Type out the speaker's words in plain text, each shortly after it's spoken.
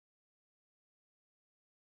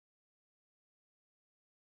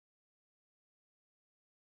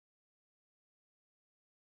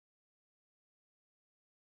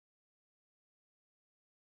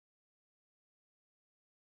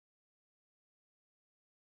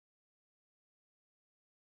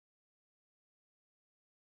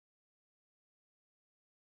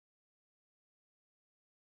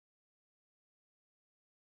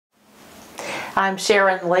I'm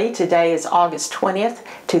Sharon Lee. Today is August 20th,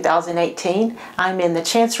 2018. I'm in the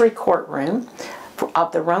Chancery Courtroom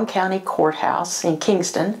of the Roane County Courthouse in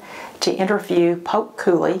Kingston to interview Polk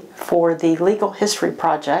Cooley for the Legal History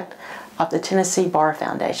Project of the Tennessee Bar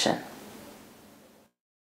Foundation.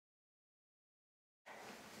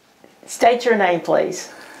 State your name,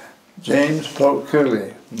 please. James Polk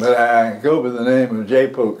Cooley, but I go by the name of J.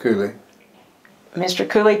 Polk Cooley. Mr.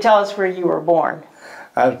 Cooley, tell us where you were born.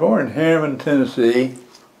 I was born in Harriman, Tennessee,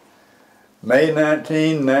 May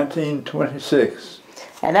 19, 1926.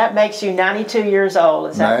 And that makes you 92 years old,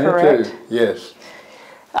 is that 92, correct? yes.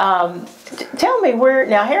 Tell me where,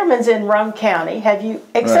 now Harriman's in Roane County. Have you,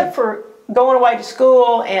 except Right. for going away to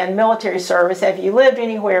school and military service, have you lived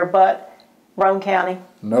anywhere but Roane County?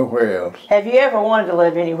 Nowhere else. Have you ever wanted to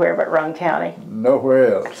live anywhere but Roane County?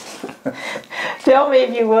 Nowhere else. Tell me,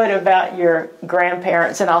 if you would, about your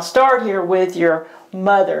grandparents, and I'll start here with your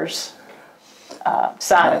mother's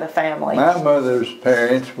side of the family. My mother's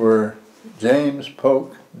parents were James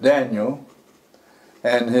Polk Daniel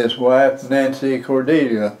and his wife Nancy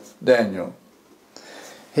Cordelia Daniel.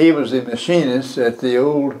 He was the machinist at the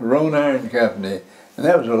old Roane Iron Company, and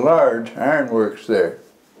that was a large ironworks there.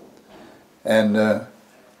 And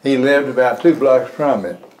he lived about 2 blocks from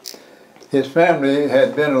it. His family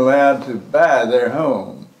had been allowed to buy their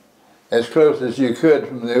home as close as you could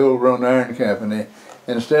from the old Roane Iron Company.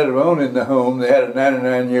 Instead of owning the home, they had a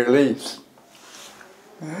 99-year lease.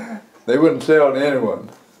 They wouldn't sell to anyone.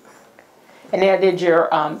 And now, did your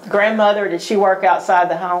grandmother, did she work outside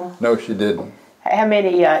the home? No, she didn't. How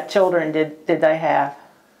many children did they have?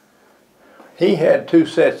 He had 2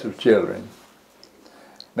 sets of children.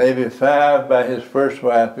 Maybe 5 by his first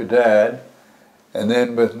wife who died, and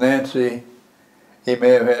then with Nancy, he may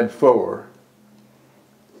have had 4.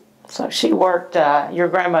 So she worked, your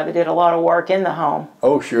grandmother did a lot of work in the home.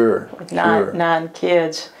 Oh, sure, With nine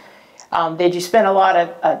kids. Did you spend a lot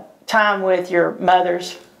of time with your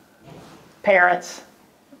mother's parents?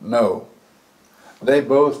 No. They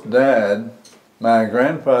both died. My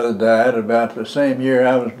grandfather died about the same year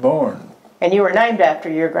I was born. And you were named after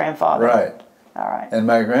your grandfather? Right. All right. And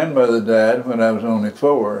my grandmother died when I was only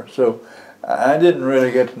 4, so I didn't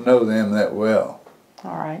really get to know them that well.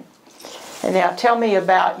 All right. And now tell me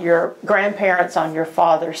about your grandparents on your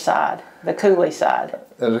father's side, the Cooley side.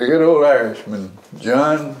 There's a good old Irishman,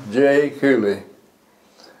 John J. Cooley,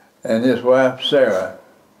 and his wife Sarah.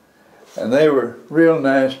 And they were real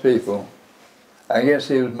nice people. I guess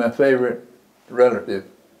he was my favorite relative.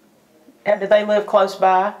 And did they live close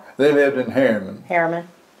by? They lived in Harriman. Harriman.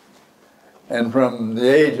 And from the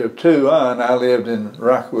age of 2 on, I lived in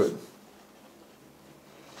Rockwood.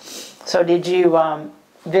 So did you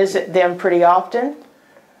visit them pretty often?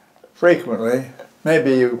 Frequently.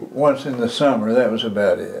 Maybe once in the summer, that was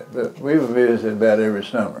about it. But we would visit about every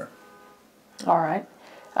summer. All right.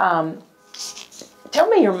 Tell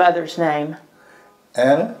me your mother's name.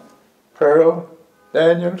 Anna Pearl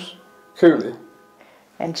Daniels Cooley.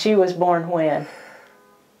 And she was born when?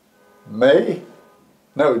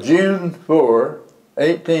 June 4,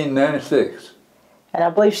 1896. And I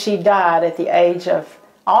believe she died at the age of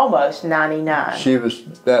almost 99. She was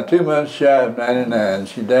about 2 months shy of 99.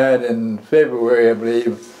 She died in February, I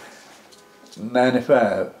believe,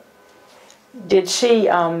 95. Did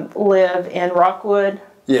she live in Rockwood?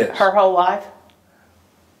 Yes. Her whole life?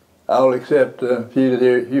 All except a few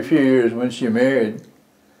years when she married.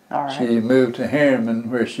 All right. She moved to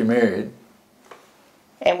Harriman where she married.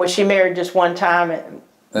 And was she married just one time?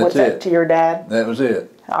 That's was that it. to your dad? That was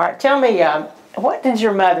it. All right. Tell me, what did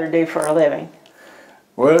your mother do for a living?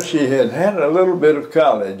 Well, she had had a little bit of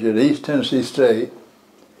college at East Tennessee State,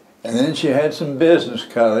 and then she had some business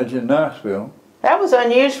college in Knoxville. That was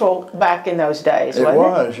unusual back in those days, wasn't it? It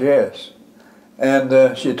was, yes.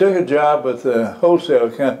 And she took a job with a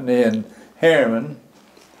wholesale company in Harriman.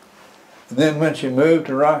 And then when she moved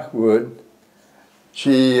to Rockwood,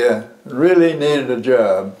 she really needed a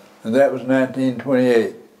job, and that was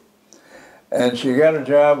 1928. And she got a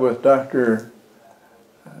job with Dr.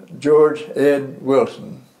 George Ed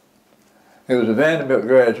Wilson, who was a Vanderbilt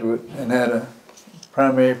graduate and had a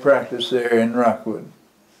primary practice there in Rockwood.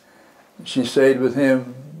 She stayed with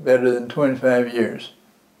him better than 25 years.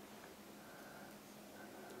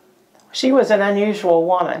 She was an unusual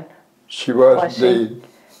woman. She was indeed.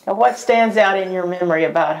 Now, what stands out in your memory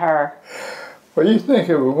about her? Well, you think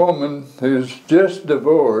of a woman who's just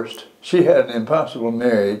divorced. She had an impossible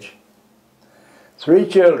marriage, 3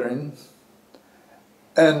 children,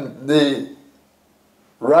 and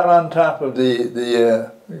right on top of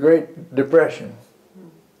the Great Depression.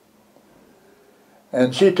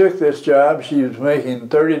 And she took this job. She was making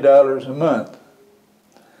 $30 a month.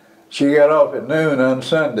 She got off at noon on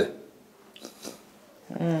Sunday.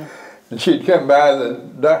 And she'd come by the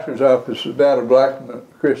doctor's office about a block from the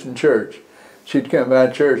Christian church. She'd come by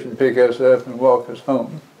church and pick us up and walk us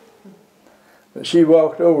home. But she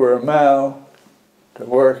walked over a mile to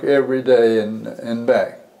work every day and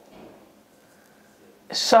back.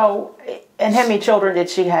 So, and how many children did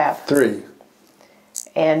she have? 3.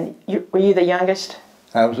 And were you the youngest?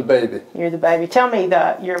 I was a baby. You're the baby. Tell me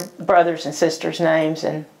your brothers and sisters' names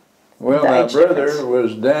and Well, my brother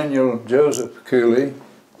was Daniel Joseph Cooley.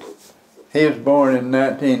 He was born in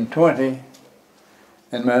 1920,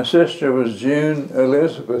 and my sister was June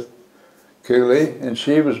Elizabeth Cooley, and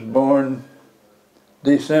she was born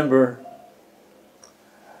December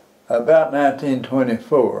about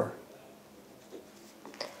 1924.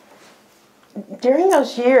 During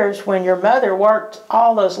those years when your mother worked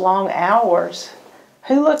all those long hours,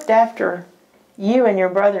 who looked after you and your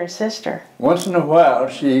brother and sister? Once in a while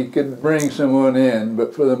she could bring someone in,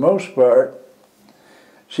 but for the most part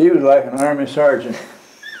she was like an army sergeant.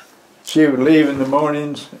 She would leave in the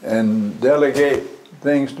mornings and delegate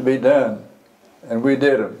things to be done, and we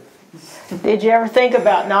did them. Did you ever think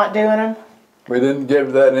about not doing them? We didn't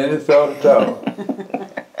give that any thought at all.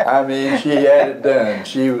 I mean, she had it done.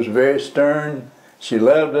 She was very stern. She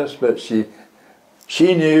loved us, but she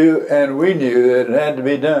knew and we knew that it had to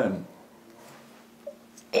be done.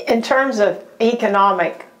 In terms of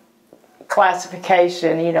economic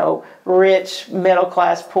classification, you know, rich, middle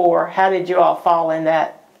class, poor, how did you all fall in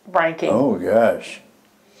that ranking? Oh gosh,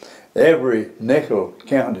 every nickel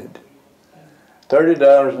counted.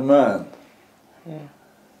 $30 a month.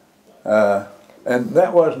 And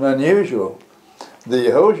that wasn't unusual.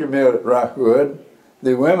 The hosier mill at Rockwood,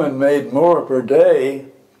 the women made more per day,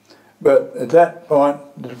 but at that point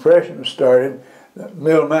the Depression started. The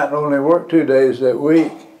mill might only work 2 days that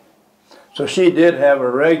week. So she did have a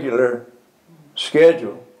regular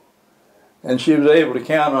schedule, and she was able to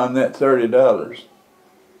count on that $30.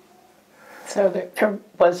 So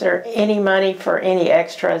was there any money for any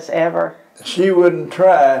extras ever? She wouldn't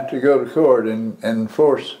try to go to court and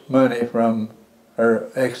force money from her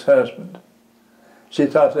ex-husband. She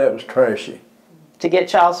thought that was trashy. To get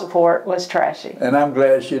child support was trashy. And I'm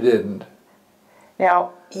glad she didn't.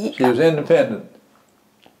 Now, she was independent.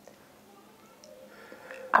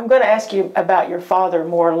 I'm going to ask you about your father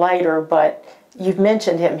more later, but you've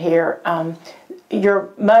mentioned him here. Your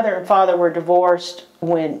mother and father were divorced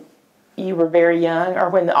when you were very young, or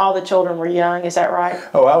when all the children were young, is that right?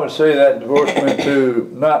 Oh, I would say that divorce went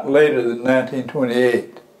through not later than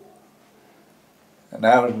 1928. And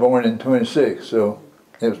I was born in 26, so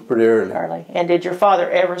it was pretty early. Early. And did your father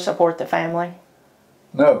ever support the family?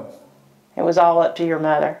 No. It was all up to your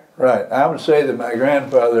mother? Right. I would say that my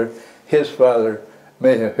grandfather, his father,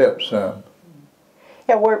 may have helped some.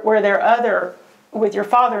 Yeah, were there other, with your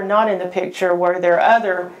father not in the picture, were there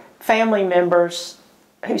other family members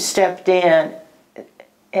who stepped in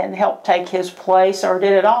and helped take his place, or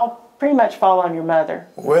did it all pretty much fall on your mother?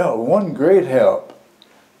 Well, one great help.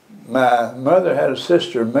 My mother had a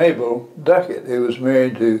sister, Mabel Duckett, who was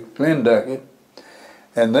married to Glenn Duckett,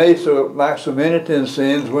 and they, like so many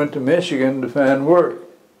Tennesseans, went to Michigan to find work.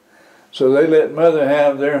 So they let Mother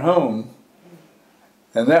have their home,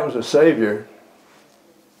 and that was a savior.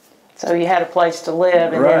 So you had a place to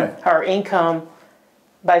live, and then her income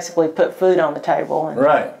basically put food on the table and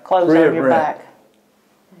clothes on your back.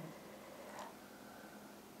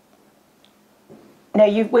 Now,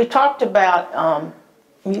 we talked about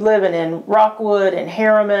you living in Rockwood and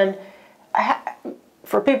Harriman.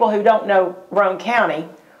 For people who don't know Roane County,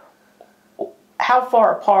 how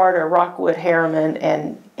far apart are Rockwood, Harriman,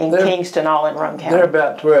 and Kingston all in Roane County? They're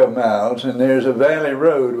about 12 miles, and there's a valley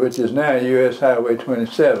road, which is now U.S. Highway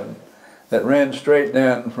 27, that ran straight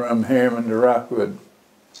down from Harriman to Rockwood.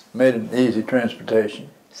 Made it easy transportation.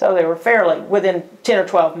 So they were fairly within 10 or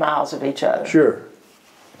 12 miles of each other. Sure.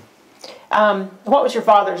 What was your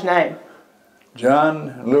father's name?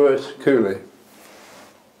 John Lewis Cooley.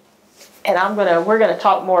 And we're gonna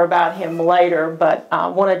talk more about him later, but I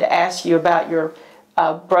wanted to ask you about your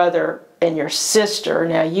brother and your sister.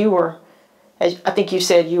 Now you were, I think you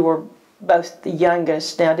said you were both the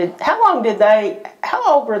youngest. Now how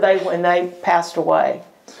old were they when they passed away?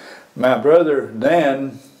 My brother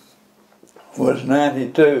Dan was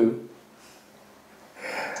 92,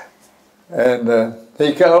 and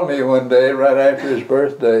he called me one day right after his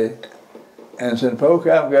birthday and said, "Polk,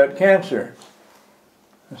 I've got cancer."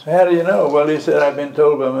 I said, "How do you know?" "Well," he said, "I've been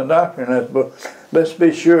told by my doctor." And I said, "Well, let's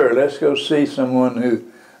be sure. Let's go see someone who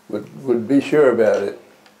would be sure about it."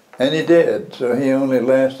 And he did, so he only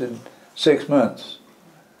lasted 6 months.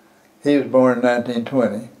 He was born in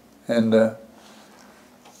 1920, and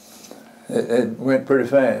it went pretty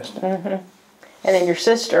fast. Mm-hmm. And then your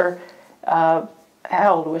sister, how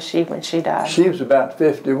old was she when she died? She was about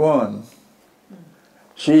 51.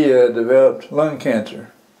 She developed lung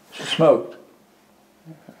cancer. She smoked.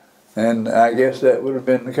 And I guess that would have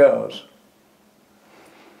been the cause.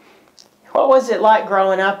 What was it like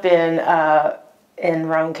growing up in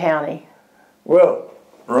Roane County? Well,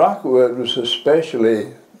 Rockwood was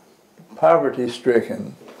especially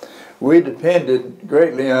poverty-stricken. We depended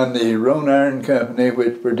greatly on the Roane Iron Company,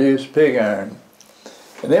 which produced pig iron.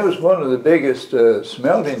 And it was one of the biggest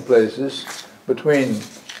smelting places between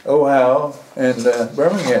Ohio and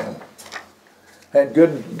Birmingham. Had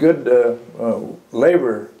good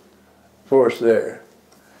labor force there.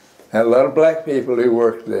 Had a lot of black people who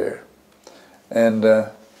worked there. And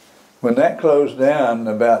when that closed down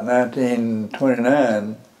about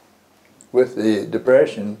 1929 with the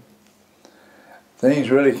Depression, things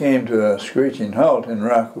really came to a screeching halt in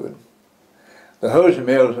Rockwood. The hosiery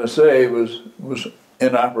mill, as I say, was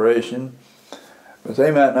in operation, but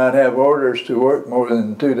they might not have orders to work more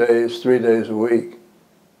than 2 days, 3 days a week.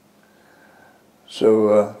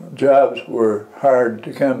 So jobs were hard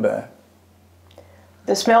to come by.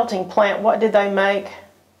 The smelting plant, what did they make?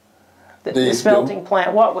 The smelting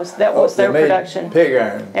plant, what was that? Was their production? Pig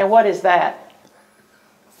iron. And what is that?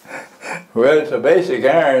 Well, it's a basic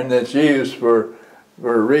iron that's used for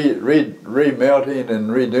remelting and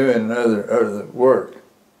redoing other work.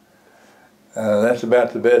 That's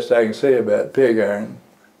about the best I can say about pig iron.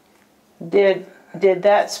 Did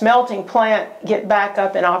that smelting plant get back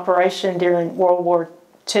up in operation during World War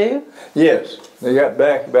II? Yes, they got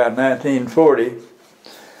back about 1940,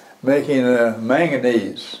 making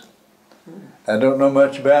manganese. I don't know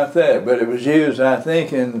much about that, but it was used, I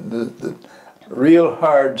think, in the real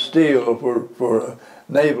hard steel for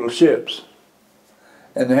naval ships.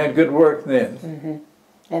 And they had good work then. Mm-hmm.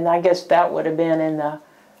 And I guess that would have been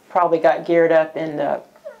probably got geared up in the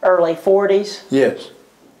early 40s? Yes.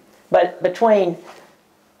 But between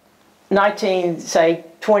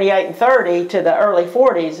 28 and 30 to the early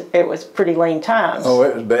 40s, it was pretty lean times. Oh,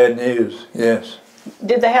 it was bad news, yes.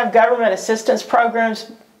 Did they have government assistance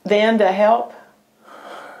programs then to help?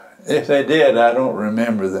 If they did, I don't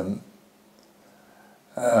remember them.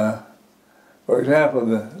 For example,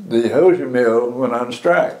 the hosiery mill went on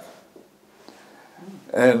strike.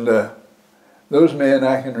 And those men,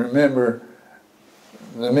 I can remember,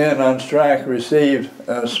 the men on strike received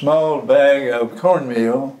a small bag of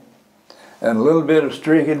cornmeal and a little bit of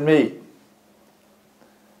streaked meat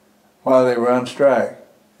while they were on strike.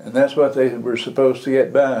 And that's what they were supposed to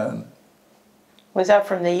get by on. Was that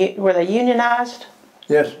from were they unionized?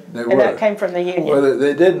 Yes, they were. And that came from the union? Well,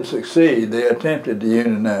 they didn't succeed. They attempted to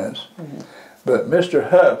unionize. Mm-hmm. But Mr.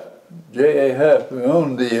 Huff, J.A. Huff, who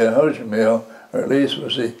owned the hosiery mill, or at least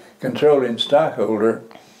was the controlling stockholder,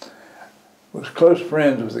 was close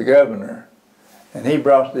friends with the governor. And he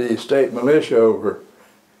brought the state militia over.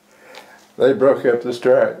 They broke up the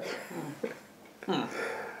strike.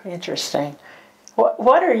 Interesting.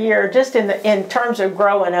 What are your, just in terms of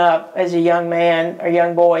growing up as a young man or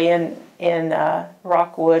young boy in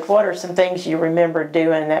Rockwood, what are some things you remember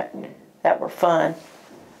doing that were fun?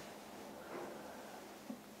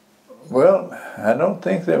 Well, I don't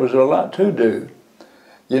think there was a lot to do.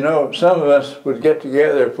 You know, some of us would get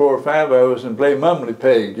together, 4 or 5 of us, and play mumbly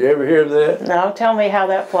peg. Did you ever hear of that? No, tell me how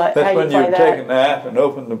that play. That's when you would take a knife and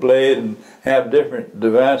open the blade and have different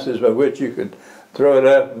devices by which you could throw it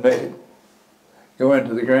up and make it go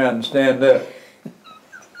into the ground and stand up.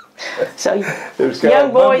 So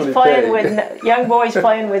young boys playing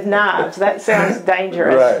with knives. That sounds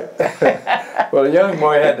dangerous. Right. Well, a young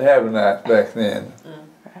boy had to have a knife back then.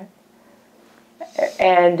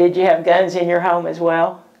 And did you have guns in your home as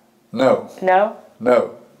well? No. No?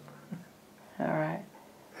 No. All right.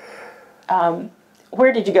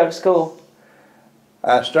 Where did you go to school?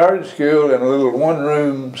 I started school in a little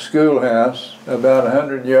one-room schoolhouse about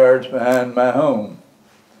 100 yards behind my home.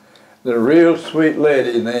 The real sweet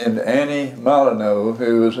lady named Annie Molyneux,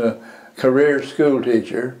 who was a career school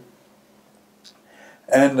teacher.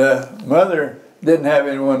 And Mother didn't have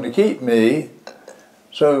anyone to keep me,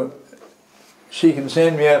 so she can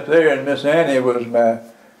send me up there, and Miss Annie was my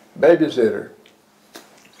babysitter.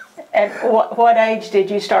 At what age did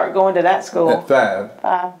you start going to that school? At 5.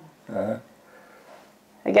 5.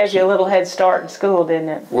 It gave you a little head start in school, didn't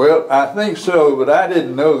it? Well, I think so, but I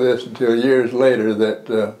didn't know this until years later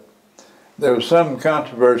that there was some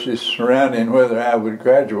controversy surrounding whether I would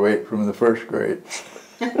graduate from the 1st grade.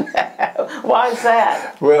 Why is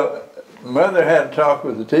that? Well, Mother had a talk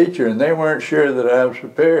with the teacher, and they weren't sure that I was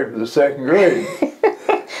prepared for the 2nd grade.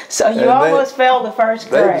 So you almost failed the first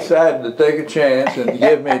grade. They decided to take a chance and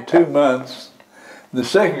give me 2 months. The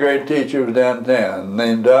second grade teacher was downtown,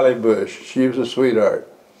 named Dolly Bush. She was a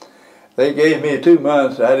sweetheart. They gave me 2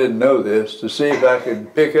 months, I didn't know this, to see if I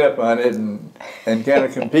could pick up on it and kind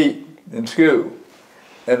of compete in school.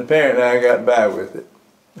 And apparently I got by with it.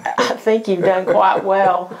 I think you've done quite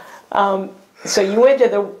well. So you went to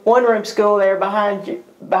the one-room school there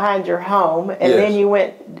behind your home, and yes. then you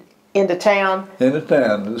went into town? Into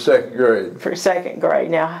town, to the second grade. For second grade.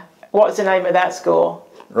 Now, what's the name of that school?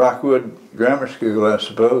 Rockwood Grammar School, I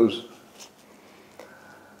suppose.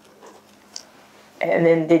 And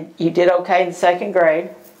then you did okay in second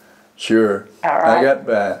grade? Sure. All right. I got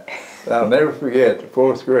by. I'll never forget the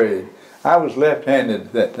fourth grade. I was left-handed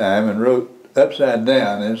at that time and wrote upside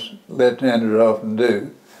down, as left-handers often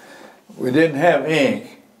do. We didn't have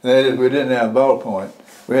ink. That is, we didn't have ballpoint.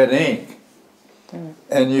 We had ink.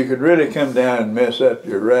 And you could really come down and mess up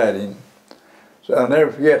your writing. So I'll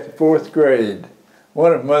never forget the fourth grade.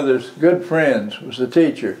 One of Mother's good friends was the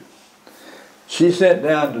teacher. She sent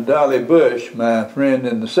down to Dolly Bush, my friend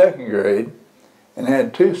in the second grade, and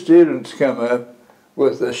had 2 students come up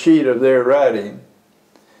with a sheet of their writing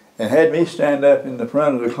and had me stand up in the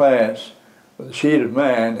front of the class with a sheet of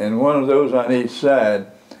mine and one of those on each side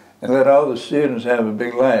and let all the students have a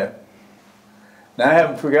big laugh. Now, I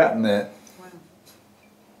haven't forgotten that.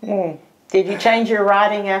 Mm. Did you change your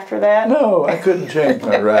writing after that? No, I couldn't change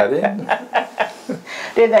my writing.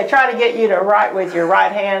 Did they try to get you to write with your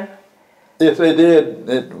right hand? If they did,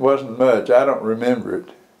 it wasn't much. I don't remember it.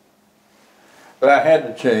 But I had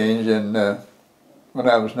to change, and when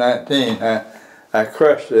I was 19, I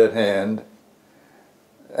crushed that hand,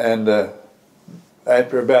 and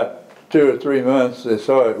after about 2 or 3 months, they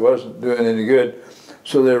saw it wasn't doing any good,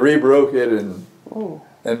 so they rebroke it, and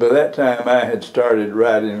by that time I had started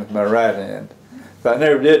writing with my right hand. I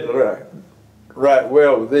never did write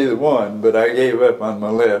well with either one, but I gave up on my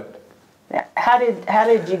left. How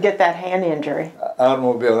did you get that hand injury?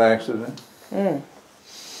 Automobile accident. Mm.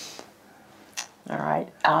 All right.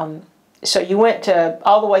 So you went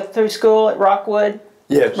all the way through school at Rockwood?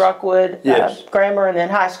 Yes. Rockwood yes. Grammar and then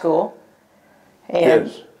high school.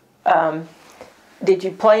 And, yes. Did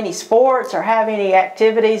you play any sports or have any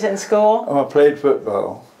activities in school? Oh, I played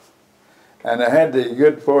football. And I had the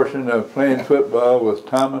good fortune of playing football with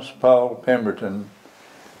Thomas Paul Pemberton.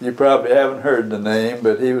 You probably haven't heard the name,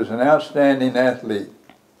 but he was an outstanding athlete.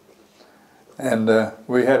 And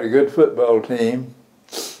we had a good football team.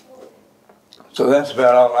 So that's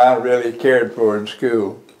about all I really cared for in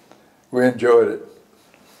school. We enjoyed it.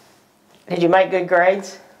 Did you make good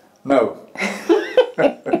grades? No.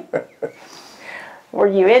 Were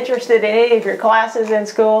you interested in any of your classes in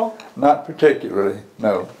school? Not particularly,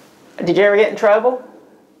 no. Did you ever get in trouble?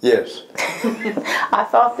 Yes. I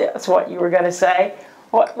thought that's what you were going to say.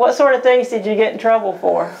 What sort of things did you get in trouble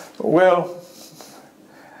for? Well,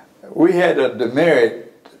 we had a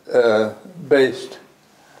demerit-based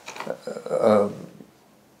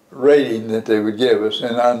rating that they would give us,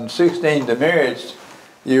 and on 16 demerits,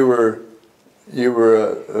 you were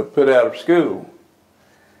put out of school.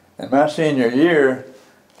 In my senior year,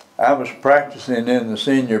 I was practicing in the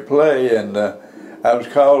senior play, and I was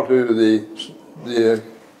called to the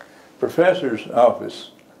professor's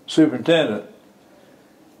office, superintendent,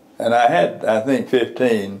 and I had, I think,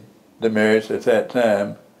 15 demerits at that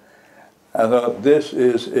time. I thought, this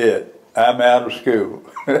is it. I'm out of school.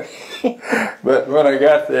 But when I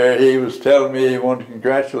got there, he was telling me he wanted to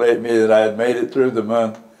congratulate me that I had made it through the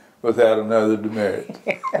month without another demerit.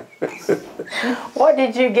 What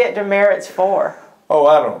did you get demerits for? Oh,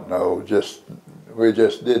 I don't know. We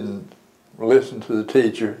just didn't listen to the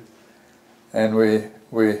teacher, and we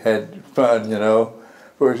had fun, you know.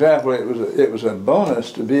 For example, it was a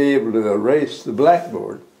bonus to be able to erase the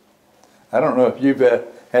blackboard. I don't know if you've had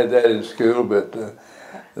that in school, but the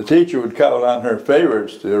teacher would call on her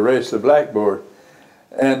favorites to erase the blackboard.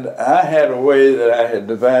 And I had a way that I had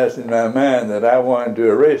devised in my mind that I wanted to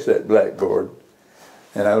erase that blackboard.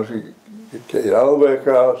 And I was all the way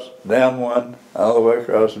across, down one, all the way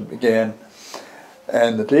across again.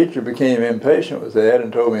 And the teacher became impatient with that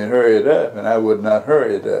and told me to hurry it up, and I would not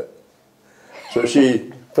hurry it up. So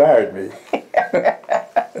she fired me.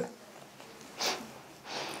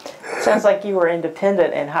 Sounds like you were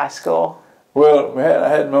independent in high school. Well, I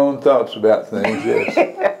had my own thoughts about things, yes.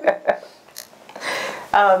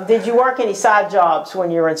 Did you work any side jobs when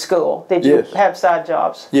you were in school? Did you have side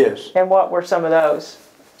jobs? Yes. And what were some of those?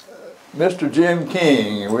 Mr. Jim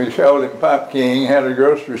King, we called him Pop King, had a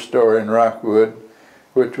grocery store in Rockwood,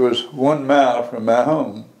 which was 1 mile from my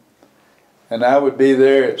home. And I would be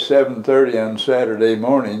there at 7:30 on Saturday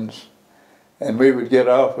mornings, and we would get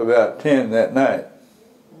off about 10 that night.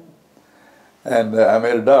 And I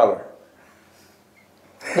made $1.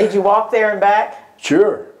 Did you walk there and back?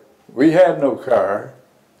 Sure. We had no car.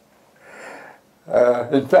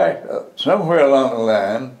 In fact, somewhere along the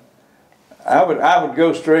line, I would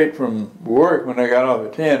go straight from work when I got off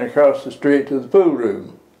at 10 across the street to the pool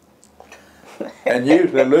room, and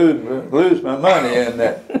usually lose my money in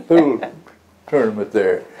that pool tournament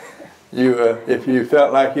there. If you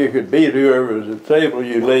felt like you could beat whoever was at the table,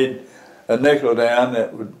 you laid a nickel down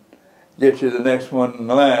that would get you the next one in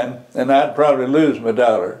the line, and I'd probably lose my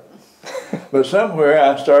 $1. But somewhere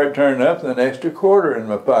I started turning up an extra quarter in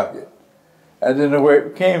my pocket. I didn't know where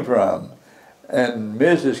it came from. And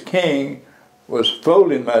Mrs. King was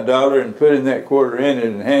folding my $1 and putting that quarter in it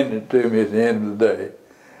and handing it to me at the end of the day.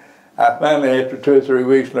 I finally, after 2 or 3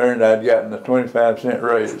 weeks, learned I'd gotten a 25-cent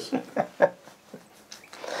raise.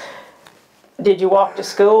 Did you walk to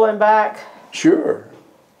school and back? Sure.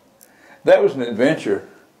 That was an adventure.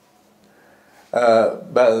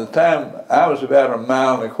 By the time I was about 1.25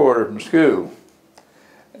 miles from school,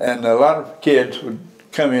 and a lot of kids would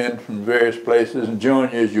come in from various places and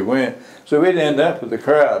join you as you went, so we'd end up with a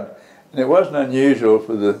crowd. And it wasn't unusual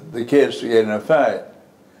for the kids to get in a fight,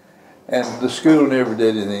 and the school never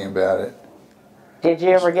did anything about it. Did you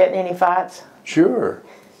ever get in any fights? Sure.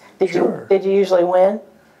 Did you usually win?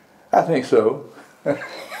 I think so.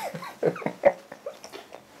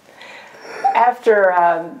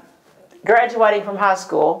 After graduating from high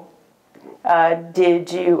school,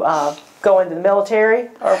 did you go into the military,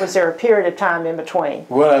 or was there a period of time in between?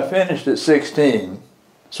 Well, I finished at 16,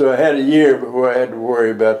 so I had a year before I had to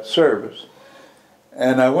worry about the service.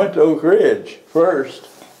 And I went to Oak Ridge first,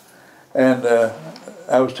 and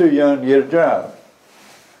I was too young to get a job.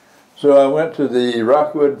 So I went to the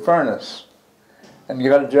Rockwood furnace and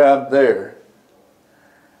got a job there.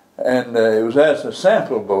 And it was as a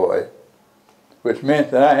sample boy, which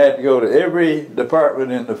meant that I had to go to every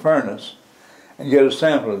department in the furnace and get a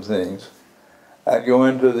sample of things. I'd go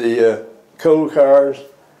into the coal cars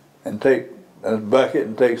and take a bucket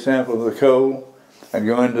and take a sample of the coal. I'd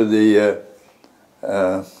go into the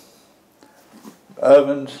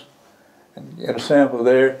ovens and get a sample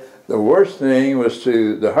there. The worst thing was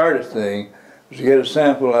the hardest thing was to get a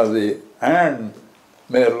sample of the iron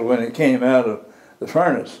metal when it came out of the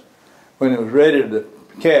furnace, when it was ready to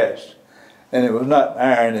cast. And it was not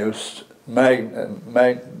iron, it was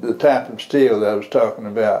the type of steel that I was talking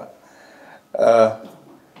about.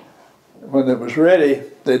 When it was ready,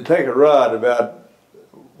 they'd take a rod about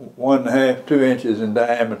 1.5 to 2 inches in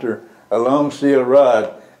diameter, a long steel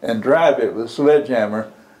rod, and drive it with a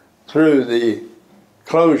sledgehammer through the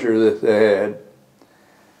closure that they had,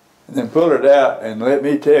 and then pull it out. And let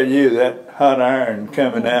me tell you, that hot iron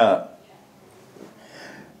coming out,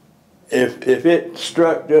 if it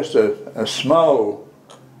struck just a small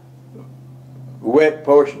wet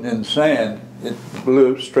portion in sand, it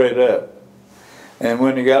blew straight up. And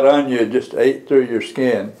when it got on you, it just ate through your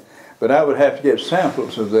skin. But I would have to get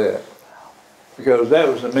samples of that, because that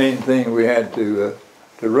was the main thing we had to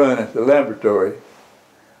run at the laboratory,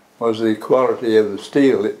 was the quality of the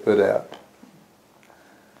steel it put out.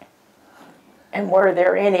 And were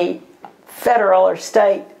there any federal or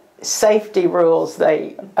state safety rules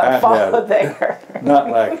they followed there? Not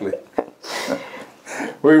likely.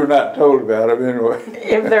 We were not told about them anyway.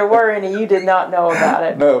 If there were any, you did not know about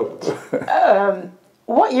it. No.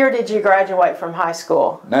 What year did you graduate from high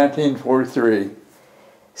school? 1943.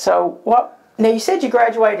 So now you said you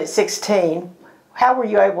graduated at 16. How were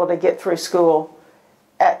you able to get through school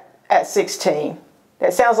at 16?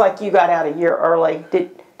 It sounds like you got out a year early.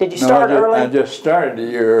 Did you start early? I just started a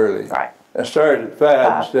year early. Right. I started at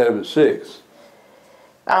 5 instead of at 6.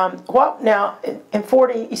 What now? In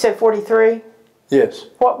 40, you said 43? Yes.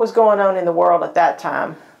 What was going on in the world at that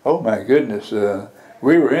time? Oh my goodness!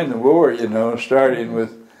 We were in the war, you know, starting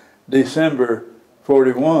with December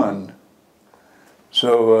 41.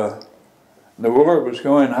 So the war was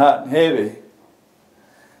going hot and heavy,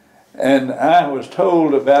 and I was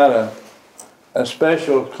told about a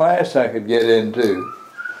special class I could get into.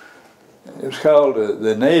 It was called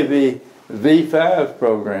the Navy V5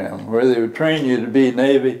 program, where they would train you to be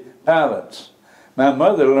Navy pilots. My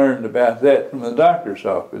mother learned about that from the doctor's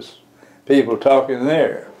office, people talking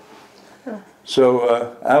there.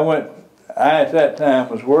 So I at that time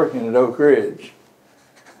was working at Oak Ridge.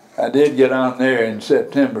 I did get on there in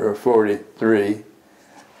September of 43,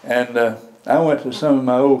 and I went to some of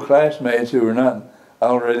my old classmates who were not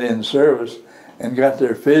already in service and got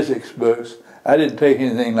their physics books. I didn't take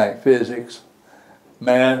anything like physics,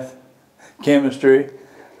 math, chemistry.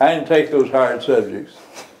 I didn't take those hard subjects.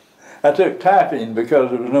 I took typing because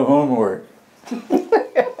there was no homework.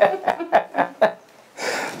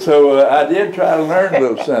 So I did try to learn a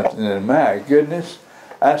little something, and my goodness,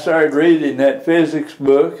 I started reading that physics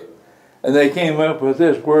book, and they came up with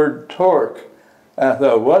this word torque. I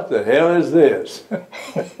thought, what the hell is this?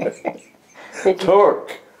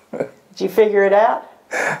 Torque. Did you figure it out?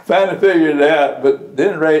 Finally figured it out, but at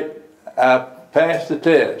any rate, I passed the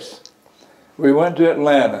test. We went to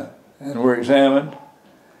Atlanta and were examined,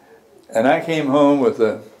 and I came home with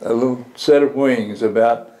a little set of wings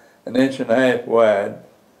about 1.5 inches wide,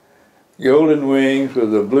 golden wings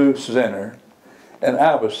with a blue center, and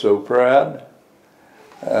I was so proud.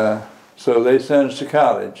 So they sent us to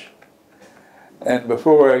college. And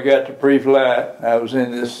before I got to pre-flight, I was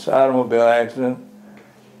in this automobile accident,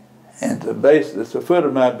 and at the foot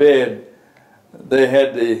of my bed, they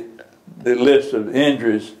had the list of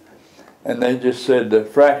injuries, and they just said the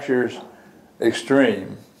fractures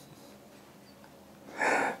extreme.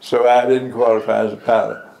 So I didn't qualify as a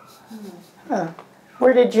pilot. Huh.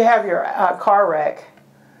 Where did you have your car wreck?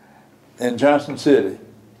 In Johnson City.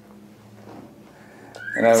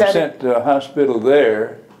 And I was sent to a hospital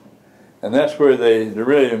there, and that's where they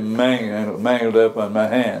really mangled up on my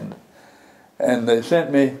hand. And they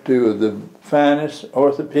sent me to the finest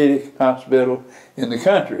orthopedic hospital in the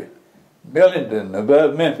country, Millington,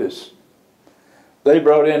 above Memphis. They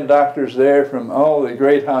brought in doctors there from all the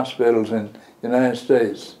great hospitals in the United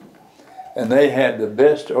States. And they had the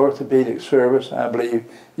best orthopedic service, I believe,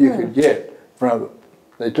 you could get from them.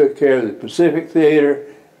 They took care of the Pacific Theater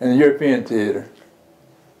and the European Theater.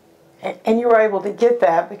 And you were able to get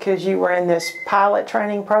that because you were in this pilot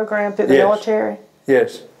training program through the military?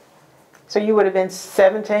 Yes. So you would have been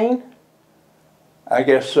 17? I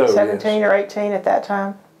guess so, 17 or 18 at that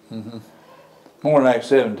time? Mm-hmm. More like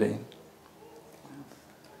 17.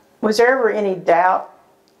 Was there ever any doubt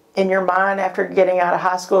in your mind after getting out of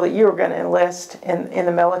high school that you were going to enlist in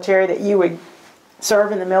the military, that you would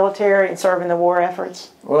serve in the military and serve in the war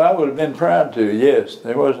efforts? Well, I would have been proud to, yes.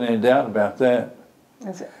 There wasn't any doubt about that.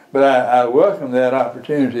 Is it? But I welcomed that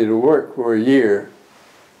opportunity to work for a year.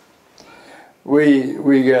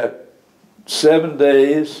 We got 7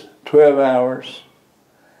 days, 12 hours,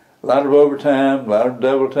 a lot of overtime, a lot of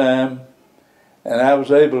double time, and I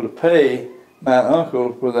was able to pay my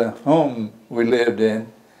uncle for the home we lived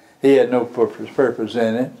in. He had no purpose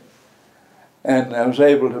in it, and I was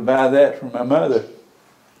able to buy that from my mother.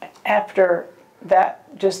 After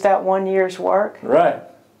that, just that 1 year's work? Right.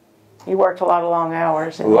 You worked a lot of long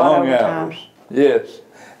hours. And long hours, yes.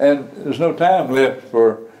 And there's no time left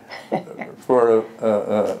for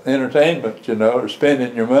entertainment, you know, or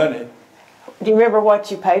spending your money. Do you remember what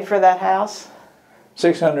you paid for that house?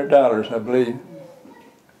 $600, I believe.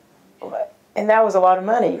 And that was a lot of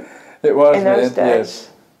money. It was in those days. Yes.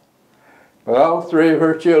 But all 3 of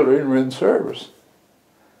her children were in service,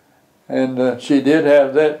 and she did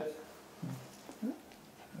have that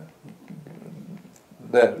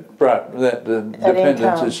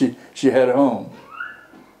dependence that she had at home.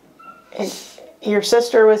 And your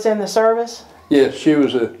sister was in the service? Yes, she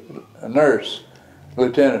was a nurse,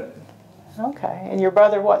 lieutenant. Okay, and your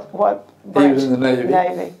brother, what branch? He was in the Navy.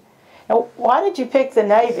 Navy. Now, why did you pick the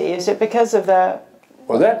Navy? Is it because of the...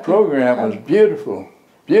 Well, that program was beautiful,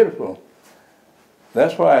 beautiful.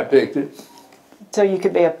 That's why I picked it. So you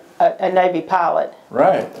could be a Navy pilot.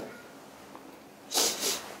 Right.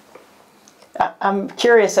 I'm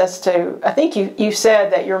curious as to, I think you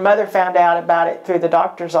said that your mother found out about it through the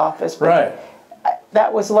doctor's office. But right.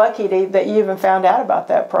 That was lucky that you even found out about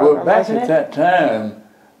that program, well, back wasn't at that time,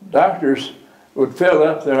 doctors would fill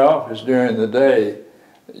up their office during the day.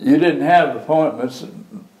 You didn't have appointments.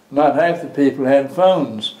 Not half the people had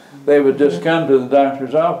phones. They would just come to the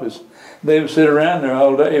doctor's office. They would sit around there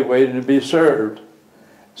all day waiting to be served.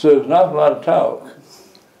 So there was an awful lot of talk.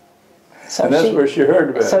 So and that's where she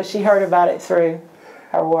heard about it. So she heard about it through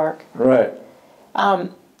her work. Right.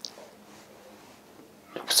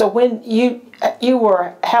 So when you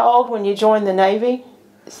were how old when you joined the Navy?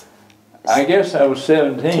 I guess I was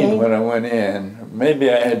 17 when I went in.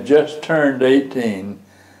 Maybe I had just turned 18,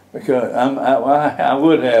 because I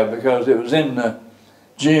would have, because it was in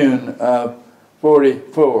June of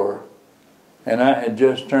 '44, and I had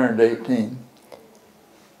just turned 18.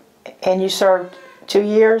 And you served 2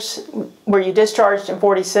 years? Were you discharged in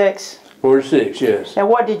 '46? '46, yes. Now,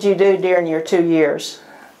 what did you do during your 2 years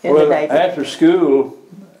in the Navy? Well, after school,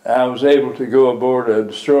 I was able to go aboard a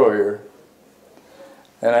destroyer,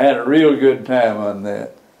 and I had a real good time on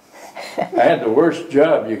that. I had the worst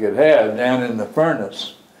job you could have down in the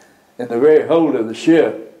furnace, in the very hold of the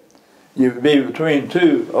ship. you'd be between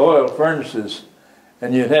two oil furnaces,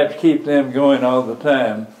 and you'd have to keep them going all the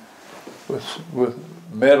time with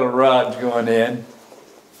metal rods going in.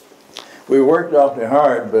 We worked awfully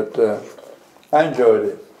hard, but I enjoyed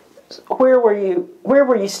it. Where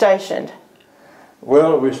were you stationed?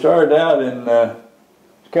 Well, we started out in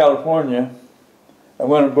California. I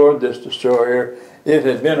went aboard this destroyer. It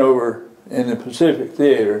had been over in the Pacific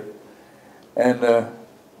Theater, and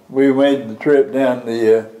we made the trip down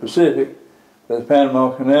the Pacific, the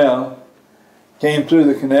Panama Canal, came through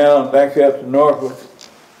the canal and back up to Norfolk,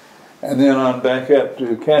 and then on back up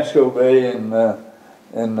to Casco Bay in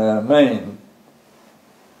Maine.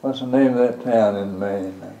 What's the name of that town in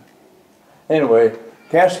Maine? Anyway,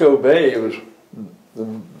 Casco Bay was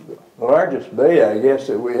the largest bay, I guess,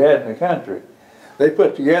 that we had in the country. They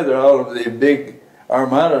put together all of the big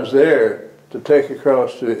armadas there to take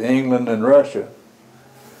across to England and Russia.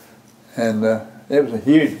 And it was a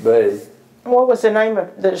huge bay. What was the name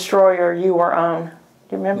of the destroyer you were on? Do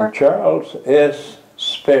you remember? The Charles S.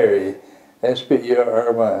 Sperry,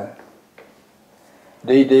 S-P-E-R-R-Y,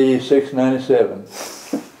 DD 697.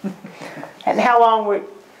 And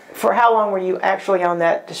for how long were you actually on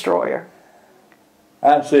that destroyer?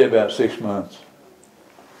 I'd say about 6 months.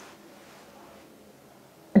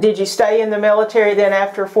 Did you stay in the military then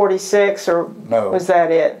after 46, or no, was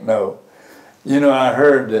that it? No. You know, I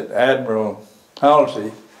heard that Admiral Halsey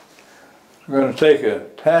was going to take a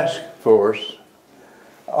task force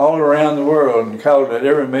all around the world and called at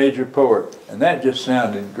every major port, and that just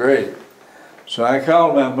sounded great. So I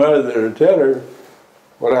called my mother to tell her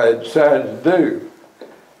what I had decided to do.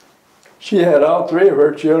 She had all 3 of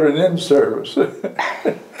her children in service,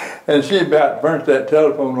 and she about burnt that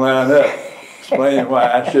telephone line up, explaining why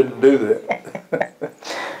I shouldn't do that.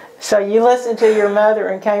 So you listened to your mother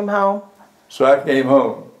and came home? So I came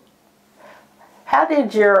home. How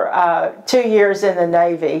did your 2 years in the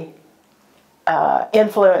Navy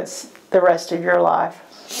influence the rest of your life?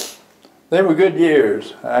 They were good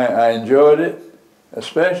years. I enjoyed it,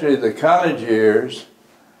 especially the college years.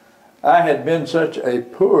 I had been such a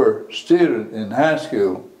poor student in high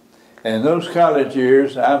school, and those college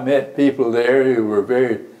years I met people there who were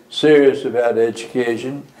very serious about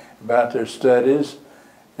education, about their studies,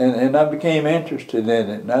 and I became interested in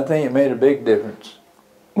it, and I think it made a big difference.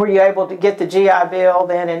 Were you able to get the GI Bill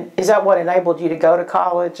then, and is that what enabled you to go to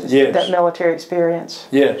college? Yes. That military experience?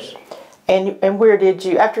 Yes. And where did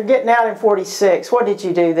you, after getting out in 46, what did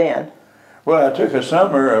you do then? Well, I took a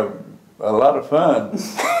summer of a lot of fun.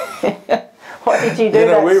 What did you do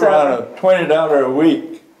that summer? We were on a $20 a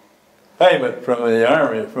week payment from the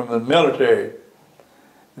Army, from the military.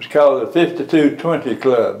 It's called the 5220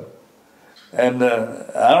 Club. And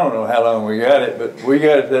I don't know how long we got it, but we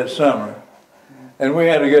got it that summer. And we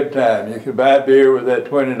had a good time. You could buy beer with that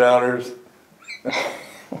 $20.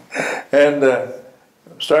 And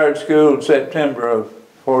started school in September of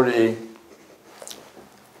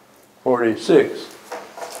 46.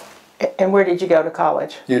 And where did you go to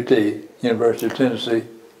college? UT, University of Tennessee.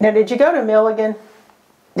 Now, did you go to Milligan?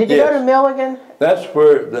 Did you go to Milligan? That's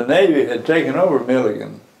where the Navy had taken over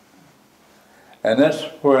Milligan. And that's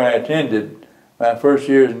where I attended my first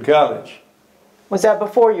years in college. Was that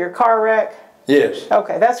before your car wreck? Yes.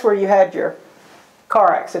 Okay, that's where you had your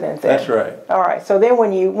car accident then. That's right. All right, so then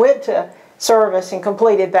when you went to service and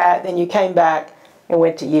completed that, then you came back and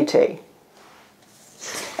went to UT.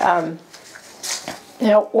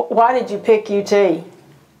 Now, why did you pick UT?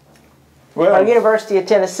 Well, or University of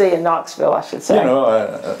Tennessee in Knoxville, I should say. You know,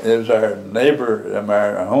 it was our neighbor,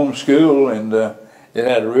 our home school, and it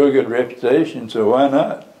had a real good reputation, so why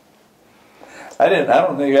not? I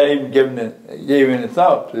don't think I even gave any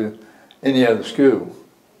thought to any other school.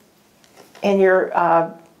 And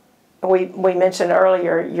we mentioned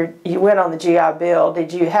earlier, you went on the GI Bill.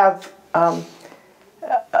 Did you have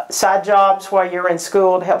side jobs while you were in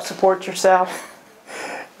school to help support yourself?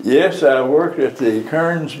 Yes, I worked at the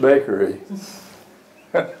Kearns Bakery.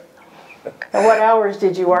 And what hours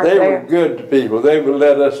did you work there? They were good to people. They would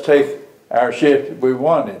let us take our shift if we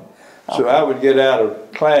wanted. So I would get out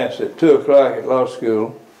of class at 2 o'clock at law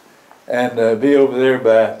school and be over there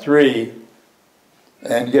by 3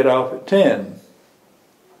 and get off at 10.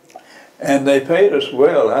 And they paid us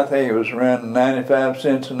well. I think it was around 95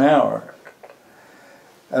 cents an hour.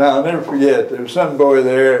 And I'll never forget, there was some boy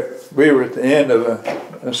there. We were at the end of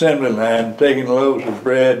an assembly line taking loaves of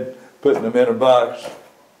bread, putting them in a box.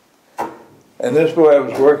 And this boy I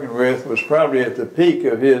was working with was probably at the peak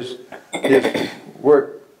of his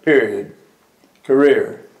work career.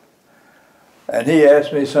 And he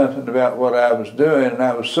asked me something about what I was doing, and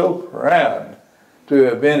I was so proud to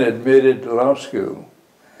have been admitted to law school.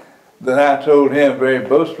 Then I told him very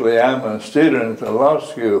boastfully, I'm a student at the law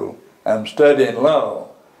school. I'm studying law.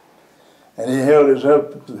 And he held his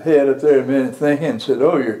head up there a minute thinking and said,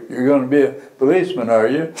 oh, you're going to be a policeman, are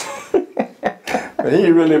you? But he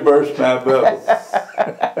really burst my bubble.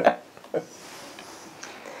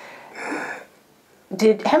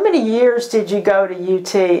 How many years did you go to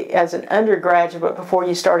UT as an undergraduate before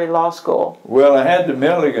you started law school? Well, I had the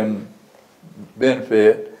Milligan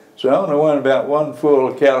benefit, so I only went about one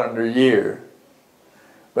full calendar year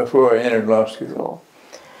before I entered law school. Cool.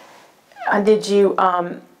 And did you,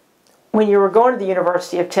 when you were going to the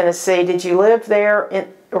University of Tennessee, did you live there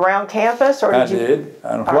around campus? Or I did,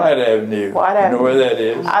 on White Avenue. White Avenue. You know where that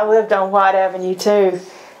is? I lived on White Avenue too.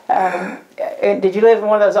 Did you live in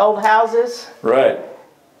one of those old houses? Right,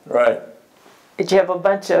 right. Did you have a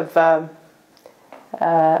bunch of,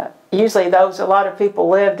 usually a lot of people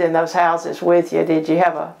lived in those houses with you. Did you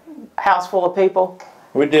have a house full of people?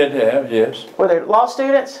 We did have, yes. Were there law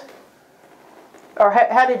students? Or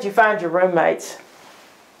how did you find your roommates?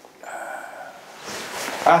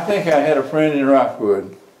 I think I had a friend in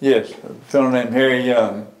Rockwood, yes, a fellow named Harry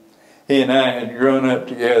Young. He and I had grown up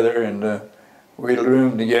together, and we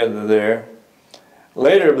roomed together there.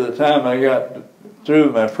 Later, by the time I got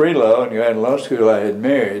through my pre-law and got in law school, I had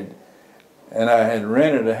married, and I had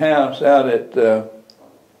rented a house out at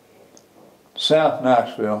South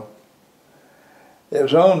Knoxville. It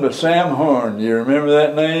was owned by Sam Horn. You remember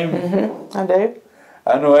that name? Mm-hmm, I do.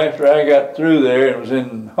 I know after I got through there and was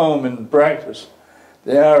home in practice,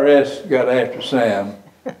 the IRS got after Sam,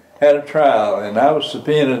 had a trial, and I was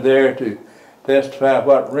subpoenaed there to testify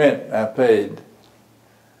what rent I paid.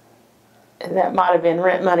 And that might have been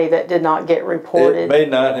rent money that did not get reported. It may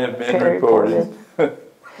not have been reported.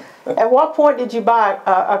 At what point did you buy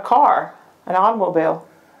a car, an automobile?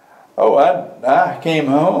 Oh, I came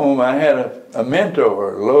home. I had a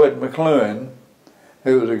mentor, Lloyd McLuhan,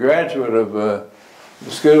 who was a graduate of the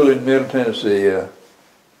school in Middle Tennessee.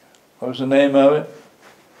 What was the name of it?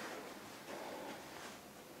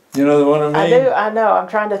 You know the one I mean? I do, I know. I'm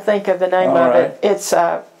trying to think of the name of it. It's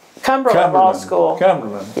Cumberland Law School.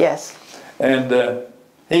 Cumberland. Yes. And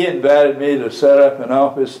he invited me to set up an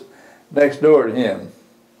office next door to him.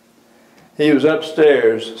 He was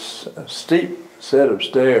upstairs, a steep set of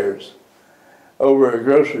stairs, over a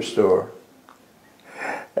grocery store.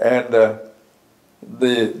 And the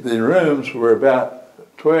rooms were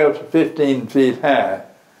about 12 to 15 feet high.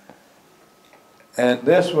 And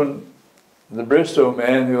this one, the Bristow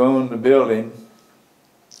man who owned the building,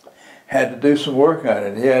 had to do some work on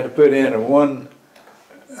it. He had to put in one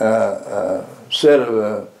set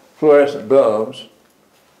of fluorescent bulbs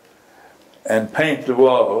and paint the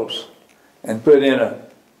walls and put in a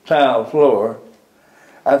tile floor.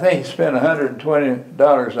 I think he spent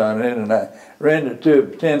 $120 on it, and I rented it to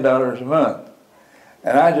him $10 a month.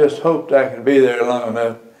 And I just hoped I could be there long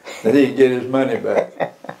enough that he'd get his money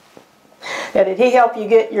back. Now, did he help you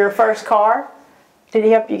get your first car? Did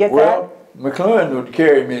he help you get that? Well, McLuhan would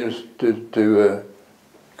carry me to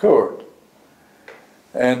court.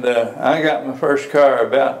 And I got my first car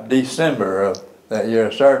about December of that year.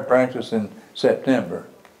 I started practice in September.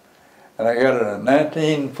 And I got a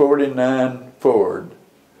 1949 Ford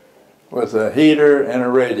with a heater and a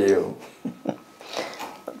radio.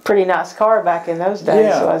 Pretty nice car back in those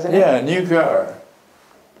days, wasn't it? Yeah, a new car.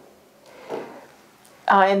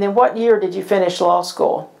 And then what year did you finish law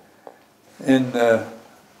school? In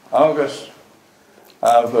August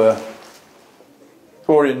of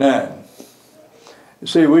 49. You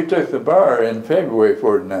see, we took the bar in February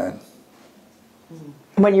 49.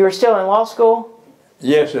 When you were still in law school?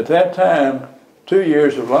 Yes, at that time, 2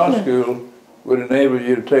 years of law school would enable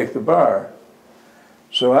you to take the bar.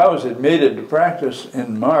 So I was admitted to practice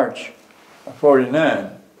in March of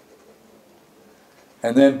 49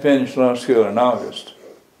 and then finished law school in August.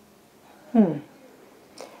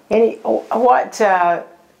 What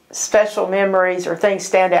special memories or things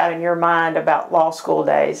stand out in your mind about law school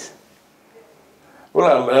days?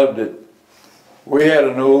 Well, I loved it. We had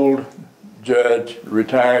an old judge,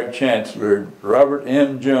 retired chancellor, Robert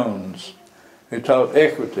M. Jones, who taught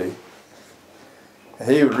equity.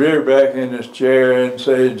 He would rear back in his chair and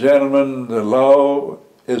say, "Gentlemen, the law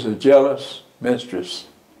is a jealous mistress.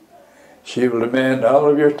 She will demand all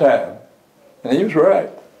of your time." And he was right.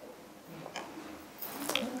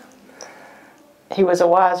 He was a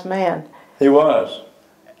wise man. He was.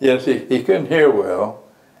 Yes, he couldn't hear well,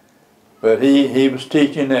 but he was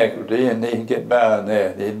teaching equity, and he could get by on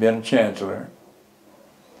that. He'd been a chancellor.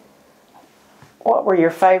 What were your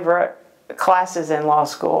favorite classes in law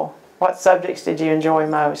school? What subjects did you enjoy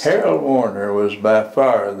most? Harold Warner was by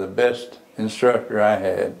far the best instructor I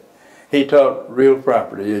had. He taught real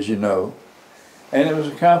property, as you know, and it was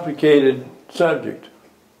a complicated subject.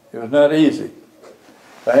 It was not easy.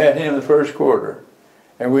 I had him the first quarter,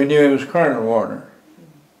 and we knew he was Colonel Warner.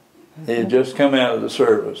 He had just come out of the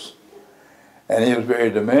service, and he was very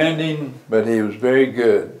demanding, but he was very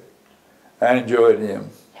good. I enjoyed him.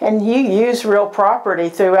 And you use real property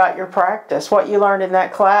throughout your practice. What you learned in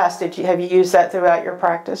that class, have you used that throughout your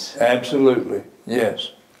practice? Absolutely,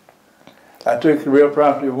 yes. I took the real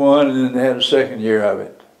property one, and then they had a second year of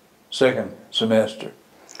it, second semester.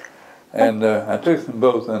 And I took them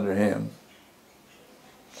both under him.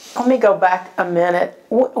 Let me go back a minute.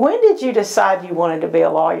 When did you decide you wanted to be a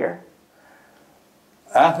lawyer?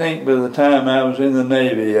 I think by the time I was in the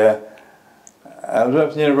Navy, I was up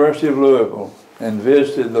at the University of Louisville and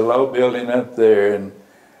visited the law building up there, and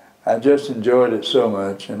I just enjoyed it so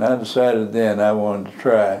much, and I decided then I wanted to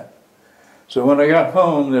try. So when I got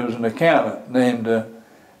home, there was an accountant named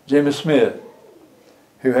Jimmy Smith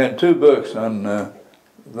who had 2 books on the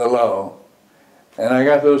law. And I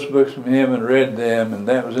got those books from him and read them, and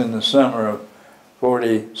that was in the summer of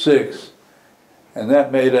 '46. And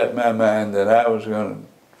that made up my mind that I was going to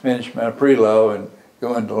finish my pre-law and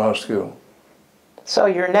go into law school. So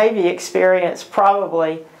your Navy experience,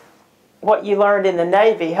 probably what you learned in the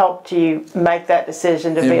Navy helped you make that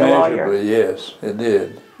decision to be a lawyer? Immeasurably, yes, it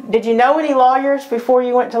did. Did you know any lawyers before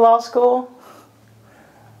you went to law school?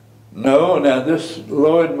 No, now this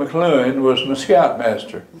Lloyd McLuhan was my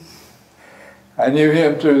scoutmaster. I knew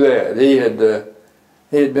him through that. He had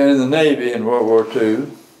been in the Navy in World War II,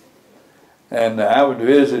 and I would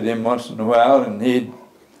visit him once in a while, and he'd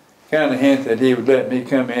kind of hint that he would let me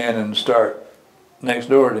come in and start next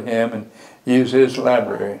door to him and use his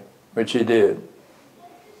library, which he did.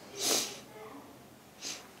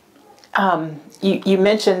 You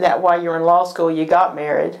mentioned that while you were in law school you got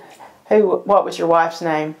married. What was your wife's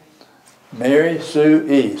name? Mary Sue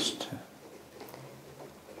East.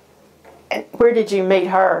 And where did you meet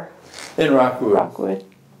her? In Rockwood. Rockwood.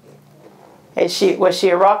 Was she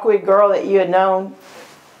a Rockwood girl that you had known?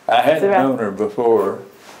 I hadn't known her before.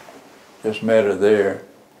 Just met her there.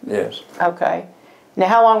 Yes. Okay. Now,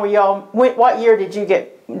 how long were y'all? What year did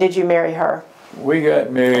you marry her? We got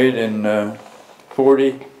married in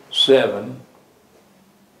 '47,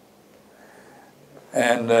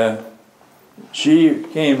 and she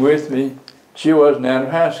came with me. She wasn't out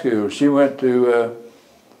of high school. She went to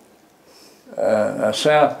a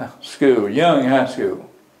South school, young high school.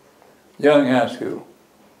 In Knoxville.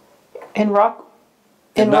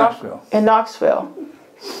 In Knoxville.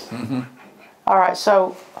 Mm-hmm. All right.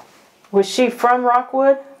 So, was she from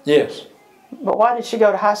Rockwood? Yes. But why did she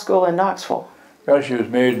go to high school in Knoxville? Because she was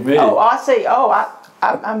married to me. Oh, I see. Oh,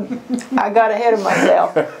 I got ahead of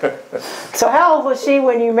myself. So, how old was she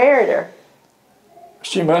when you married her?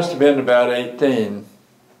 She must have been about 18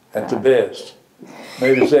 at the best,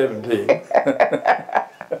 maybe 17.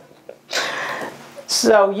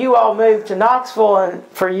 So you all moved to Knoxville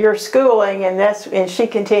for your schooling, and she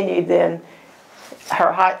continued then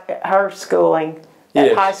her schooling at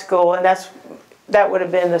Yes. high school, and that would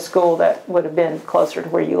have been the school that would have been closer to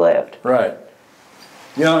where you lived. Right.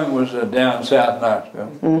 Young was down south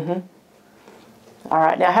Knoxville. Mm-hmm. All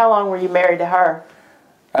right. Now, how long were you married to her?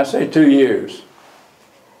 I'd say 2 years.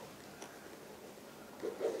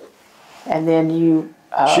 And then you...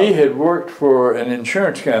 She had worked for an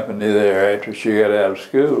insurance company there after she got out of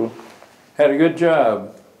school. Had a good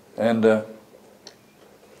job. And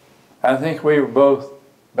I think we were both,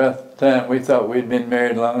 about the time we thought we'd been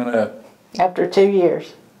married long enough. After 2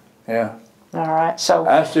 years? Yeah. All right. So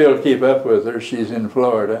I still keep up with her. She's in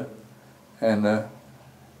Florida. And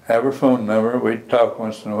have her phone number. We talk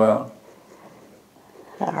once in a while.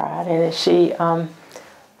 all right. And is she...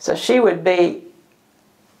 so she would be...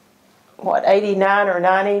 what, 89 or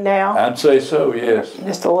 90 now? I'd say so, yes.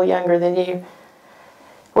 Just a little younger than you.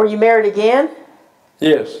 Were you married again?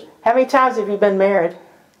 Yes. How many times have you been married?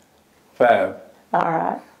 5. All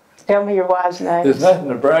right. Tell me your wife's name. There's nothing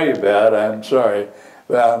to brag about, I'm sorry.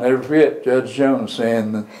 But I'll never forget Judge Jones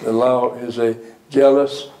saying that the law is a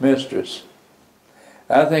jealous mistress.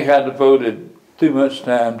 I think I devoted too much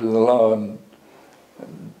time to the law, and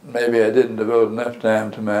maybe I didn't devote enough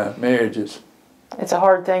time to my marriages. It's a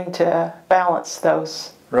hard thing to balance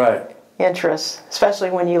those Right. interests,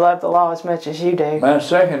 especially when you love the law as much as you do. My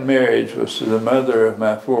second marriage was to the mother of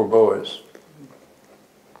my 4 boys.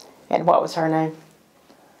 And what was her name?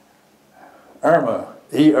 Irma,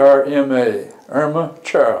 E-R-M-A, Irma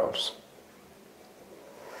Charles.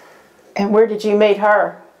 And where did you meet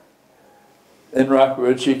her? In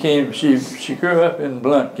Rockwood. She grew up in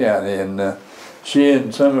Blount County, and she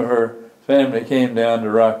and some of her family came down to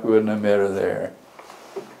Rockwood, and I met her there.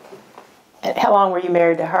 And how long were you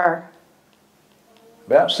married to her?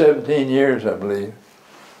 About 17 years, I believe.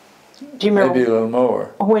 Do you remember maybe a little more?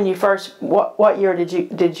 When you first, what year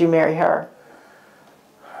did you marry her?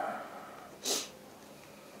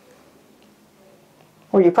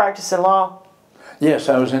 Were you practicing law? Yes,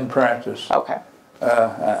 I was in practice. Okay.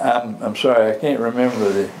 I'm sorry, I can't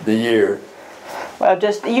remember the year. Well,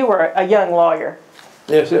 just you were a young lawyer.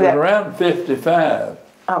 Yes, it was around 55.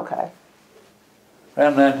 Okay.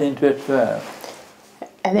 Around 1955.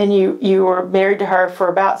 And then you were married to her for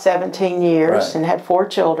about 17 years, right, and had 4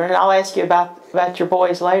 children. I'll ask you about your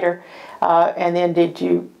boys later. And then did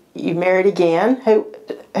you married again?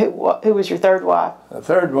 Who was your third wife? The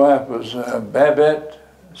third wife was Babette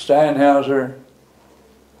Steinhauser.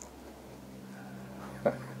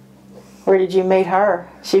 Where did you meet her?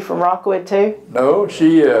 She from Rockwood too? No,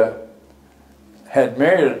 she had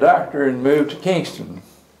married a doctor and moved to Kingston.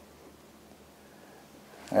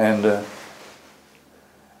 And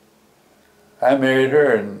I married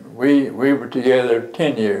her, and we were together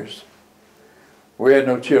 10 years. We had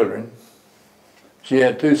no children. She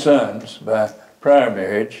had 2 sons by prior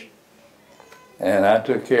marriage, and I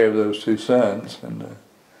took care of those 2 sons, and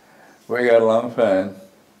we got along fine.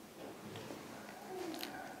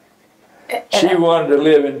 She wanted to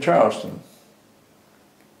live in Charleston.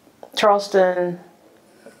 Charleston?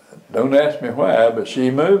 Don't ask me why, but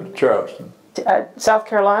she moved to Charleston. South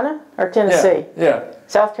Carolina or Tennessee? Yeah.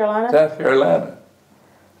 South Carolina? South Carolina.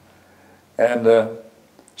 And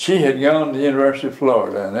she had gone to the University of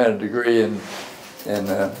Florida and had a degree in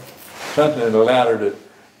something that allowed her to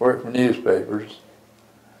work for newspapers.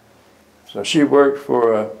 So she worked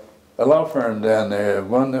for a law firm down there,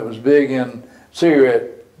 one that was big in cigarette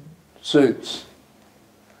suits.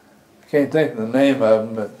 I can't think of the name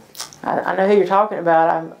of them, but I know who you're talking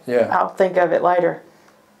about. I'll think of it later.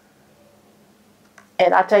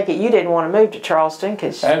 And I take it you didn't want to move to Charleston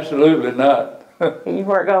because... Absolutely not. You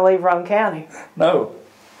weren't going to leave Roane County. No.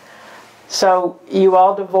 So you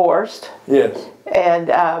all divorced. Yes.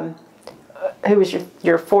 And who was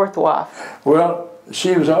your 4th wife? Well,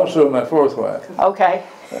 she was also my 4th wife. Okay.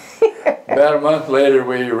 About a month later,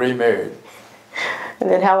 we remarried. And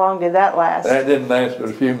then how long did that last? That didn't last but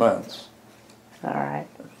a few months. All right.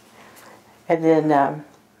 And then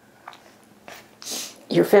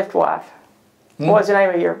your 5th wife. What was the name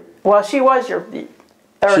of your... Well, she was your 3rd and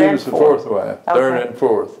 4th. She was the 4th wife, okay. 3rd and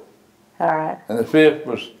 4th. All right. And the 5th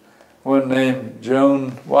was one named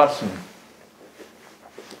Joan Watson.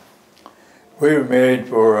 We were married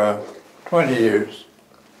for 20 years.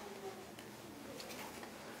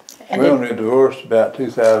 And we only divorced about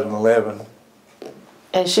 2011.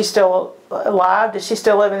 And she's still alive? Does she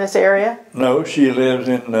still live in this area? No, she lives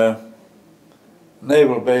in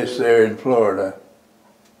naval base there in Florida.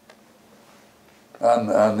 On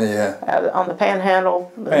the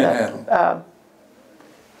Panhandle. Panhandle.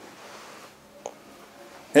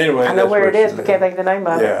 Anyway, I know where it is, but can't think of the name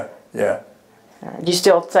of it. Yeah. Do you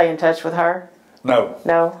still stay in touch with her? No.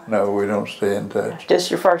 No. No, we don't stay in touch.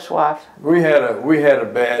 Just your first wife. We had a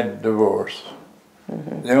bad divorce.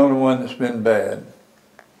 The only one that's been bad.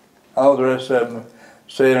 All the rest of them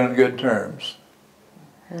stayed on good terms.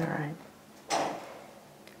 All right.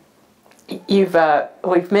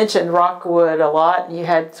 We've mentioned Rockwood a lot, and you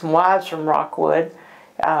had some wives from Rockwood.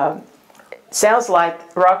 Sounds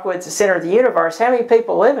like Rockwood's the center of the universe. How many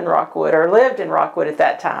people live in Rockwood or lived in Rockwood at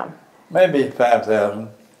that time? Maybe 5,000.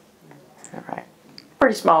 All right.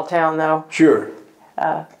 Pretty small town, though. Sure.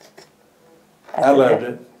 I loved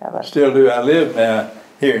it. Still do. I live now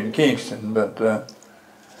here in Kingston, but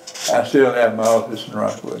I still have my office in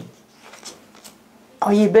Rockwood. Oh,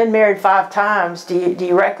 you've been married 5 times. Do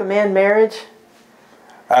you recommend marriage?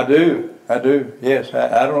 I do. Yes,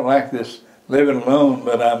 I don't like this living alone,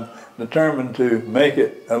 but I'm determined to make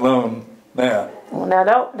it alone now. Well, now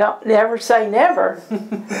don't never say never.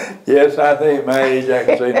 Yes, I think at my age I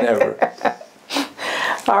can say never.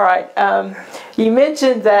 All right. You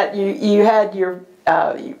mentioned that you had your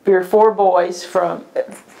 4 boys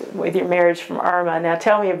with your marriage from Irma. Now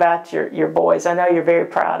tell me about your boys. I know you're very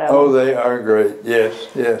proud of them. Oh, they are great.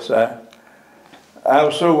 Yes. I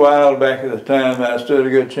was so wild back at the time I stood a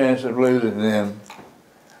good chance of losing them.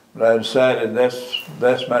 But I decided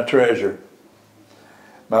that's my treasure.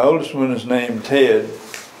 My oldest one is named Ted.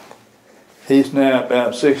 He's now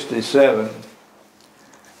about 67.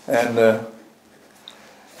 And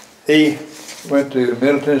he went to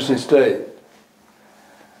Middle Tennessee State.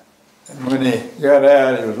 And when he got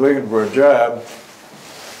out, he was looking for a job.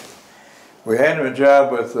 We had him a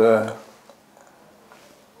job with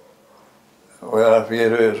well, I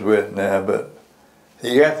forget who he was with now, but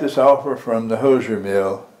he got this offer from the hosier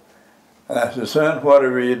mill. And I said, son,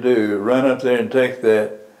 whatever you do, run up there and take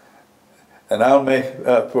that, and I'll make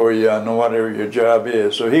up for you on whatever your job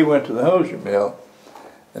is. So he went to the hosier mill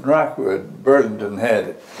in Rockwood. Burlington had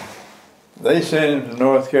it. They sent him to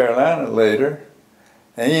North Carolina later,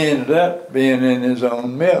 and he ended up being in his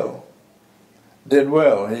own mill. Did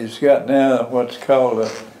well. He's got now what's called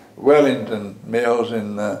a Wellington Mills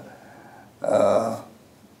in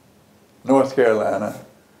North Carolina.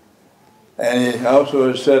 And he also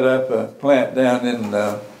has set up a plant down in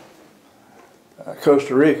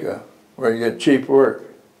Costa Rica where you get cheap work.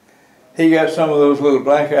 He got some of those little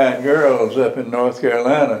black-eyed girls up in North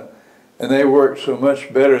Carolina, and they worked so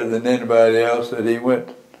much better than anybody else that he went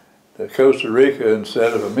to Costa Rica and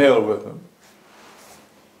set up a mill with them.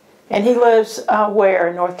 And he lives where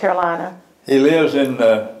in North Carolina? He lives in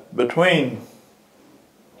between,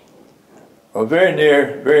 well, very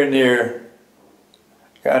near,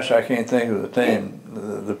 gosh, I can't think of the name,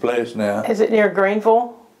 the place now. Is it near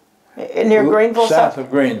Greenville? Near Greenville? South of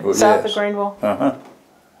Greenville, South yes. of Greenville? Uh-huh.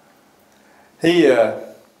 He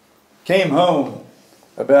came home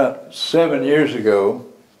about 7 years ago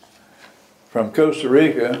from Costa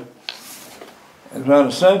Rica. It was on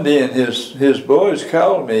a Sunday, and his boys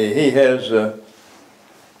called me. He has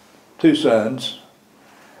 2 sons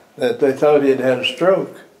that they thought he'd had a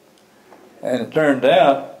stroke. And it turned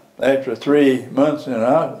out, after 3 weeks in the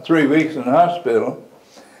hospital,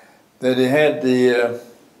 that he had the,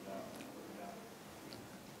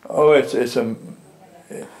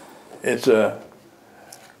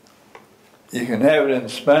 you can have it in the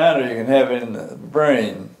spine or you can have it in the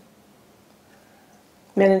brain.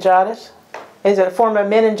 Meningitis? Is it a form of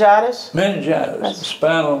meningitis? Meningitis,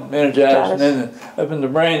 spinal meningitis, and then up in the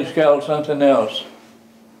brain it's called something else.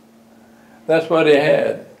 That's what he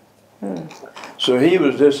had. So he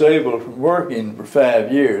was disabled from working for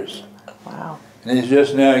 5 years. Wow. And he's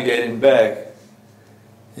just now getting back.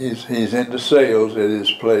 He's into sales at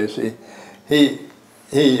his place. He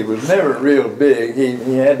was never real big.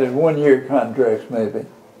 He had the 1-year contracts maybe.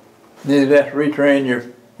 Then you'd have to retrain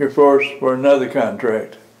your force for another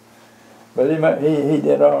contract. But he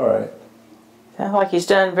did all right. Sounds like he's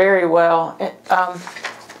done very well.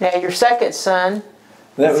 Now your second son.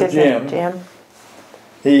 That was Jim. Jim.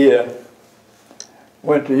 He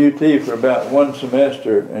went to UT for about 1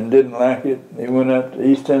 semester and didn't like it. He went up to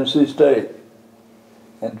East Tennessee State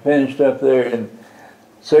and finished up there in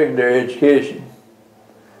secondary education.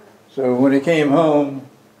 So when he came home,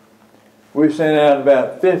 we sent out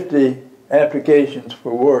about 50 applications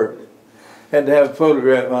for work. Had to have a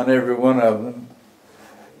photograph on every one of them.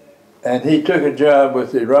 And he took a job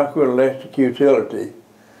with the Rockwood Electric Utility,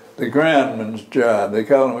 the groundman's job. They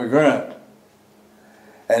call him a grunt.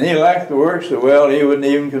 And he liked the work so well he wouldn't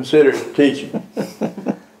even consider teaching.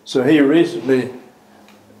 So he recently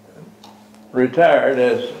retired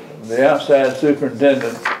as the outside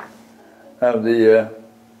superintendent of the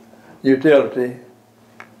utility.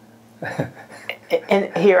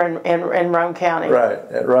 Here in Rome County. Right,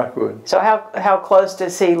 at Rockwood. So how close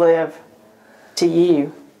does he live to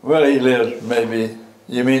you? Well, he lives maybe,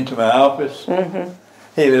 you mean to my office? Mm-hmm.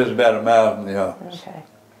 He lives about a mile from the office. Okay.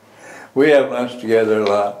 We have lunch together a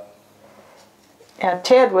lot. Now,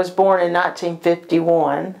 Ted was born in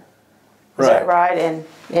 1951. Is that right?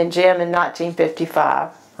 And Jim in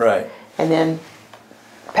 1955. Right. And then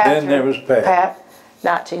Pat. Then there was Pat. Pat,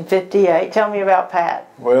 1958. Tell me about Pat.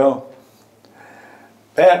 Well,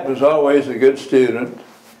 Pat was always a good student.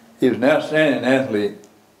 He was an outstanding athlete.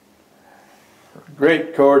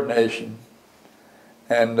 Great coordination.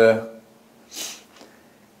 And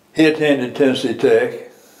he attended Tennessee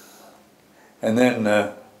Tech and then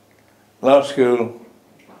law school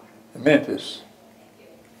in Memphis.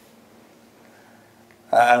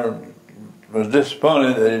 I was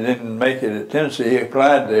disappointed that he didn't make it at Tennessee. He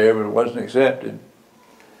applied there but wasn't accepted.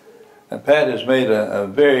 And Pat has made a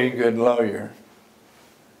very good lawyer.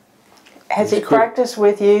 Has he practiced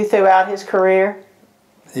with you throughout his career?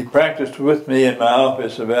 He practiced with me in my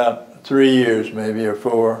office about 3 years, maybe, or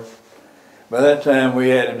 4. By that time, we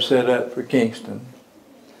had him set up for Kingston.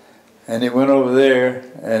 And he went over there,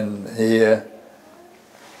 and he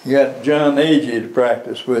got John Agee to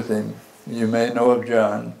practice with him. You may know of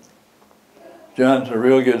John. John's a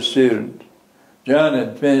real good student. John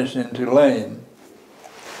had finished in Tulane.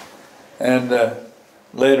 And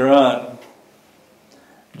later on,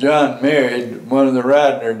 John married one of the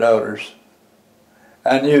Radner daughters.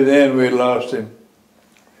 I knew then we'd lost him.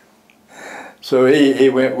 So he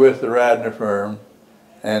went with the Radner firm,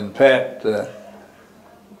 and Pat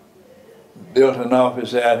built an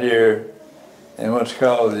office out here in what's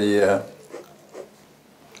called the,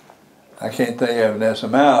 I can't think of it, that's a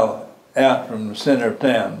mile out from the center of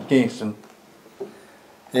town, Kingston.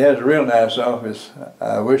 He has a real nice office.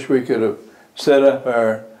 I wish we could have set up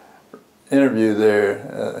our interview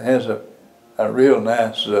there. It has a real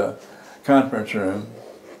nice conference room.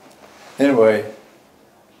 Anyway,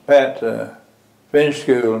 Pat finished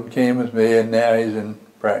school and came with me, and now he's in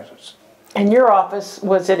practice. And your office,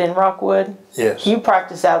 was it in Rockwood? Yes. You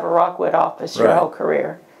practiced out of a Rockwood office your whole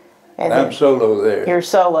career. And I'm solo there. You're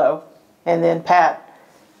solo. And then Pat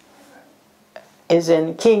is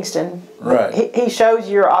in Kingston. Right. He shows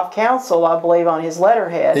you're off council, I believe, on his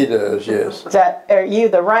letterhead. He does, yes. Are you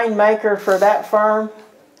the rainmaker for that firm?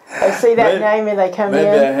 They see that name and they come in?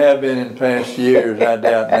 Maybe I have been in past years, I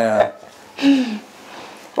doubt now.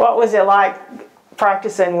 What was it like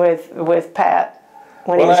practicing with Pat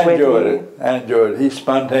when he was with you? I enjoyed it. I enjoyed it. He's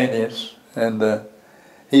spontaneous, and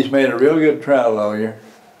he's made a real good trial lawyer,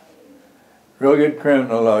 real good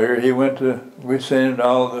criminal lawyer. We sent him to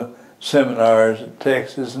all the seminars in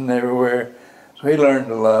Texas and everywhere, so he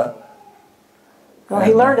learned a lot. Well,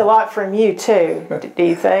 he learned a lot from you too, do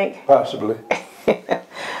you think? Possibly.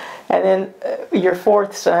 And then your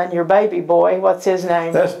fourth son, your baby boy, what's his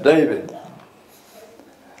name? That's David.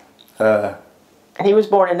 He was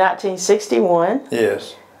born in 1961.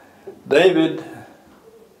 Yes. David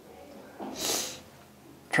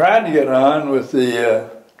tried to get on with the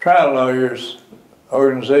trial lawyers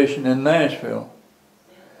organization in Nashville.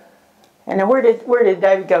 And then where did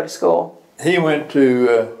David go to school? He went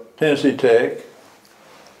to Tennessee Tech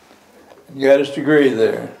and got his degree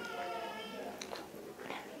there.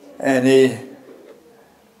 And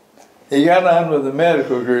he got on with the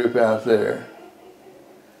medical group out there.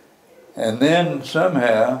 And then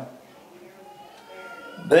somehow,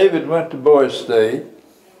 David went to Boys State,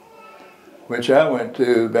 which I went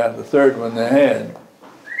to, about the third one they had.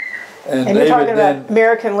 And you're talking about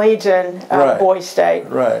American Legion Boys State.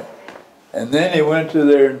 Right. And then he went to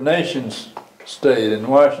their nation's state in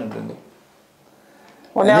Washington.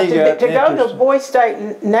 Well, now to go to Boys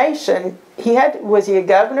State Nation, was he a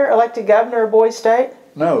governor, elected governor of Boys State?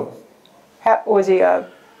 No. Was he a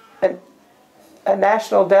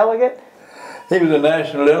national delegate? He was a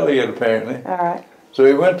national delegate, apparently. All right. So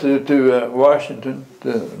he went to Washington,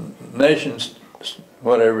 to nation's,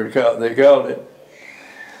 whatever they called it.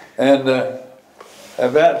 And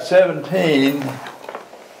about 17,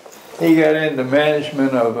 he got into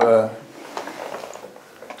management of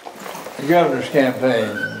the governor's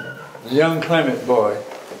campaign, the young Clement boy.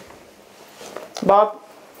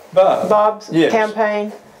 Bob's yes.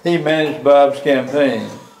 campaign? He managed Bob's campaign.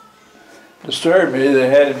 Disturbed me, they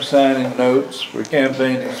had him signing notes for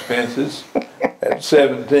campaign expenses at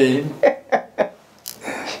 17.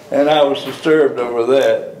 And I was disturbed over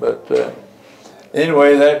that, but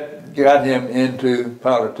anyway, that got him into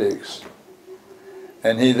politics.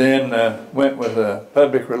 And he then went with a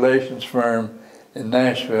public relations firm in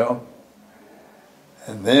Nashville.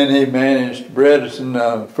 And then he managed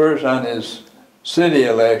Bredesen first on his city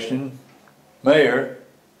election, mayor,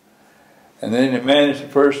 and then he managed the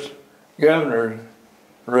first governor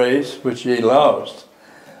race, which he lost.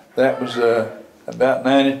 That was about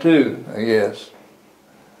 92, I guess.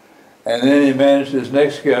 And then he managed his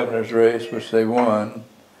next governor's race, which they won.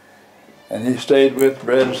 And he stayed with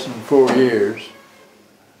Bredesen 4 years.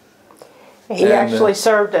 He actually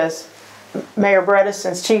served as Mayor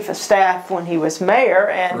Bredesen's chief of staff when he was mayor,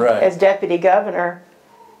 and as deputy governor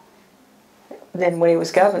then when he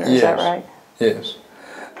was governor. Is that right? Yes.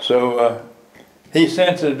 So he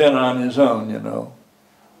since has been on his own, you know.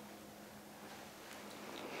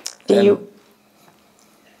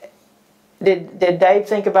 Did Dave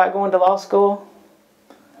think about going to law school?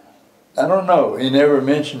 I don't know. He never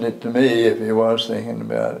mentioned it to me if he was thinking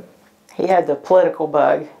about it. He had the political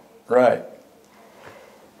bug. Right.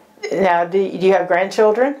 Now, do you have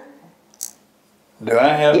grandchildren? Do I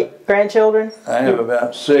have grandchildren? I have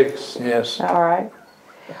about 6, yes. All right.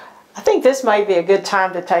 I think this may be a good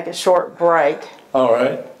time to take a short break. All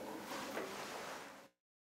right.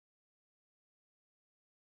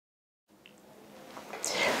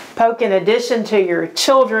 Polk, in addition to your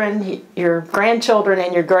children, your grandchildren,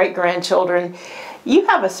 and your great-grandchildren, you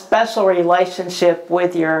have a special relationship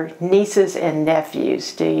with your nieces and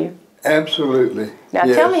nephews, do you? Absolutely. Now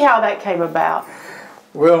tell me how that came about.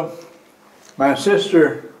 Well, my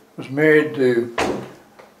sister was married to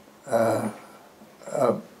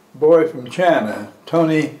a boy from China,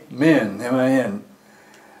 Tony Min, M-I-N,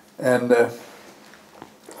 and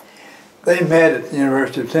they met at the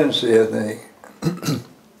University of Tennessee, I think.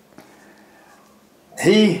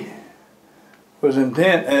 He was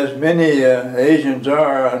intent, as many Asians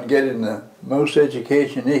are, on getting the most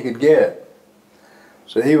education he could get.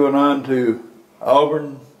 So he went on to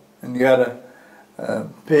Auburn and got a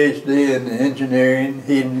PhD in engineering,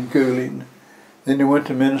 heating and cooling. Then he went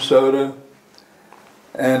to Minnesota,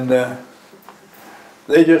 and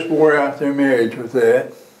they just wore out their marriage with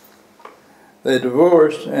that. They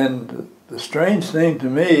divorced, and the strange thing to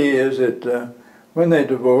me is that when they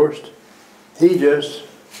divorced, he just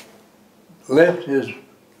left his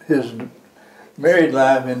married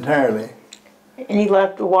life entirely. And he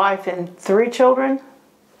left a wife and 3 children?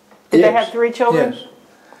 Did they have 3 children? Yes.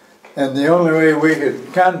 And the only way we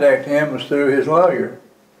could contact him was through his lawyer.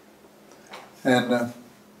 And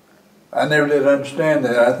I never did understand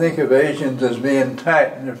that. I think of Asians as being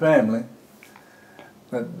tight in their family,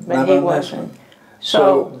 but not he on this wasn't. one.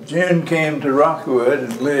 So June came to Rockwood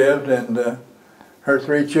and lived, and her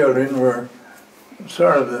 3 children were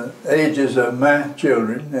sort of the ages of my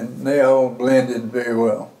children, and they all blended very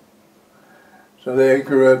well. So they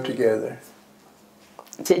grew up together.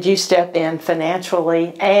 Did you step in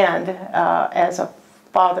financially and as a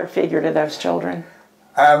father figure to those children?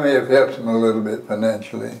 I may have helped them a little bit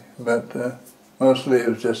financially, but mostly it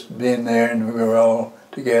was just being there, and we were all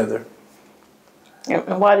together.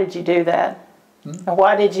 And why did you do that? And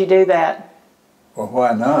why did you do that? Well,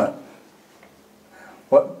 why not?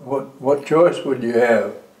 What choice would you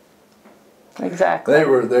have? Exactly. They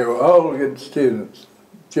were all good students,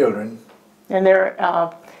 children. And they're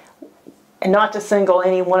and not to single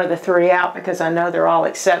any one of the 3 out, because I know they're all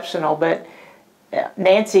exceptional, but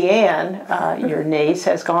Nancy Ann, your niece,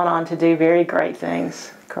 has gone on to do very great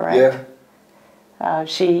things, correct? Yeah.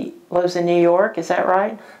 She lives in New York, is that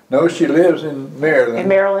right? No, she lives in Maryland. In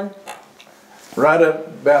Maryland? Right up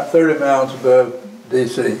about 30 miles above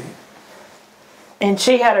D.C. And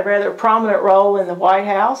she had a rather prominent role in the White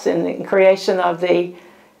House in the creation of the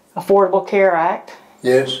Affordable Care Act.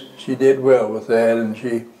 Yes, she did well with that, and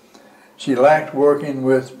she liked working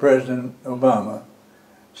with President Obama.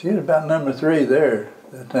 She was about number 3 there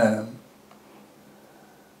at the time.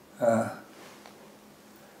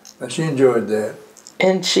 But she enjoyed that.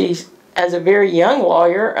 And she, as a very young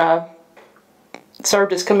lawyer,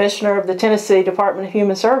 served as commissioner of the Tennessee Department of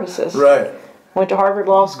Human Services. Right. Went to Harvard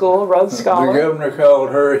Law School, Rhodes Scholar. The governor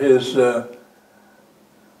called her his,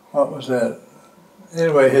 what was that?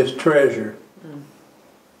 Anyway, his treasure.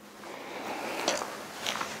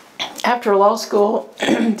 After law school,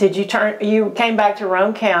 you came back to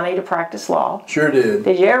Roane County to practice law. Sure did.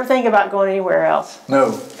 Did you ever think about going anywhere else?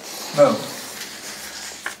 No, no.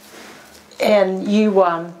 And you,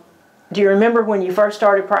 do you remember when you first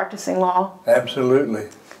started practicing law? Absolutely.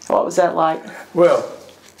 What was that like? Well,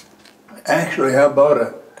 actually I bought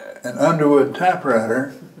an Underwood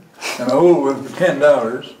typewriter, an old one for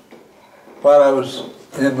 $10, while I was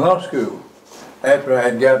in law school, after I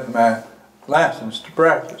had gotten my license to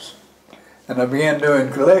practice. And I began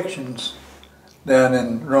doing collections down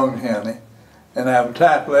in Roane County. And I would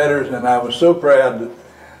type letters, and I was so proud that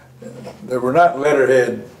there were not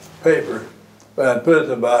letterhead paper, but I'd put at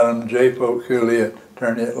the bottom, J. Polk Cooley,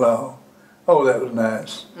 attorney at law. Oh, that was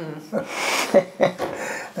nice.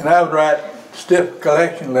 And I would write stiff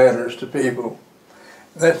collection letters to people.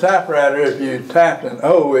 That typewriter, if you typed an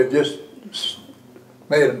O, it just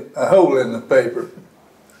made a hole in the paper.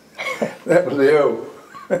 That was the O.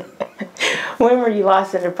 When were you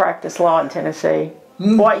licensed to practice law in Tennessee?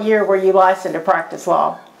 What year were you licensed to practice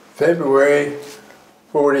law? February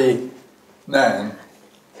 49.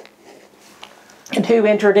 And who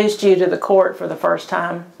introduced you to the court for the first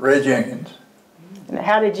time? Ray Jenkins. And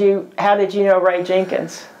how did you know Ray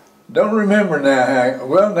Jenkins? Don't remember now.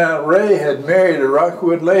 Well, now Ray had married a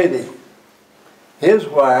Rockwood lady. His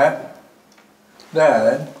wife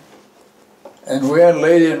died, and we had a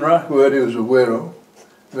lady in Rockwood who was a widow,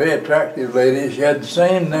 very attractive lady. She had the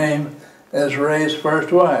same name as Ray's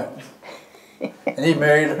first wife, and he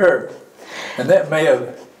married her. And that may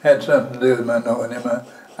have had something to do with my knowing him.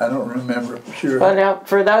 I don't remember for sure. Well, now,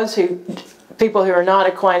 for those people who are not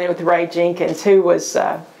acquainted with Ray Jenkins, who was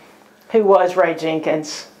Ray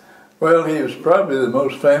Jenkins? Well, he was probably the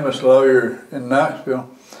most famous lawyer in Knoxville,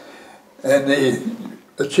 and he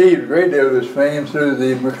achieved a great deal of his fame through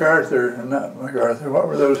the what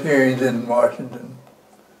were those hearings in Washington?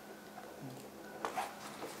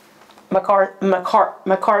 McCarthy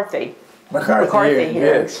hearings.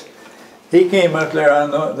 Yes. He came up there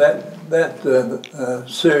on that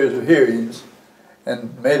series of hearings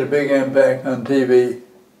and made a big impact on TV.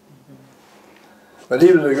 But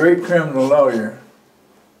he was a great criminal lawyer.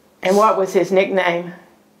 And what was his nickname?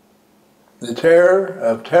 The Terror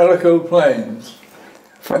of Tellico Plains.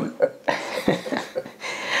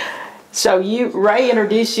 So Ray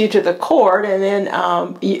introduced you to the court, and then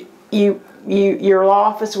your law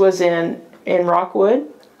office was in Rockwood.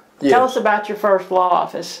 Yes. Tell us about your first law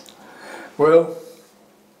office. Well,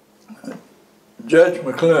 Judge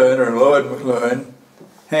McClune, or Lloyd McClune,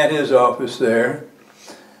 had his office there,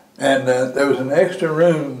 and there was an extra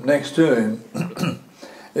room next to him.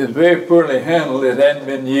 It was very poorly handled. It hadn't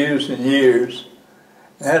been used in years.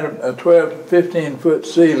 It had a 12 to 15 foot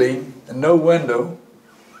ceiling and no window.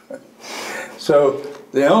 So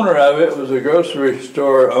the owner of it was a grocery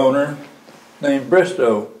store owner named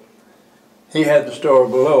Bristow. He had the store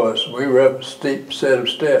below us. We were up a steep set of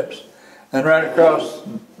steps. And right across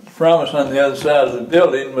from us on the other side of the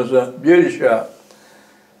building was a beauty shop.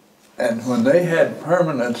 And when they had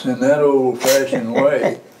permanents in that old-fashioned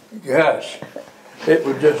way, gosh, it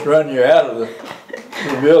would just run you out of the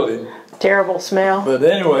building. Terrible smell. But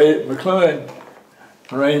anyway, McClune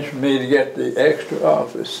arranged for me to get the extra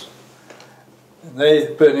office. And they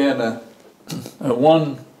put in a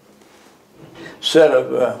one set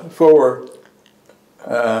of 4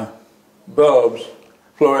 bulbs,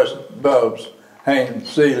 fluorescent bulbs, hanging in the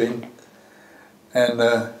ceiling. And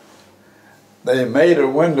they made a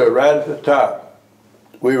window right at the top.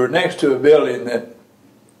 We were next to a building that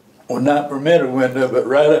would not permit a window, but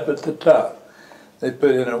right up at the top. They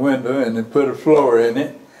put in a window and they put a floor in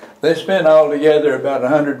it. They spent altogether about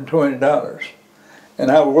 $120. And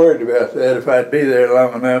I was worried about that if I'd be there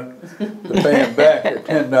long enough to pay them back at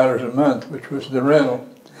 $10 a month, which was the rental.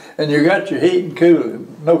 And you got your heat and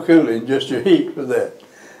cooling, no cooling, just your heat for that.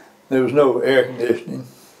 There was no air conditioning.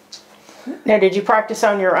 Now, did you practice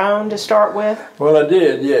on your own to start with? Well, I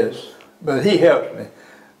did, yes. But he helped me.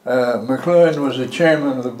 McClune was the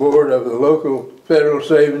chairman of the board of the local Federal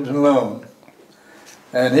Savings and Loan.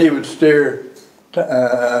 And he would steer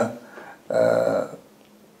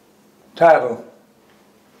title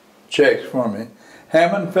checks for me.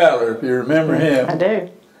 Hammond Fowler, if you remember him. I do.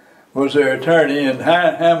 Was their attorney, and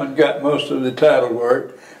Hammond got most of the title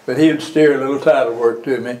work, but he would steer a little title work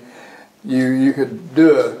to me. You could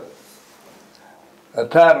do a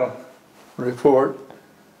title report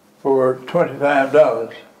for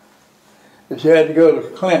 $25. If you had to go to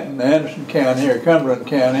Clinton, Anderson County, or Cumberland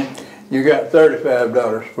County, you got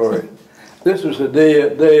 $35 for it. This was the day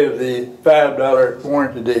of the $5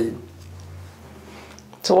 warranty deed.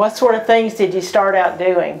 So what sort of things did you start out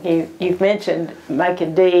doing? You've mentioned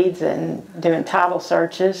making deeds and doing title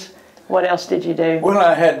searches. What else did you do? Well,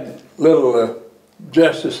 I had little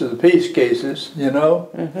justice of the peace cases, you know.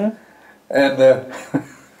 Mm-hmm. And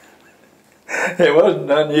it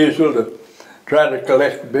wasn't unusual to try to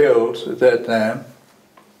collect bills at that time.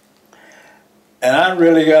 And I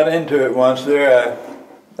really got into it once there.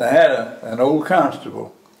 I had an old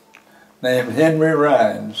constable named Henry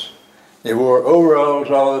Rhines. He wore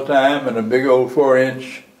overalls all the time and a big old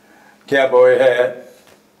 4-inch cowboy hat.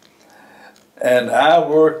 And I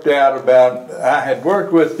had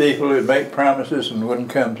worked with people who'd make promises and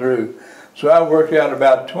wouldn't come through. So I worked out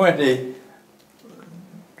about 20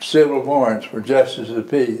 civil warrants for justice of the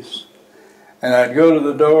peace. And I'd go to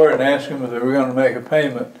the door and ask them if they were going to make a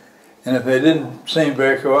payment. And if they didn't seem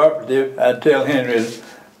very cooperative, I'd tell Henry to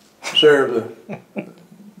serve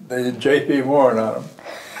the JP warrant on them.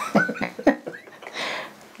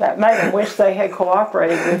 That made them wish they had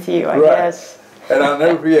cooperated with you, I Right. guess. And I'll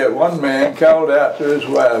never forget, one man called out to his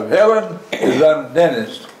wife, Helen is a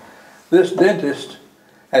dentist. This dentist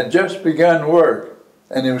had just begun work,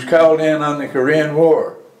 and he was called in on the Korean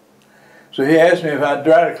War. So he asked me if I'd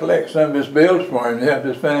try to collect some of his bills for him to help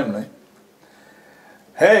his family.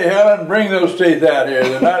 Hey, Helen, bring those teeth out here.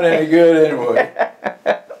 They're not any good anyway.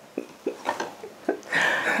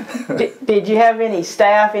 Did you have any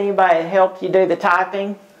staff, anybody that helped you do the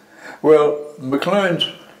typing? Well, McClune's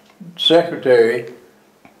secretary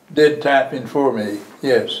did typing for me,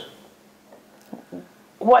 yes.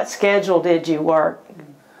 What schedule did you work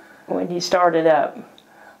when you started up?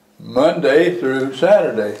 Monday through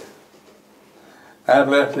Saturday. I'd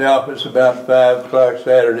left the office about 5 o'clock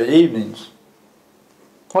Saturday evenings.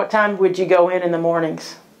 What time would you go in the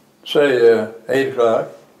mornings? Say 8 o'clock.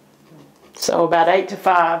 So about 8 to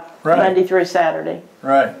 5, Right. Monday through Saturday.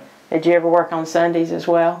 Right. Did you ever work on Sundays as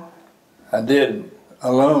well? I did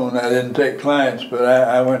alone. I didn't take clients, but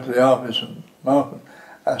I went to the office often.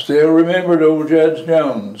 I still remembered old Judge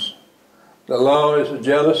Jones. The law is a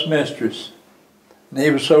jealous mistress. And he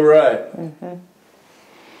was so right. Mm-hmm.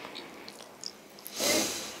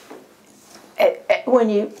 When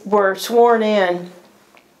you were sworn in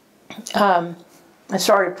and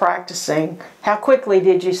started practicing, how quickly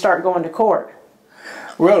did you start going to court?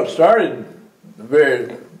 Well, it started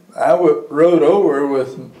very rode over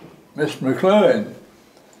with Mr. McLuhan.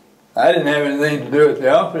 I didn't have anything to do with the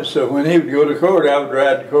office, so when he would go to court, I would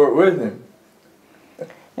ride to court with him.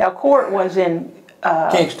 Now, court was in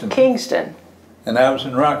Kingston. And I was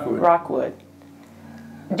in Rockwood. Rockwood.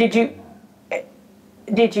 Did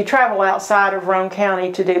you travel outside of Roane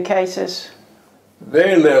County to do cases?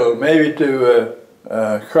 Very little, maybe to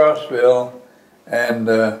Crossville and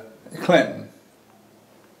Clinton.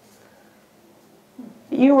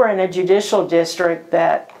 You were in a judicial district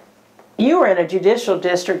that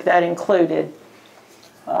included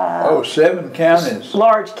 7 counties.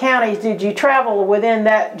 Large counties. Did you travel within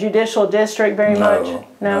that judicial district very much?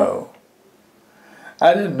 No.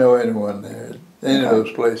 I didn't know anyone there, any of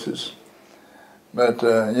those places. But,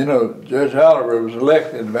 you know, Judge Oliver was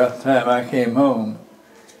elected about the time I came home.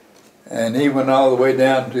 And he went all the way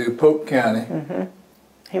down to Polk County. Mm-hmm.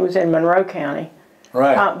 He was in Monroe County.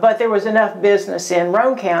 Right. But there was enough business in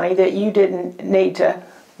Roane County that you didn't need to...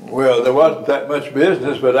 Well, there wasn't that much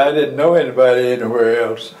business, but I didn't know anybody anywhere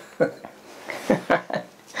else.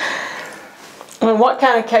 And what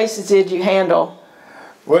kind of cases did you handle?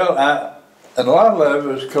 Well, a lot of it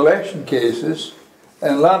was collection cases,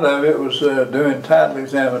 and a lot of it was doing title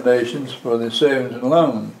examinations for the savings and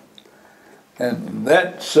loan. And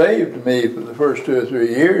that saved me for the first 2 or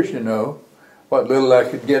 3 years, you know. What little I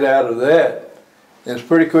could get out of that. It's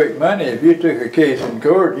pretty quick money. If you took a case in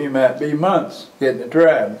court, you might be months getting it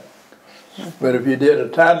tried. But if you did a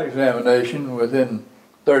title examination within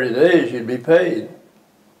 30 days, you'd be paid.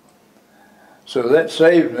 So that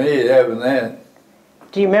saved me having that.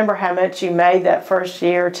 Do you remember how much you made that first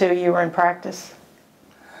year or 2 you were in practice?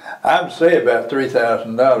 I would say about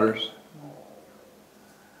 $3,000.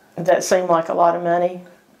 Did that seem like a lot of money?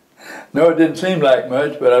 No, it didn't seem like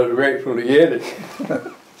much, but I was grateful to get it.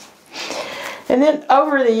 And then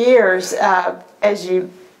over the years, as you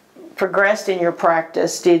progressed in your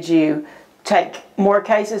practice, did you take more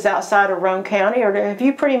cases outside of Roane County, or have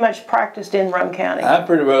you pretty much practiced in Roane County? I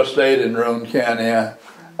pretty well stayed in Roane County.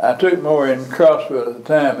 I took more in Crossville at the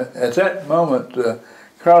time. At that moment,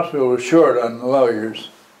 Crossville was short on lawyers,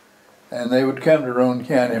 and they would come to Roane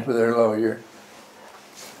County for their lawyer.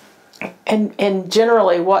 And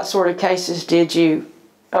generally, what sort of cases did you,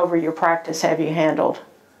 over your practice, have you handled?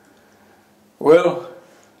 Well,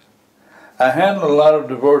 I handled a lot of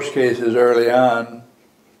divorce cases early on.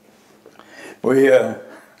 It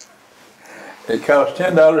cost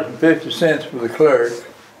 $10.50 for the clerk,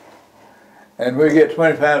 and we get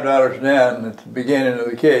 $25 down at the beginning of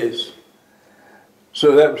the case.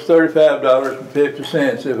 So that was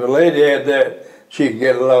 $35.50. If a lady had that, she could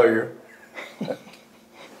get a lawyer.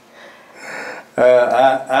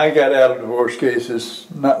 I got out of divorce cases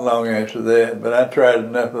not long after that, but I tried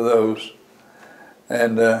enough of those.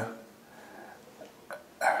 And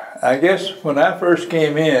I guess when I first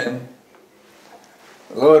came in,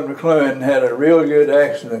 Lloyd McLuhan had a real good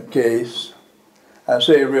accident case. I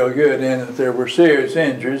say real good in that there were serious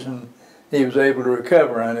injuries and he was able to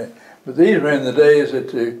recover on it. But these were in the days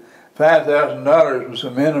that the $5,000 was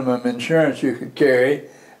the minimum insurance you could carry,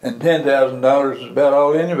 and $10,000 was about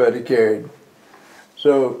all anybody carried.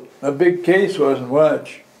 So a big case wasn't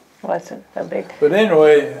much. Wasn't a big... But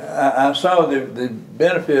anyway, I saw the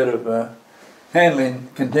benefit of handling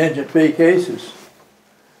contingent fee cases,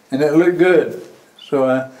 and it looked good.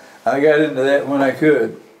 So I got into that when I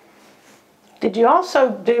could. Did you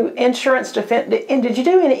also do insurance defense? And did you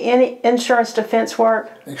do any insurance defense work?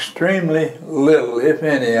 Extremely little, if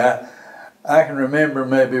any. I can remember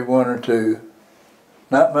maybe 1 or 2.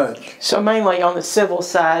 Not much. So mainly on the civil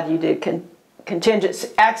side, you did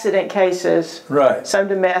contingent accident cases, right? Some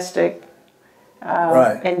domestic,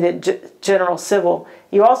 right, and the general civil.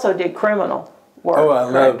 You also did criminal work. Oh, I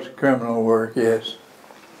loved criminal work. Yes.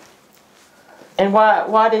 And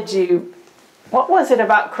why did you? What was it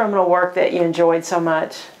about criminal work that you enjoyed so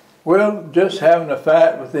much? Well, just having a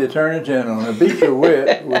fight with the Attorney General. Now, Beecher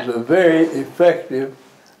Witt was a very effective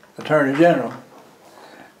Attorney General.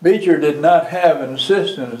 Beecher did not have an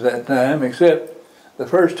assistant at that time, except the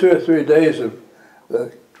first 2 or 3 days of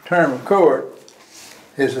the term of court.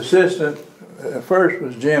 His assistant first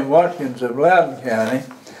was Jim Watkins of Loudoun County,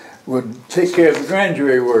 would take care of the grand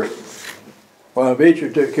jury work, while Beecher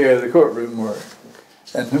took care of the courtroom work.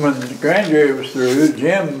 And when the grand jury was through,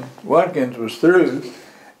 Jim Watkins was through,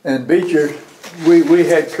 and Beecher, we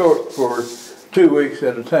had court for 2 weeks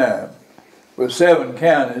at a time. With 7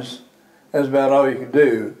 counties, that's about all you could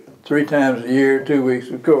do. 3 times a year, 2 weeks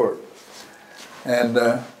of court. And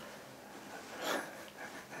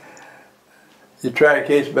you try a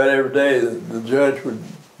case about every day. The judge would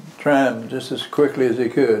try them just as quickly as he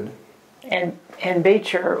could. And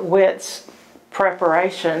Beecher Witt's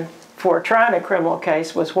preparation for trying a criminal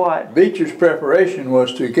case was what? Beecher's preparation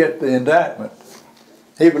was to get the indictment.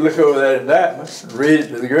 He would look over that indictment and read it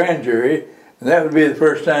to the grand jury, and that would be the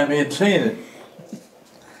first time he'd seen it.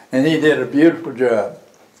 And he did a beautiful job.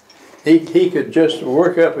 He could just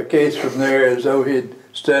work up a case from there as though he'd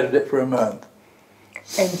studied it for a month.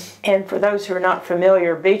 And for those who are not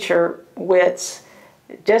familiar, Beecher Witt's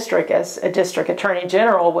district as a district attorney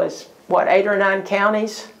general was what, 8 or 9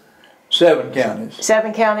 counties? 7 counties.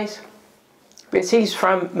 7 counties? Because he's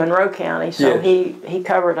from Monroe County, so yes. he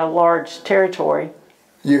covered a large territory.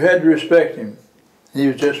 You had to respect him. He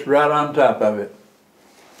was just right on top of it.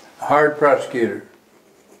 A hard prosecutor.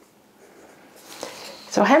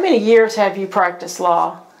 So how many years have you practiced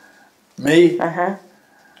law? Me?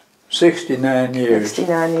 69 years.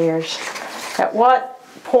 69 years. At what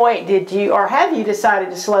point did you, or have you decided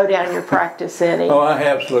to slow down your practice any? Oh, I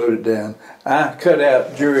have slowed it down. I cut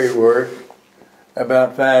out jury work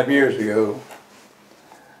about 5 years ago.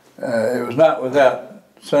 It was not without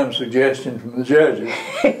some suggestion from the judges.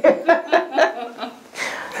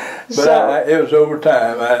 But it was over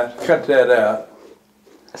time. I cut that out.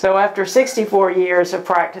 So after 64 years of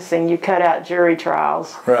practicing, you cut out jury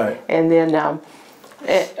trials. Right. And then,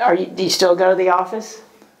 do you still go to the office?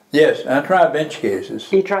 Yes, I try bench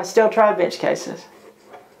cases. You still try bench cases?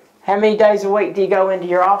 How many days a week do you go into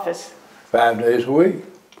your office? 5 days a week.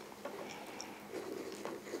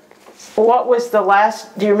 What was the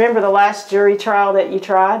last, do you remember the last jury trial that you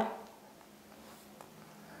tried?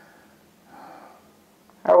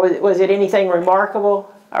 Or was it anything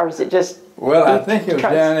remarkable? Or was it just... Well, I think it was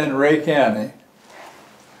down in Ray County.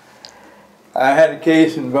 I had a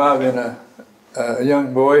case involving a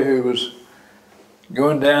young boy who was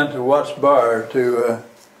going down to Watts Bar to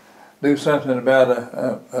do something about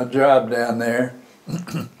a job down there.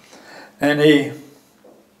 And he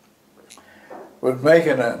was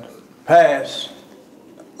making a pass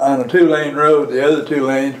on a 2-lane road. The other 2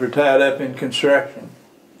 lanes were tied up in construction,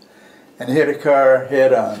 and hit a car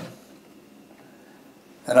head on.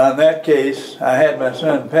 And on that case, I had my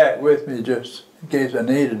son Pat with me just in case I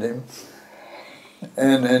needed him.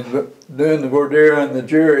 And in doing the voir dire on the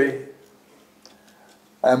jury,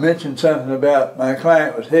 I mentioned something about my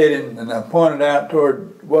client was heading, and I pointed out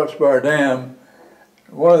toward Watts Bar Dam.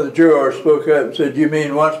 One of the jurors spoke up and said, "You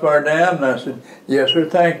mean Watts Bar Dam?" And I said, "Yes, sir,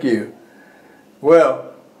 thank you."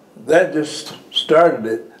 Well, that just started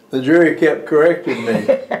it. The jury kept correcting me.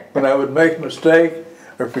 When I would make a mistake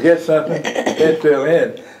or forget something, they'd fill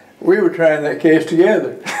in. We were trying that case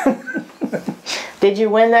together. Did you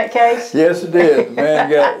win that case? Yes, it did. The man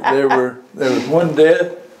there was 1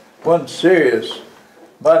 death, 1 serious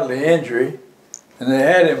bodily injury, and they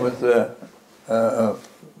had him with a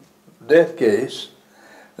death case.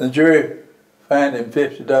 The jury fined him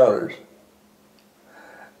 $50.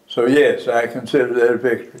 So yes, I consider that a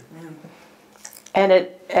victory. And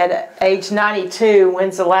at age 92,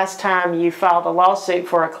 when's the last time you filed a lawsuit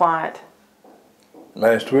for a client?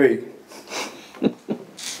 Last week.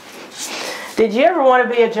 Did you ever want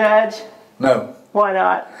to be a judge? No. Why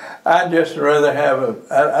not? I'd just rather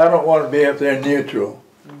have I don't want to be up there neutral.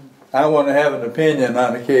 I want to have an opinion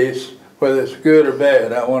on a case, whether it's good or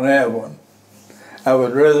bad. I want to have one. I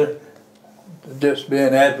would rather just be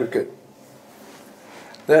an advocate.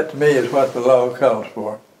 That to me is what the law calls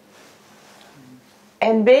for.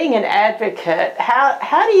 And being an advocate,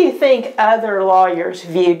 how do you think other lawyers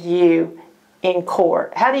viewed you in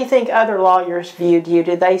court? How do you think other lawyers viewed you?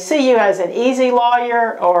 Did they see you as an easy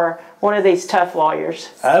lawyer or one of these tough lawyers?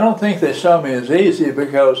 I don't think they saw me as easy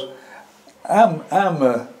because I'm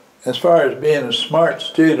as far as being a smart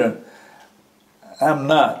student, I'm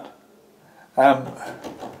not.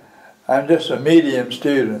 I'm just a medium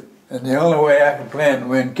student, and the only way I can plan to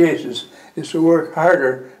win cases is to work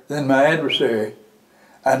harder than my adversary.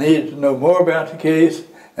 I needed to know more about the case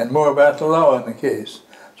and more about the law in the case.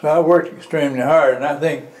 So I worked extremely hard, and I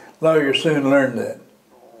think lawyers soon learned that.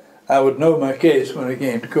 I would know my case when it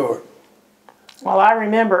came to court. Well, I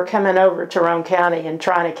remember coming over to Roane County and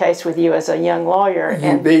trying a case with you as a young lawyer.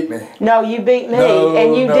 You beat me. No, you beat me. No,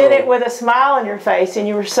 and you no. did it with a smile on your face, and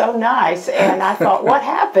you were so nice. And I thought, what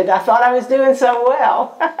happened? I thought I was doing so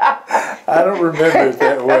well. I don't remember it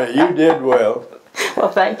that way. You did well. Well,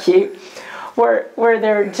 thank you. Were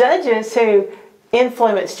there judges who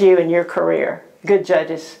influenced you in your career? Good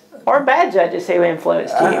judges or bad judges who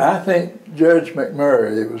influenced you? I think Judge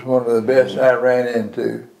McMurray was one of the best I ran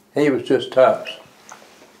into. He was just tops.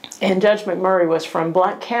 And Judge McMurray was from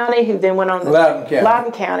Blount County, who then went on to Loudoun County.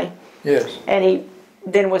 Loudoun County. Yes. And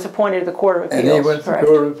then was appointed to the Court of Appeals. And he went to the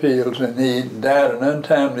Court of Appeals, and he died an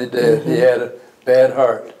untimely death. He had a bad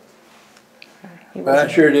heart. But I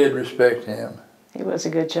sure did respect him. He was a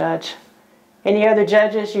good judge. Any other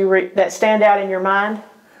judges that stand out in your mind?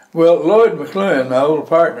 Well, Lloyd McLuhan, my old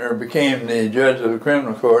partner, became the judge of the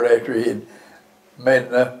criminal court after he'd made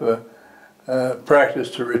enough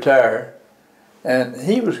practice to retire. And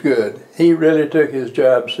he was good. He really took his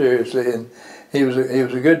job seriously, and he was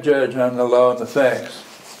a good judge on the law and the facts.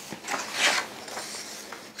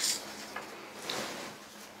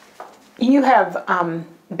 You have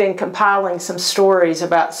been compiling some stories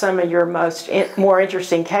about some of your more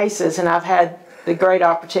interesting cases, and I've had the great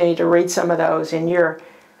opportunity to read some of those, and you're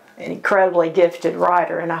an incredibly gifted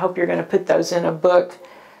writer, and I hope you're going to put those in a book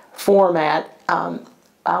format.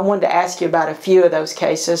 I wanted to ask you about a few of those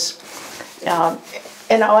cases,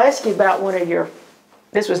 and I'll ask you about one of your,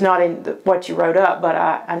 this was not in what you wrote up, but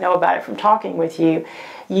I know about it from talking with you.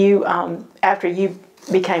 You, after you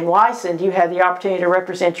became licensed, you had the opportunity to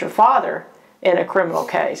represent your father in a criminal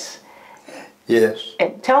case. Yes.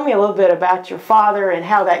 And tell me a little bit about your father and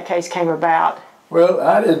how that case came about. Well,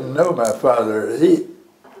 I didn't know my father.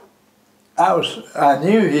 I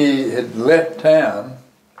knew he had left town.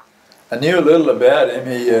 I knew a little about him.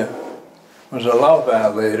 He was a law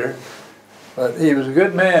violator, but he was a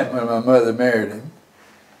good man when my mother married him,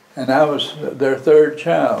 and I was their third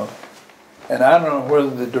child. And I don't know whether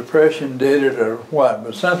the Depression did it or what,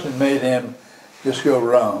 but something made him just go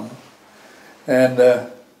wrong. And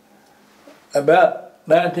about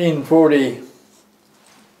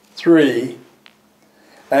 1943,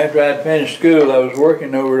 after I'd finished school, I was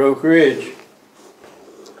working over at Oak Ridge.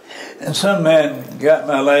 And some man got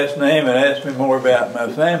my last name and asked me more about my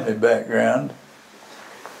family background.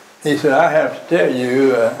 He said, I have to tell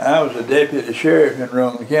you, I was a deputy sheriff in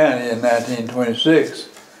Rowan County in 1926.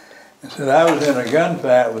 He said, I was in a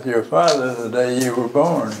gunfight with your father the day you were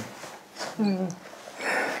born.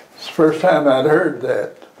 It's the first time I'd heard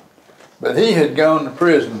that. But he had gone to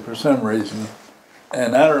prison for some reason.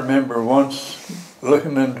 And I remember once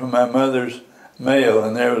looking into my mother's mail,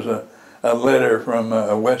 and there was a letter from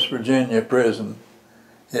a West Virginia prison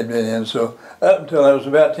he'd been in. So up until I was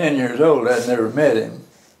about 10 years old, I'd never met him.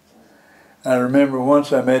 I remember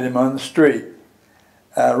once I met him on the street.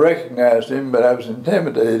 I recognized him, but I was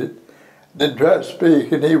intimidated. Didn't try to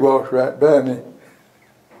speak, and he walked right by me.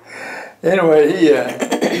 Anyway,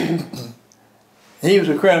 he was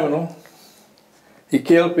a criminal. He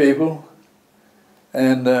killed people,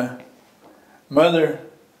 and Mother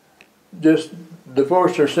just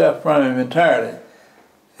divorced herself from him entirely.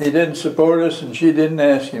 He didn't support us, and she didn't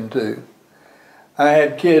ask him to. I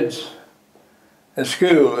had kids at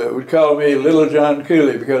school that would call me Little John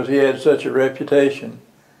Cooley because he had such a reputation,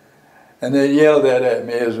 and they yelled that at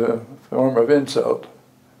me as a form of insult.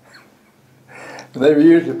 They were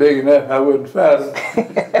usually big enough I wouldn't fight them.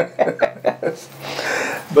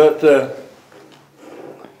 But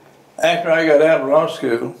after I got out of law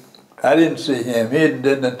school, I didn't see him. He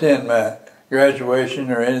didn't attend my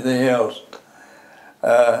graduation or anything else.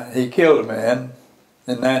 He killed a man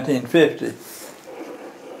in 1950,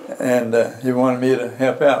 and he wanted me to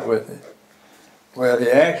help out with it. Well, he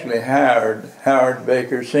actually hired Howard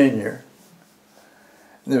Baker Sr.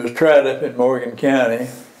 It was tried up in Morgan County,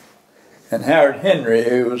 and Howard Henry,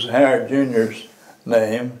 who was Howard Jr.'s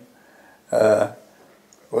name,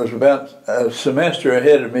 was about a semester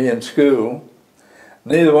ahead of me in school.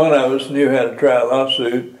 Neither one of us knew how to try a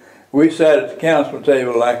lawsuit. We sat at the counsel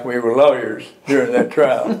table like we were lawyers during that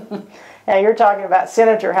trial. Now you're talking about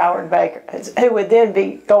Senator Howard Baker, who would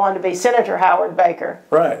then go on to be Senator Howard Baker.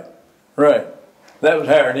 Right, right. That was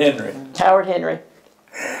Howard Henry. Howard Henry.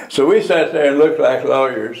 So we sat there and looked like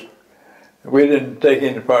lawyers. We didn't take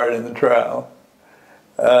any part in the trial.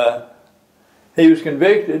 He was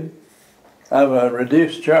convicted of a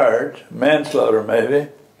reduced charge, manslaughter maybe,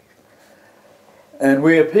 and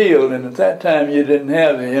we appealed, and at that time you didn't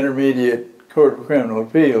have the Intermediate Court of Criminal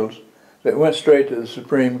Appeals, so it went straight to the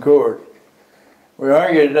Supreme Court. We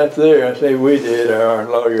argued it up there. I say we did, our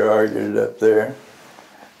lawyer argued it up there,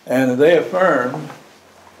 and they affirmed.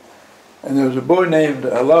 And there was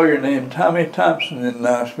a lawyer named Tommy Thompson in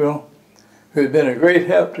Knoxville, who had been a great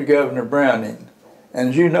help to Governor Browning. And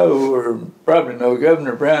as you know, or probably know,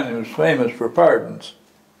 Governor Browning was famous for pardons.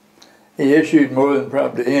 He issued more than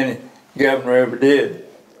probably any governor ever did.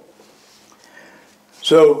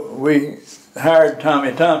 So we hired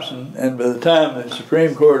Tommy Thompson, and by the time the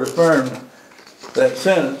Supreme Court affirmed that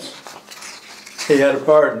sentence, he had a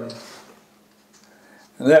pardon.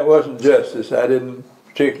 And that wasn't justice. I didn't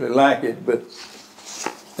particularly like it, but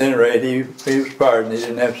at any rate, he was pardoned. He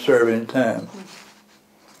didn't have to serve any time.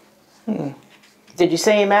 Did you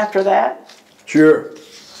see him after that? Sure.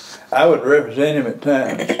 I would represent him at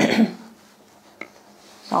times.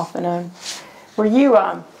 Off and on. Were you,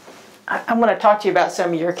 I'm going to talk to you about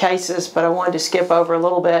some of your cases, but I wanted to skip over a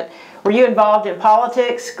little bit. Were you involved in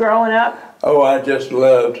politics growing up? Oh, I just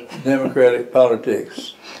loved Democratic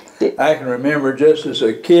politics. I can remember just as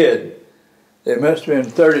a kid, it must have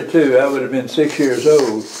been 32, I would have been 6 years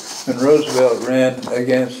old, when Roosevelt ran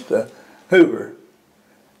against Hoover.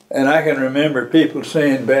 And I can remember people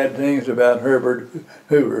saying bad things about Herbert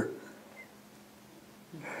Hoover.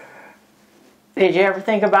 Did you ever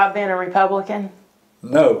think about being a Republican?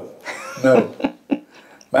 No, no.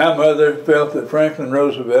 My mother felt that Franklin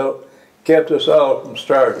Roosevelt kept us all from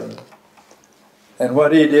starving. And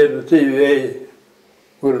what he did with TVA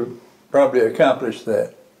would have probably accomplished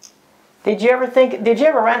that. Did you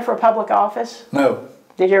ever run for public office? No.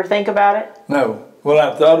 Did you ever think about it? No. Well,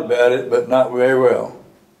 I've thought about it, but not very well.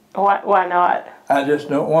 Why not? I just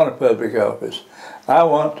don't want a public office. I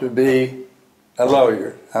want to be a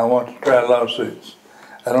lawyer. I want to try lawsuits.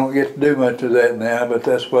 I don't get to do much of that now, but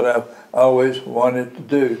that's what I've always wanted to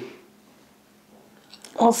do.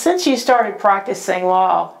 Well, since you started practicing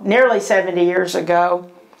law nearly 70 years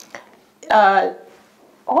ago, what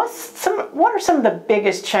are some of the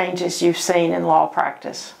biggest changes you've seen in law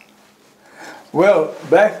practice? Well,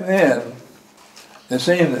 back then, it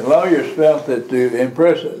seemed that lawyers felt that to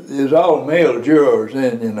impress, it was all male jurors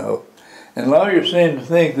then, you know, and lawyers seemed to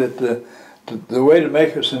think that the way to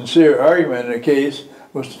make a sincere argument in a case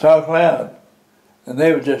was to talk loud. And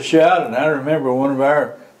they would just shout, and I remember one of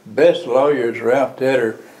our best lawyers, Ralph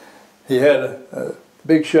Tedder, he had a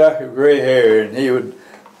big shock of gray hair, and he would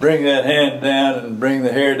bring that hand down and bring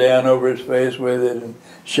the hair down over his face with it and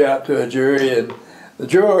shout to a jury, and the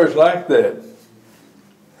jurors liked that.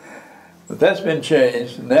 But that's been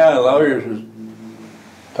changed, and now lawyers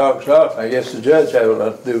talk soft. I guess the judge had a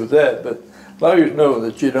lot to do with that, but lawyers know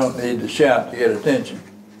that you don't need to shout to get attention.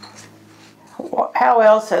 How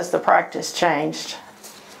else has the practice changed?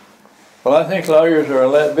 Well, I think lawyers are a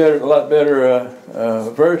lot better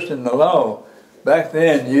versed in the law. Back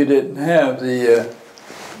then, you didn't have the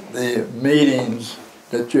meetings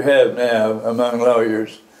that you have now among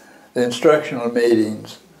lawyers, the instructional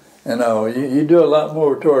meetings and all. You do a lot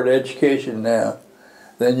more toward education now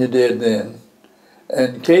than you did then.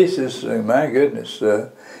 And cases, my goodness,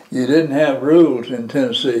 you didn't have rules in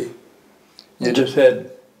Tennessee. You just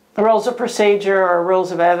had rules of procedure or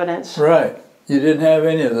rules of evidence. Right. You didn't have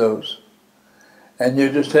any of those. And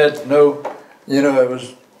you just had to know, you know,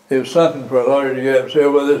 it was something for a lawyer to get up and say,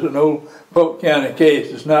 well, there's an old Polk County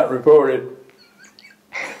case that's not reported,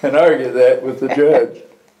 and argue that with the judge.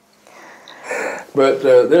 But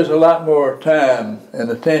there's a lot more time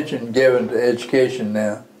and attention given to education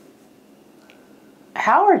now.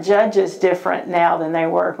 How are judges different now than they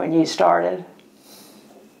were when you started?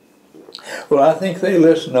 Well, I think they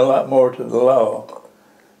listen a lot more to the law.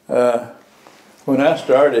 When I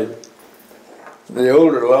started, the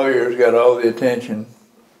older lawyers got all the attention.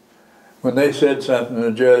 When they said something,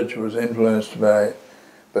 the judge was influenced by it.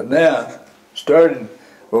 But now,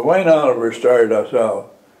 Wayne Oliver started us off.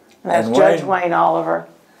 That's Judge Wayne Oliver.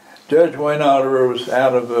 Judge Wayne Oliver was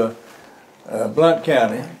out of Blount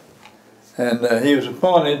County, and he was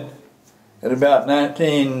appointed at about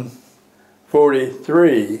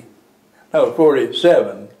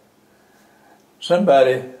 47.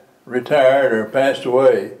 Somebody retired or passed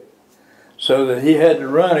away, so that he had to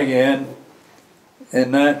run again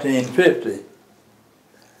in 1950.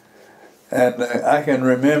 And I can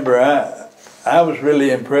remember I was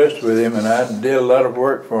really impressed with him, and I did a lot of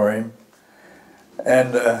work for him.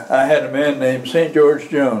 And I had a man named St. George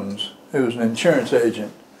Jones, who was an insurance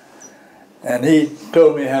agent. And he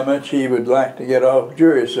told me how much he would like to get off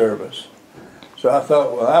jury service. So I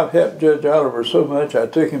thought, well, I've helped Judge Oliver so much, I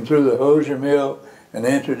took him through the hosier mill and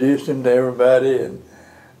introduced him to everybody, and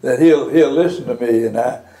that he'll listen to me. And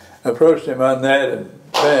I approached him on that, and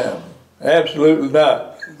bam, absolutely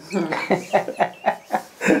not.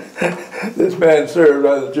 This man served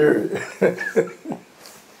on the jury.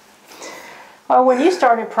 Well, when you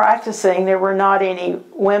started practicing, there were not any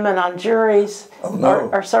women on juries, oh, no.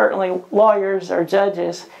 or certainly lawyers or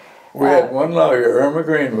judges. We had one lawyer, Irma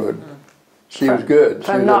Greenwood. She was good.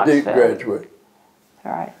 She was a Duke graduate.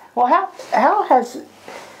 All right. Well, how has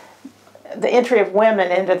the entry of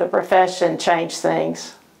women into the profession changed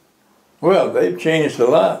things? Well, they've changed a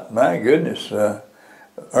lot. My goodness. Irma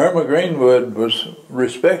Greenwood was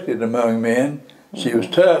respected among men. She was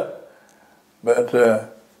tough,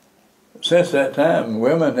 but since that time,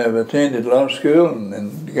 women have attended law school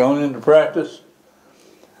and gone into practice.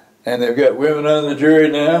 and they've got women on the jury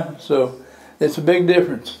now, so it's a big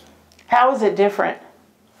difference. How is it different?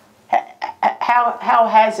 How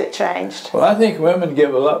has it changed? Well, I think women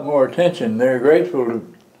give a lot more attention. They're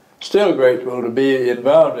still grateful to be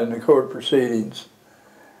involved in the court proceedings,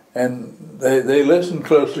 and they listen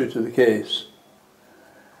closely to the case.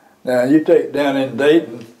 Now, you take down in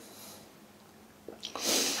Dayton,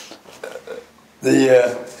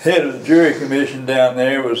 the head of the jury commission down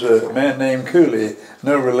there was a man named Cooley,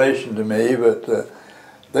 no relation to me, but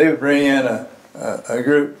they would bring in a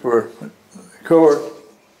group for court,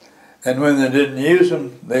 and when they didn't use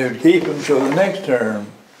them, they would keep them till the next term.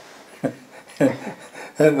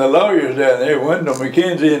 And the lawyers down there, Wendell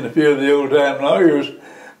McKenzie and a few of the old-time lawyers,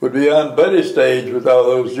 would be on buddy stage with all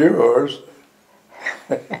those jurors.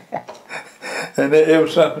 And it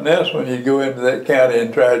was something else when you'd go into that county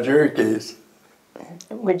and try a jury case.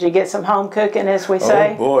 Would you get some home cooking, as we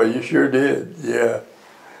say? Oh boy, you sure did, yeah.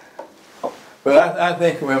 But I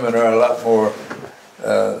think women are a lot more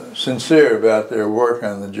sincere about their work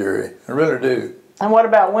on the jury. I really do. And what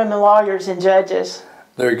about women lawyers and judges?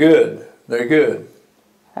 They're good. They're good.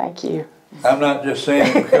 Thank you. I'm not just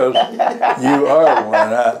saying it because you are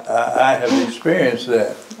one. I have experienced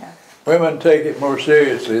that. Yeah. Women take it more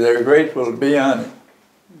seriously. They're grateful to be on it.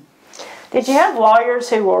 Did you have lawyers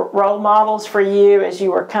who were role models for you as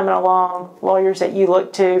you were coming along, lawyers that you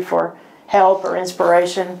looked to for help or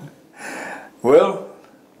inspiration? Well,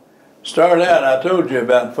 start out, I told you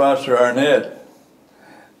about Foster Arnett.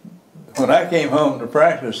 When I came home to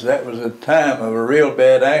practice, that was a time of a real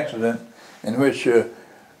bad accident in which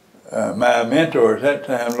my mentor at that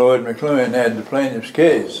time, Lloyd McLuhan, had the plaintiff's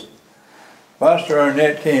case. Foster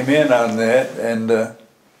Arnett came in on that, and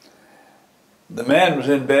the man was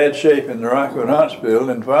in bad shape in the Rockwood hospital,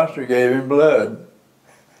 and Foster gave him blood,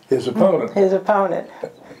 his opponent. His opponent.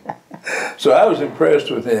 So I was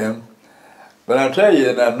impressed with him. But I'll tell you,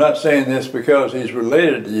 and I'm not saying this because he's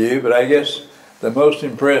related to you, but I guess the most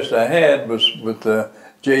impressed I had was with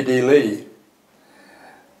J.D. Lee.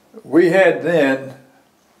 We had then,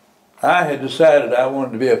 I had decided I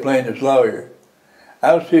wanted to be a plaintiff's lawyer.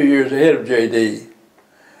 I was a few years ahead of J.D.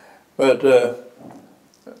 But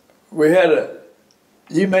we had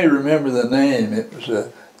you may remember the name, it was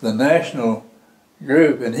the national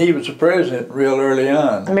group, and he was the president real early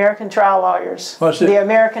on. American Trial Lawyers. What's it? The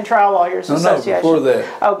American Trial Lawyers Association. No, before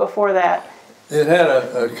that. Oh, before that. It had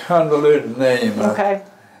a convoluted name. Okay.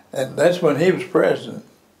 And that's when he was president.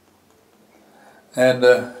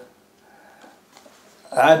 And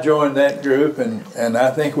I joined that group, and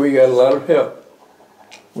I think we got a lot of help.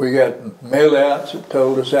 We got mail-outs that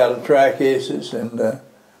told us how to try cases, and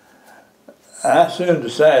I soon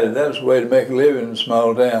decided that was the way to make a living in a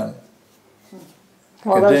small town.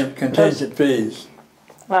 Well, contingent fees.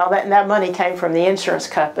 Well, that money came from the insurance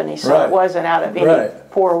company, so right. It wasn't out of any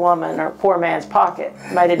poor woman or poor man's pocket.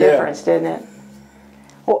 It made a difference, didn't it?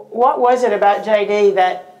 Well, what was it about J.D.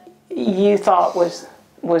 that you thought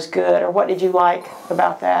was good, or what did you like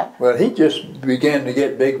about that? Well, he just began to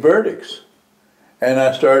get big verdicts, and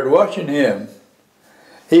I started watching him.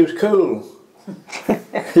 He was cool.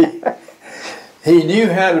 He knew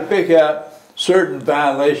how to pick out certain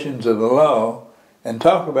violations of the law and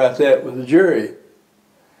talk about that with the jury.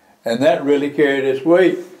 And that really carried its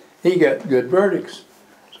weight. He got good verdicts.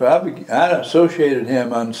 So I associated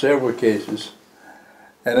him on several cases,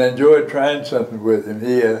 and I enjoyed trying something with him.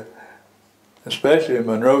 He, especially in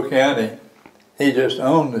Monroe County, he just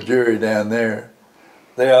owned the jury down there.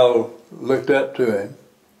 They all looked up to him.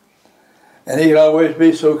 And he could always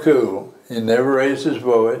be so cool. He never raised his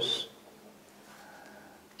voice.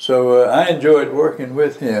 So I enjoyed working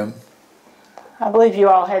with him. I believe you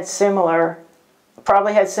all had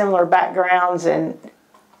probably had similar backgrounds and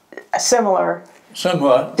similar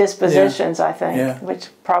somewhat dispositions, yeah. I think, yeah. Which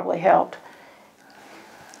probably helped.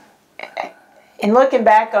 In looking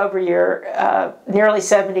back over your nearly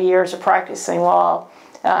 70 years of practicing law,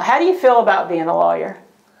 how do you feel about being a lawyer?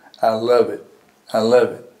 I love it. I love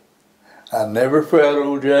it. I never felt,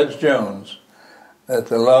 old Judge Jones, that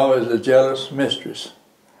the law is a jealous mistress,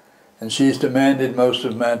 and she's demanded most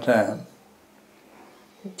of my time.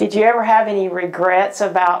 Did you ever have any regrets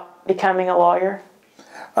about becoming a lawyer?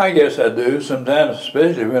 I guess I do, sometimes,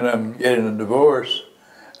 especially when I'm getting a divorce.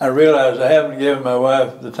 I realize I haven't given my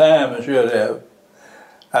wife the time I should have.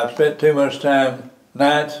 I've spent too much time,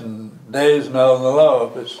 nights and days and all in the law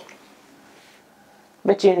office.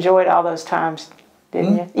 But you enjoyed all those times,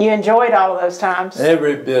 didn't you? You enjoyed all of those times?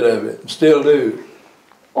 Every bit of it, still do.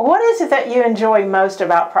 What is it that you enjoy most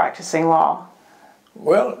about practicing law?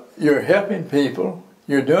 Well, you're helping people,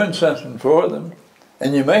 you're doing something for them,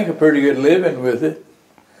 and you make a pretty good living with it.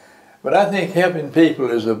 But I think helping people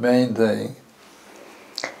is the main thing.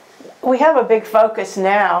 We have a big focus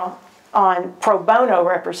now on pro bono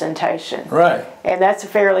representation. Right. And that's a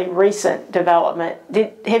fairly recent development.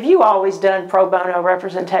 Have you always done pro bono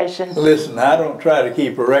representation? Listen, I don't try to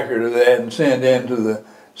keep a record of that and send in to the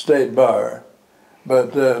state bar.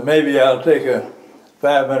 But maybe I'll take a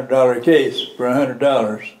 $500 case for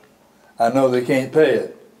 $100. I know they can't pay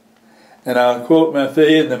it. And I'll quote my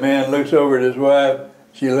fee, and the man looks over at his wife,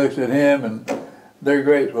 she looks at him, and they're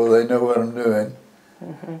grateful. They know what I'm doing.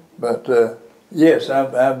 Mm-hmm. But yes,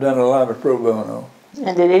 I've done a lot of pro bono.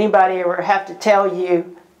 And did anybody ever have to tell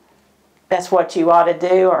you that's what you ought to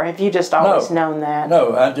do, or have you just always known that?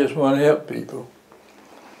 No, I just want to help people.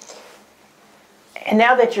 And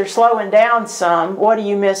now that you're slowing down some, what do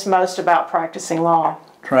you miss most about practicing law?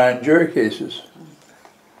 Trying jury cases.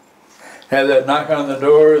 Have that knock on the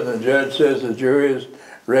door, and the judge says the jury is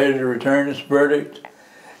ready to return its verdict,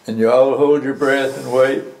 and you all hold your breath and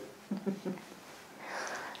wait.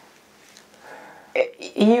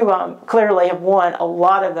 You clearly have won a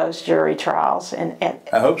lot of those jury trials, and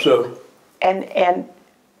I hope so. And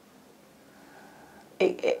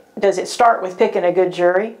does it start with picking a good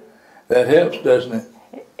jury? That helps, doesn't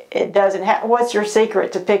it? It doesn't. What's your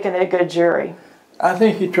secret to picking a good jury? I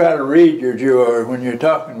think you try to read your juror when you're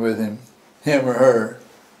talking with him or her,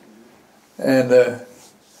 and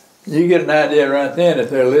you get an idea right then if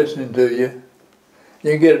they're listening to you.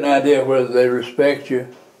 You get an idea whether they respect you.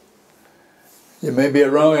 It may be a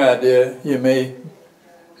wrong idea. You may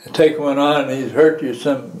take one on and he's hurt you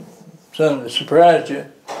something that surprised you.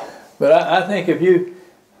 But I think if you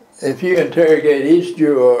interrogate each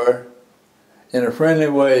juror in a friendly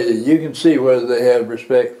way, you can see whether they have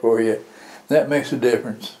respect for you. That makes a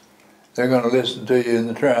difference. They're going to listen to you in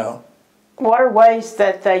the trial. What are ways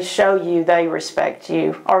that they show you they respect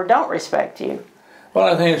you or don't respect you?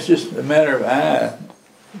 Well, I think it's just a matter of eye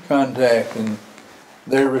contact and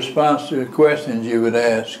their response to the questions you would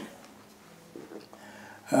ask.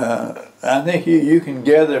 I think you can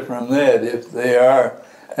gather from that if they are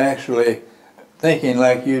actually thinking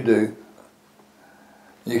like you do.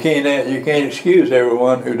 You can't excuse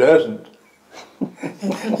everyone who doesn't.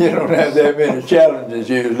 You don't have that many challenges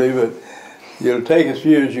usually, but you'll take as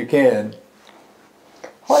few as you can.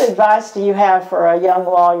 What advice do you have for a young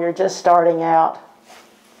lawyer just starting out?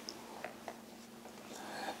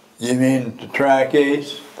 You mean to try a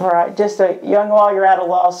case? Right, just a young lawyer out of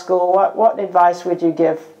law school. What advice would you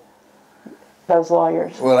give those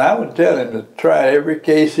lawyers? Well, I would tell him to try every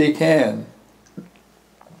case he can.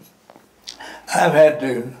 I've had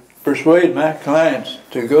to persuade my clients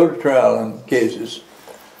to go to trial on cases.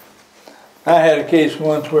 I had a case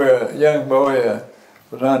once where a young boy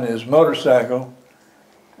was on his motorcycle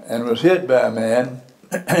and was hit by a man,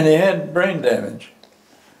 and he had brain damage.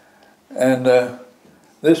 And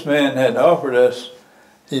this man had offered us,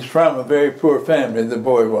 he's from a very poor family, the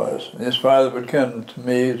boy was. His father would come to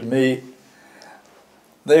me.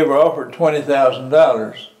 They were offered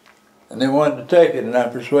 $20,000, and they wanted to take it, and I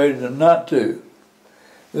persuaded them not to.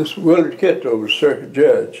 This Willard Kittle was circuit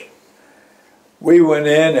judge. We went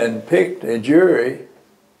in and picked a jury,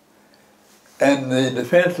 and the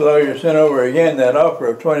defense lawyer sent over again that offer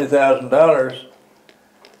of $20,000,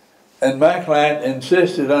 and my client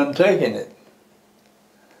insisted on taking it.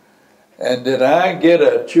 And did I get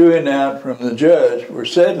a chewing out from the judge for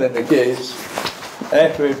settling the case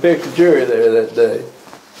after we picked a jury there that day.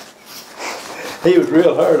 He was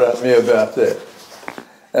real hard on me about that.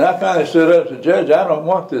 And I finally stood up to the judge, I don't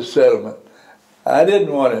want this settlement. I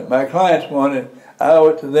didn't want it. My clients want it. I owe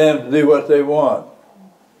it to them to do what they want.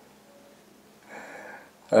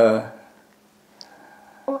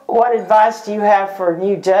 What advice do you have for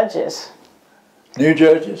new judges? New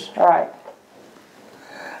judges? All right.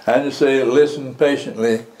 I just say listen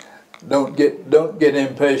patiently. Don't get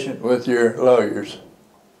impatient with your lawyers.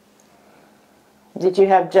 Did you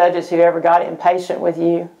have judges who ever got impatient with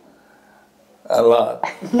you? A lot.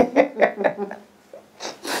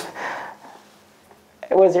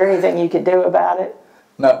 Was there anything you could do about it?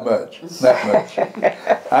 Not much, not much.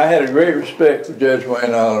 I had a great respect for Judge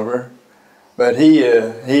Wayne Oliver, but he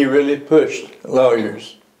really pushed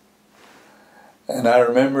lawyers. And I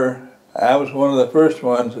remember I was one of the first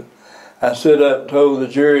ones that I stood up and told the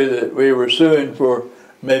jury that we were suing for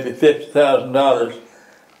maybe $50,000.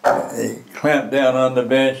 He clamped down on the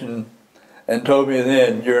bench and told me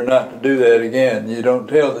then, you're not to do that again. You don't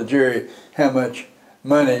tell the jury how much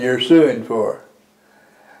money you're suing for.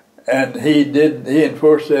 And he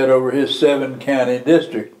enforced that over his 7-county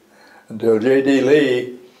district until J.D.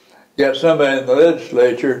 Lee got somebody in the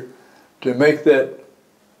legislature to make that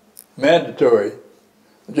mandatory.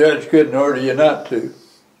 the judge couldn't order you not to.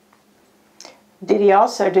 Did he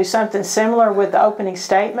also do something similar with the opening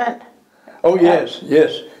statement? Oh yes,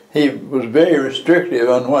 yes. He was very restrictive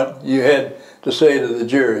on what you had to say to the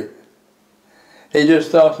jury. He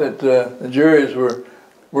just thought that the juries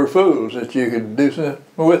were fools, that you could do something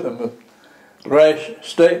with them with rash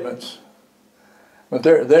statements. But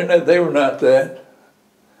they were not that.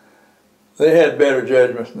 They had better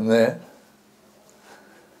judgment than that.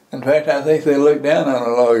 In fact, I think they looked down on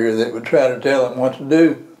a lawyer that would try to tell them what to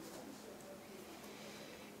do.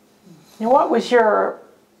 And what was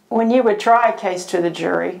when you would try a case to the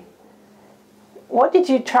jury, how did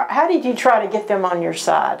you try to get them on your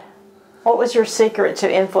side? What was your secret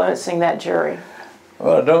to influencing that jury?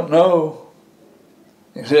 Well, I don't know,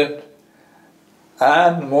 except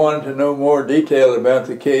I wanted to know more detail about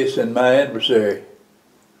the case than my adversary.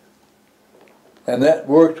 And that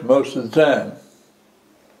worked most of the time.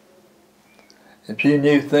 If you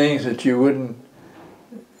knew things that you wouldn't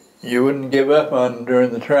give up on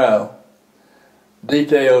during the trial,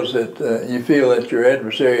 details that you feel that your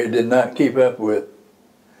adversary did not keep up with,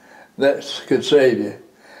 that could save you.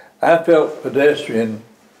 I felt pedestrian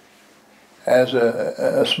as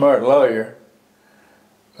a smart lawyer,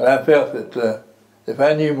 but I felt that if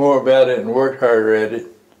I knew more about it and worked harder at it,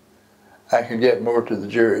 I could get more to the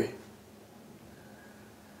jury.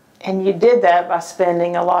 And you did that by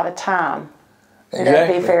spending a lot of time. Would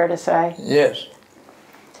that be fair to say? Yes.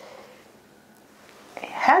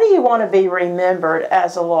 How do you want to be remembered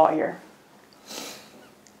as a lawyer?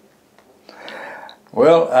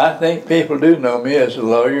 Well, I think people do know me as a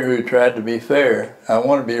lawyer who tried to be fair. I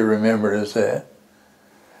want to be remembered as that.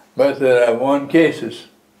 But that I won cases.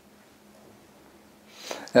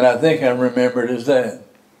 And I think I'm remembered as that.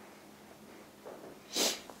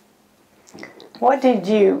 What did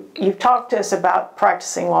you've talked to us about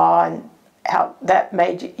practicing law and how that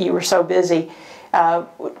made you were so busy.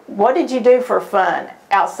 What did you do for fun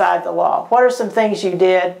outside the law? What are some things you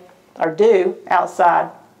did or do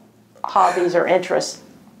outside hobbies or interests?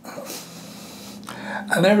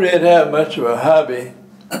 I never did have much of a hobby.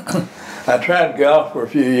 I tried golf for a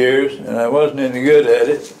few years and I wasn't any good at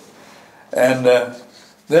it. And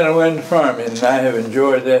then I went into farming and I have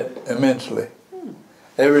enjoyed that immensely.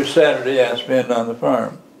 Every Saturday I spend on the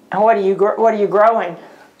farm. And what are you growing?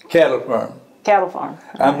 Cattle farm. Cattle farm.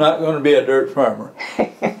 I'm not going to be a dirt farmer.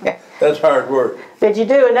 That's hard work. Did you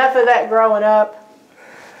do enough of that growing up?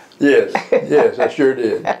 Yes, yes, I sure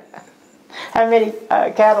did. How many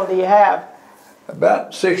cattle do you have?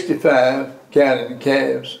 About 65, counting the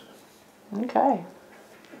calves. Okay.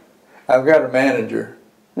 I've got a manager.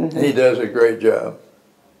 He does a great job.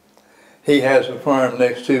 He has a farm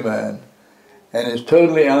next to mine and is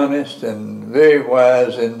totally honest and very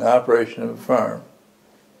wise in the operation of a farm.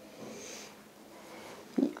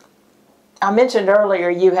 I mentioned earlier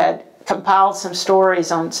you had compiled some stories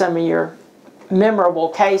on some of your memorable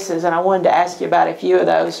cases, and I wanted to ask you about a few of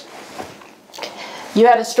those. You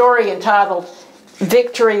had a story entitled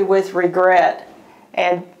Victory with Regret,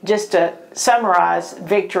 and just to summarize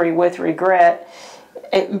Victory with Regret,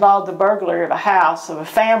 it involved the burglary of a house of a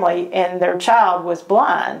family, and their child was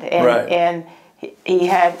blind, and he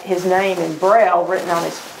had his name in Braille written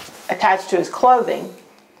on attached to his clothing,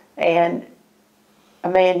 and a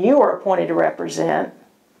man you were appointed to represent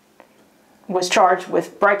was charged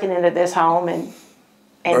with breaking into this home and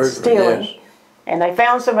stealing. Yes. And they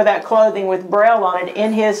found some of that clothing with Braille on it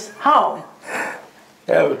in his home.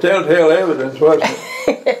 Yeah, but telltale evidence, wasn't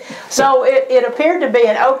it? So it appeared to be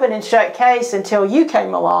an open and shut case until you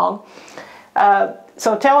came along.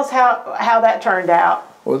 So tell us how that turned out.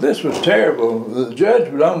 Well, this was terrible. The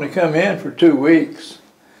judge would only come in for 2 weeks,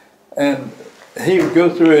 and he would go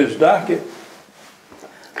through his docket.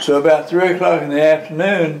 So about 3 o'clock in the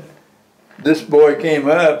afternoon, this boy came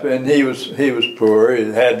up, and he was poor. He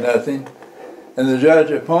had nothing, and the judge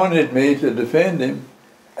appointed me to defend him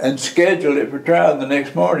and scheduled it for trial the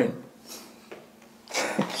next morning.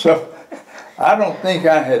 So I don't think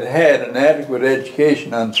I had had an adequate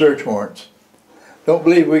education on search warrants. Don't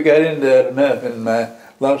believe we got into that enough in my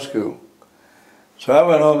law school. So I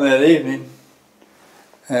went home that evening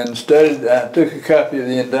and studied. I took a copy of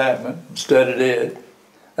the indictment and studied it.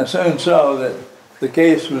 I soon saw that the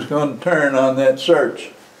case was going to turn on that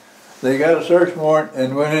search. They got a search warrant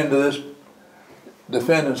and went into this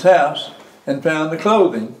defendant's house and found the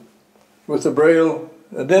clothing with the Braille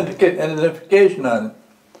identification on it.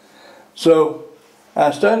 So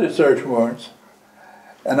I studied search warrants,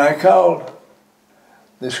 and I called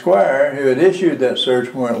the squire who had issued that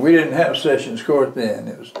search warrant. We didn't have Sessions Court then.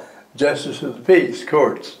 It was Justice of the Peace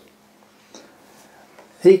courts.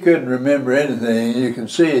 he couldn't remember anything. You can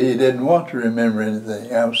see he didn't want to remember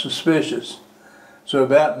anything. I was suspicious. So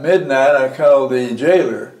about midnight, I called the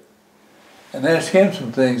jailer and asked him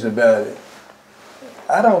some things about it.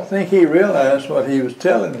 I don't think he realized what he was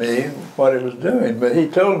telling me, what it was doing, but he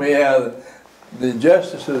told me how the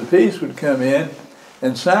justice of the peace would come in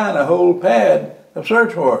and sign a whole pad of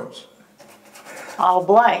search warrants. All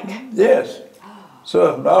blank. Yes.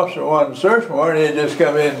 So if an officer wanted a search warrant, he'd just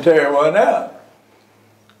come in and tear one out.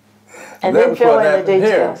 And then fill in the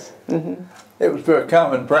details. Mm-hmm. It was very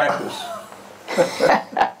common practice.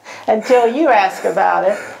 Until you ask about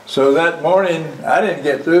it. So that morning, I didn't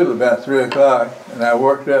get through till about 3 o'clock, and I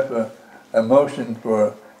worked up a motion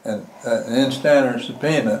for an instanter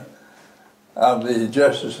subpoena of the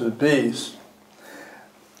Justice of the Peace.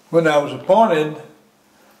 When I was appointed,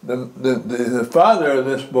 the father of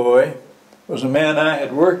this boy was a man I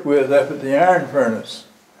had worked with up at the iron furnace,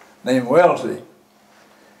 named Wellesley.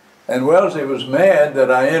 And Wellesley was mad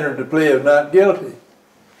that I entered the plea of not guilty.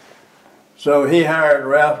 So he hired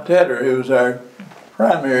Ralph Tedder, who was our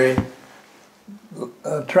primary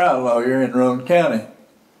trial lawyer in Roane County.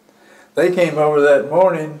 They came over that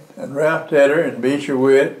morning, and Ralph Tedder and Beecher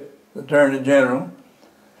Witt, the Attorney General,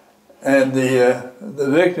 and the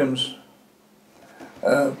victims'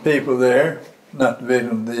 people there, not the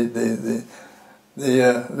victim, the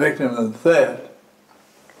victim of the theft,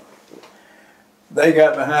 they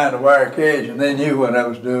got behind a wire cage and they knew what I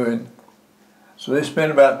was doing. So they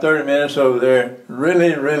spent about 30 minutes over there,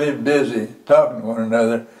 really, really busy, talking to one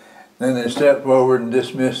another. Then they stepped forward and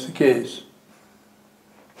dismissed the case.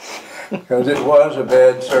 Because it was a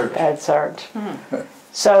bad search. Bad search.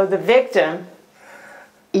 So the victim,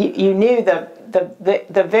 you knew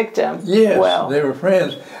the victim yes, well. They were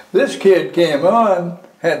friends. This kid came on,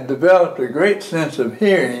 had developed a great sense of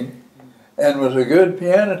hearing, and was a good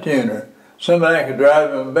piano tuner. Somebody could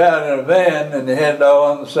drive him about in a van, and they had it all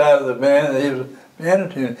on the side of the van, and he was a piano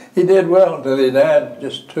tuner. He did well until he died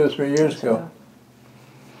just 2 or 3 years ago.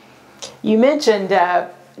 You mentioned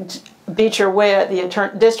Beecher Witt,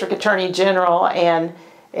 the District Attorney General, and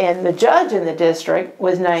the judge in the district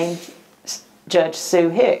was named Judge Sue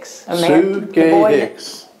Hicks. Sue K.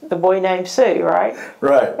 Hicks. The boy named Sue, right?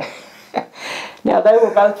 Right. Now, they were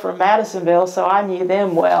both from Madisonville, so I knew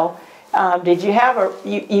them well. Did you have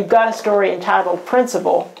you've got a story entitled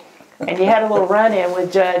Principal, and you had a little run-in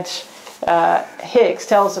with Judge Hicks.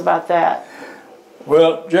 Tell us about that.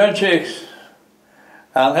 Well, Judge Hicks,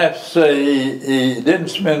 I'll have to say he didn't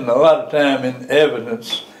spend a lot of time in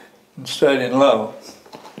evidence and studying law.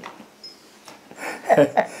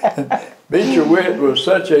 Beecher Witt was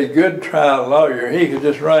such a good trial lawyer, he could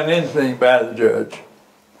just run anything by the judge.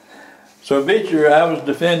 So Beecher, I was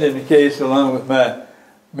defending the case along with my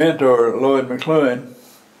mentor, Lloyd McLuhan.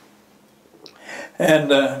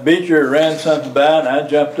 And Beecher ran something by, and I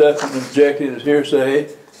jumped up and objected as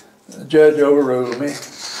hearsay. The judge overruled me.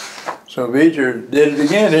 So Beecher did it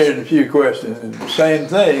again here in a few questions. And the same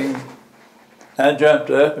thing. I jumped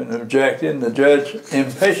up and objected, and the judge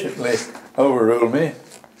impatiently overruled me.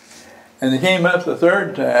 And it came up the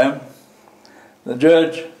third time. The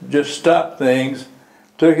judge just stopped things,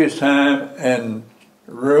 took his time, and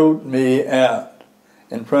wrote me out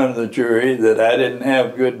in front of the jury that I didn't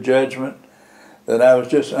have good judgment, that I was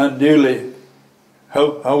just unduly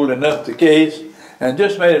holding up the case, and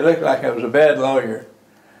just made it look like I was a bad lawyer.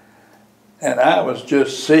 And I was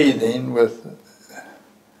just seething with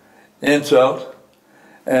insult,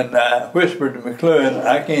 and I whispered to McLuhan,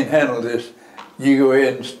 I can't handle this. You go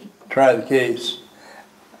ahead and try the case.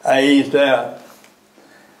 I eased out.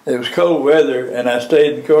 It was cold weather, and I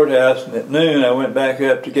stayed in the courthouse, and at noon I went back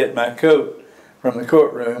up to get my coat from the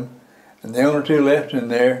courtroom, and the only two left in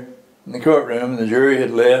there in the courtroom, and the jury had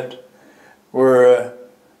left, were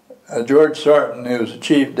George Sarton, who was the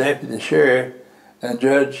chief deputy sheriff, and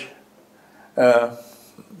Judge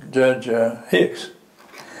Hicks.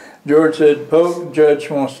 George said, Polk, the judge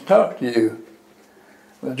wants to talk to you.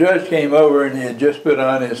 The judge came over, and he had just put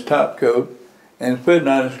on his top coat and was putting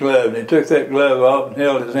on his glove, and he took that glove off and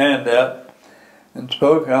held his hand out and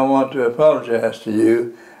spoke, I want to apologize to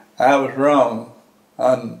you. I was wrong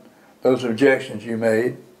on those objections you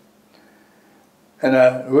made. And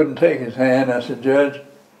I wouldn't take his hand. I said, Judge,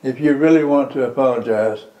 if you really want to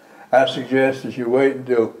apologize, I suggest that you wait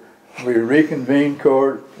until we reconvene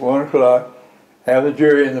court at 1 o'clock, have the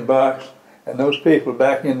jury in the box, and those people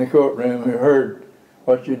back in the courtroom who heard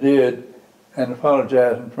what you did, and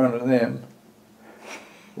apologize in front of them.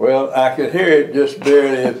 Well, I could hear it just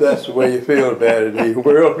barely, if that's the way you feel about it. He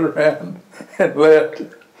whirled around and left.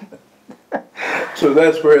 So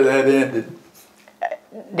that's where that ended.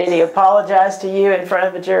 Did he apologize to you in front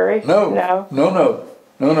of the jury? No. No?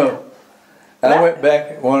 No. I went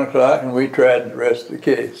back at 1 o'clock and we tried the rest of the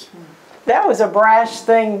case. That was a brash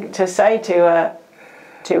thing to say to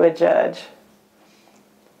a judge.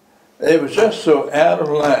 It was just so out of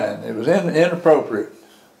line. It was inappropriate.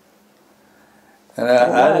 And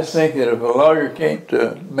I just think that if a lawyer came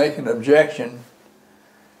to make an objection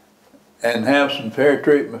and have some fair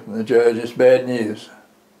treatment from the judge, it's bad news.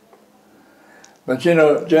 But you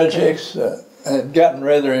know, Judge Hicks had gotten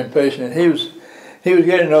rather impatient. He was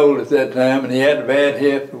getting old at that time, and he had a bad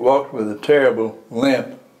hip, walked with a terrible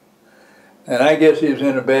limp. And I guess he was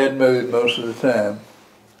in a bad mood most of the time.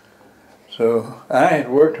 So I had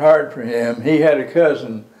worked hard for him. He had a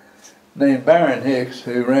cousin named Byron Hicks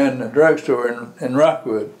who ran a drugstore in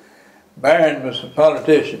Rockwood. Byron was a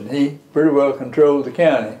politician. He pretty well controlled the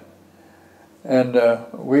county. And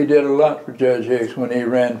we did a lot for Judge Hicks when he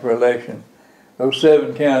ran for election. Those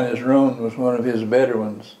 7 counties, Roan was one of his better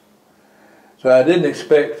ones. So I didn't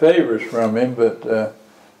expect favors from him, but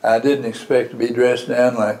I didn't expect to be dressed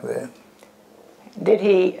down like that. Did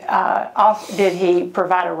he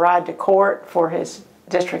provide a ride to court for his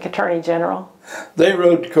district attorney general? They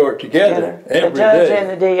rode to court together every day. The judge and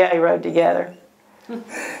the DA rode together.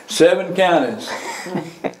 7 counties.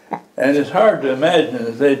 And it's hard to imagine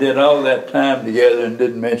that they did all that time together and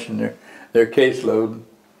didn't mention their caseload.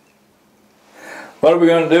 What are we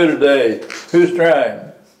going to do today? Who's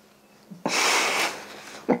trying?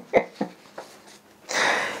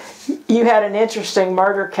 You had an interesting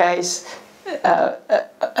murder case.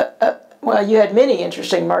 Well, you had many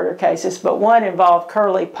interesting murder cases, but one involved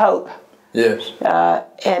Curly Pope. Yes.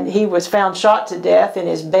 And he was found shot to death in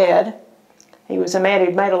his bed. He was a man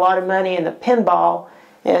who'd made a lot of money in the pinball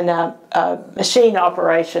and machine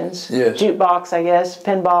operations. Yes. Jukebox, I guess,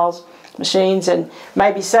 pinballs, machines, and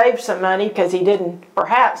maybe saved some money because he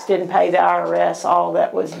perhaps didn't pay the IRS all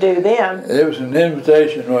that was due them. It was an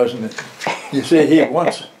invitation, wasn't it? You see, he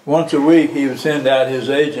once a week he would send out his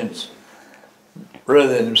agents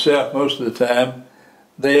rather than himself most of the time.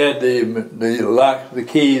 They had the lock, the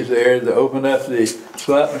keys there to open up the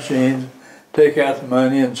slot machines, take out the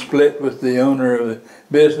money and split with the owner of the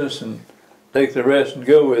business and take the rest and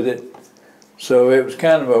go with it. So it was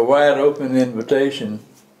kind of a wide open invitation.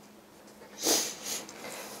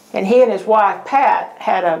 And he and his wife, Pat,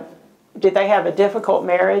 did they have a difficult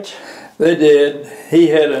marriage? They did. He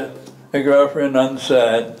had a girlfriend on the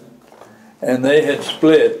side, and they had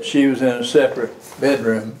split. She was in a separate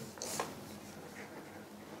bedroom.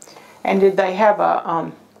 And did they have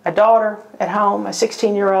a daughter at home, a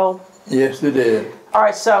 16-year-old? Yes, they did. All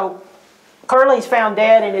right, so Curly's found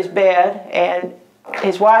dead in his bed, and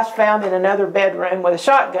his wife's found in another bedroom with a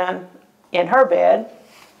shotgun in her bed,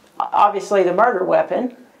 obviously the murder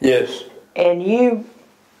weapon. Yes. And you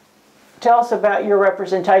tell us about your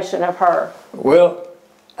representation of her. Well,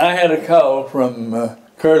 I had a call from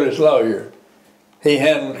Curly's lawyer. He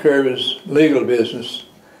handled Curly's legal business.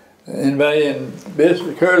 And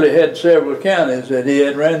basically, Curly had several counties that he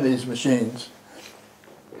had ran these machines.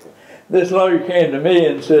 This lawyer came to me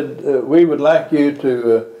and said, we would like you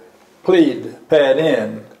to plead Pat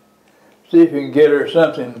in, see if you can get her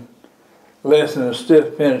something less than a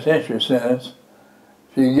stiff penitentiary sentence.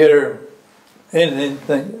 If you can get her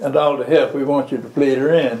anything at all to help, we want you to plead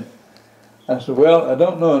her in. I said, well, I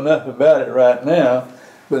don't know enough about it right now,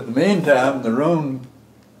 but in the meantime, the Roan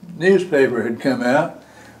newspaper had come out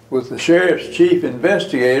with the sheriff's chief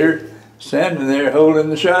investigator standing there holding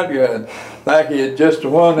the shotgun like he had just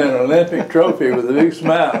won an Olympic trophy with a big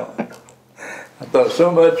smile. I thought,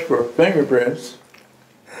 so much for fingerprints.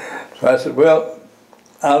 So I said, well,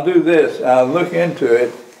 I'll do this. I'll look into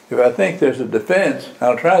it. If I think there's a defense,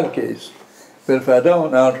 I'll try the case. But if I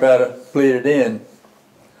don't, I'll try to plead it in.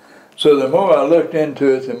 So the more I looked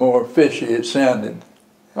into it, the more fishy it sounded.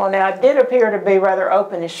 Well, now, it did appear to be rather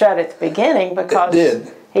open and shut at the beginning because it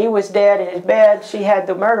did. He was dead in his bed. She had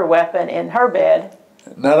the murder weapon in her bed.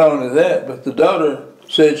 Not only that, but the daughter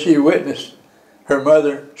said she witnessed her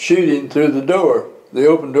mother shooting through the door, the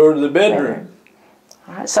open door to the bedroom.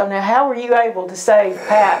 All right, so now how were you able to save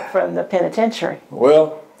Pat from the penitentiary?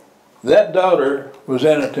 Well, that daughter was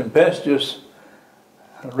in a tempestuous,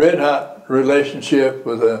 red-hot relationship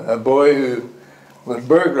with a boy who was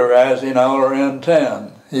burglarizing all around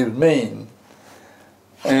town. He was mean.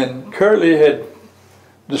 And Curly had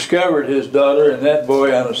discovered his daughter and that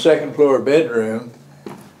boy on a second-floor bedroom,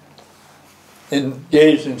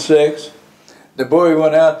 engaged in sex. The boy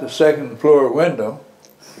went out the second-floor window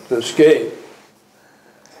to escape.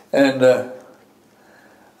 And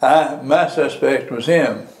my suspect was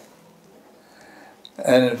him.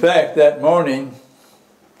 And in fact, that morning,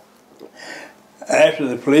 after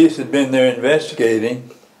the police had been there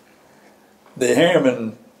investigating, the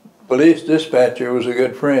Harriman police dispatcher was a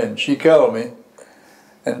good friend. She called me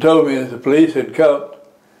and told me that the police had caught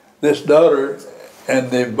this daughter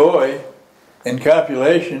and the boy in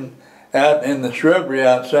copulation out in the shrubbery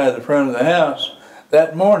outside the front of the house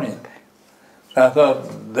that morning. I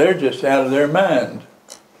thought, they're just out of their mind.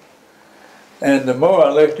 And the more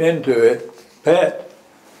I looked into it, Pat,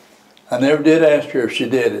 I never did ask her if she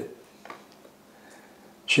did it.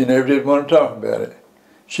 She never did want to talk about it.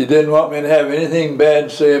 She didn't want me to have anything bad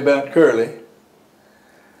to say about Curly.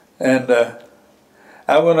 And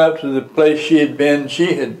I went up to the place she had been.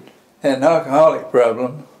 She had an alcoholic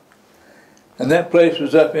problem. And that place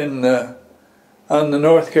was up in on the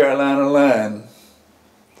North Carolina line.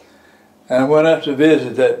 And I went up to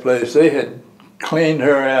visit that place. They had cleaned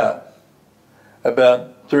her out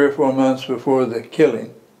about 3 or 4 months before the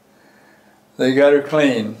killing. They got her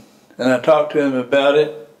clean. And I talked to them about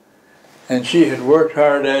it. And she had worked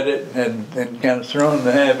hard at it and kind of thrown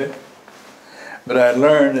the habit. But I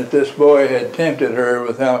learned that this boy had tempted her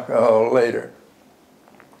with alcohol later.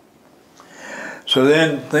 So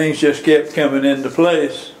then things just kept coming into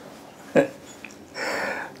place.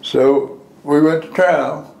 So we went to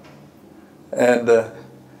trial. And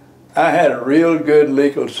I had a real good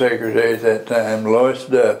legal secretary at that time, Lois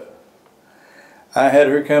Duff. I had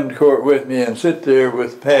her come to court with me and sit there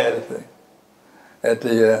with Pat at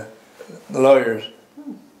the lawyer's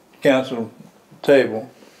counsel table.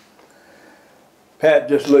 Pat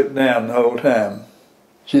just looked down the whole time.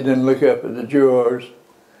 She didn't look up at the jurors,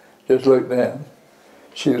 just looked down.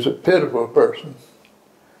 She was a pitiful person.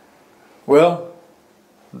 Well,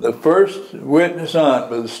 the first witness on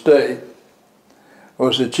by the state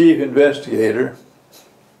was the chief investigator,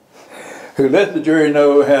 who let the jury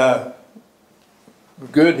know how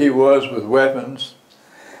good he was with weapons.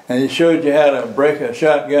 And he showed you how to break a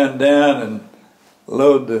shotgun down and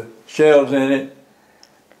load the shells in it,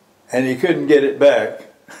 and he couldn't get it back.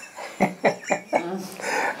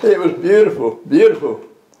 It was beautiful, beautiful,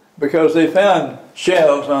 because they found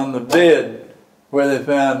shells on the bed where they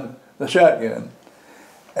found the shotgun.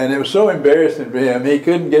 And it was so embarrassing for him, he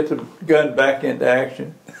couldn't get the gun back into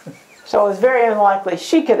action. So it was very unlikely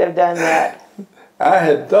she could have done that. I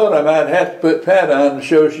had thought I might have to put Pat on to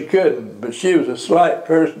show she couldn't, but she was a slight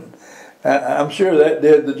person. I'm sure that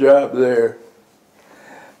did the job there.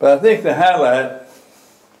 But I think the highlight,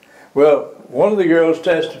 well, one of the girls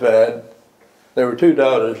testified, there were 2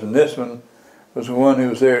 daughters, and this one was the one who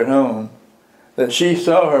was there at home, that she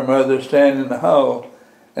saw her mother stand in the hall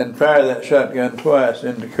and fire that shotgun twice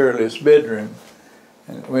into Curly's bedroom,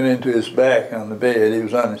 and it went into his back on the bed. He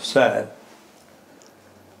was on his side.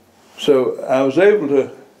 So I was able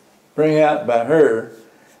to bring out by her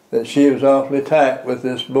that she was awfully tight with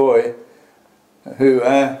this boy who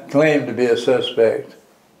I claimed to be a suspect.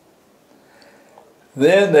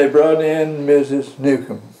 Then they brought in Mrs.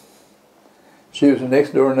 Newcomb. She was a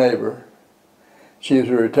next door neighbor. She was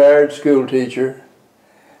a retired school teacher,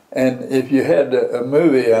 and if you had a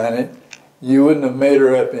movie on it, you wouldn't have made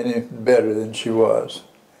her up any better than she was.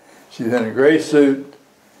 She was in a gray suit,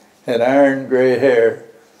 had iron gray hair,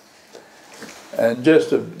 and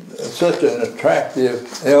just such an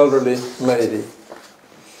attractive elderly lady.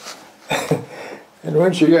 And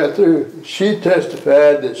when she got through, she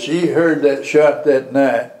testified that she heard that shot that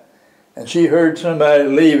night, and she heard somebody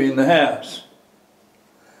leaving the house.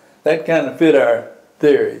 That kind of fit our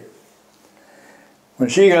theory. When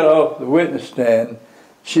she got off the witness stand,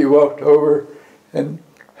 she walked over and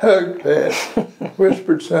hugged Pat,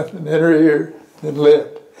 whispered something in her ear, and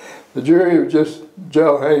left. The jury was just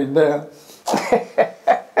jaw hanging down.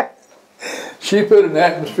 She put an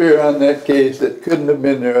atmosphere on that case that couldn't have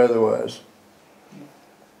been there otherwise.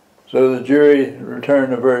 So the jury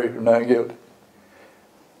returned a verdict of not guilty.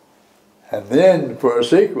 And then for a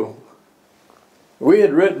sequel, we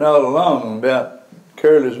had written all along about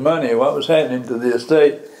Curly's money, what was happening to the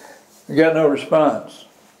estate. We got no response.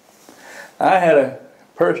 I had a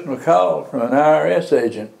personal call from an IRS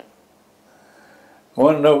agent.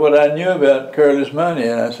 Wanted to know what I knew about Curly's money,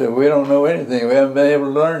 and I said, we don't know anything. We haven't been able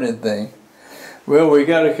to learn anything. Well, we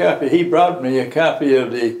got a copy. He brought me a copy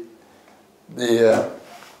of the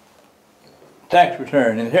tax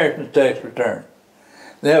return, inheritance tax return.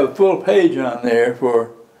 They have a full page on there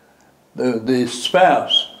for the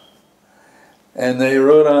spouse. And they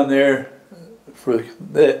wrote on there for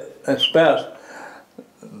the spouse,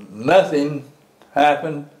 nothing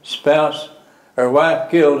happened, spouse or wife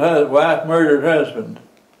killed, wife murdered husband.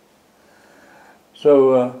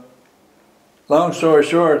 So, long story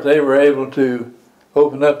short, they were able to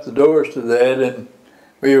open up the doors to that, and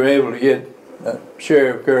we were able to get a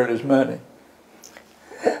share of Curly's money.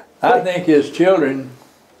 I think his children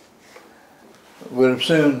would have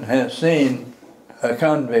soon have seen a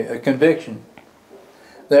conviction.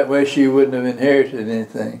 That way she wouldn't have inherited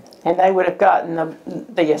anything. And they would have gotten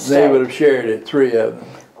the estate. They would have shared it, 3 of them,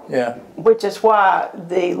 yeah. Which is why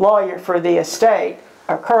the lawyer for the estate,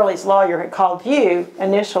 or Curly's lawyer, had called you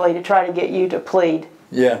initially to try to get you to plead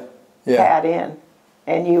Pat in.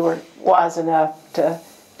 And you were wise enough to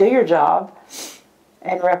do your job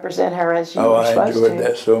and represent her as you were supposed to. Oh, I enjoyed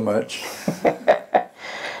that so much.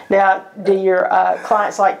 Now, do your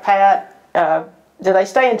clients like Pat, do they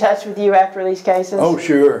stay in touch with you after these cases? Oh,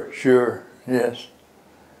 sure, sure, yes.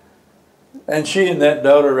 And she and that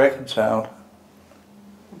daughter reconciled.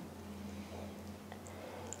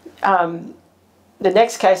 The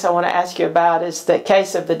next case I want to ask you about is the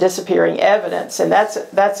case of the disappearing evidence, and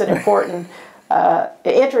that's an important,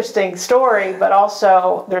 interesting story, but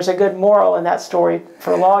also there's a good moral in that story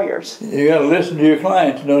for lawyers. You got to listen to your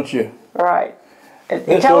clients, don't you? Right.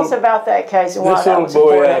 And tell us about that case and why that was important. This little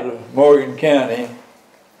boy important. out of Morgan County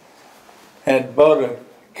had bought a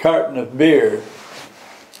carton of beer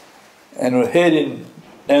and was heading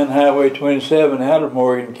down Highway 27 out of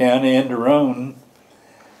Morgan County into Roane,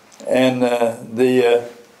 and the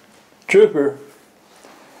trooper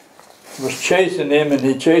was chasing him, and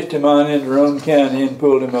he chased him on into Roane County and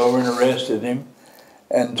pulled him over and arrested him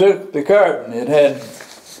and took the carton. It had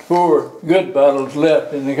 4 good bottles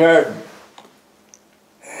left in the carton.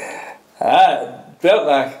 I felt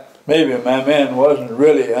like maybe my man wasn't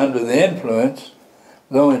really under the influence,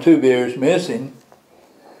 with only 2 beers missing.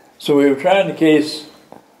 So we were trying the case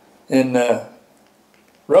in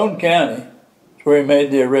Roane County, where he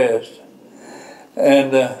made the arrest.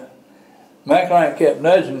 And my client kept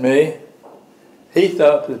nudging me. He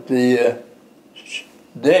thought that the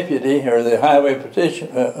deputy, or the highway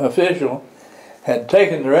official, had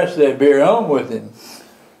taken the rest of that beer home with him.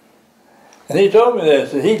 And he told me that.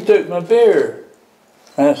 He said, he took my beer.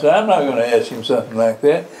 And I said, I'm not going to ask him something like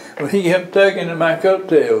that. Well, he kept tugging at my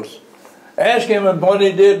coattails. Ask him what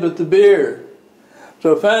he did with the beer.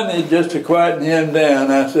 So finally, just to quieten him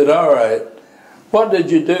down, I said, all right, what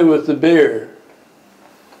did you do with the beer?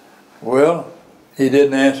 Well, he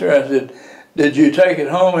didn't answer. I said, did you take it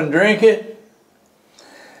home and drink it?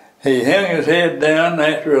 He hung his head down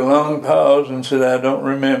after a long pause and said, I don't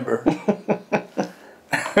remember.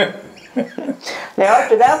 Now,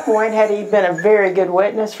 after that point, had he been a very good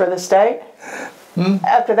witness for the state?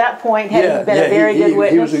 After that point, had he been a very good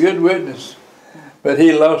witness? He was a good witness, but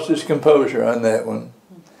he lost his composure on that one.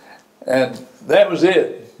 And that was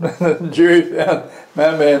it. The jury found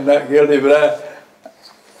my man not guilty, but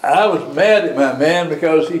I was mad at my man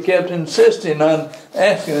because he kept insisting on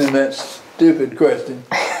asking him that stupid question.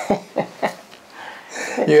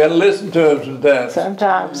 You got to listen to him sometimes.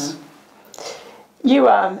 Sometimes. You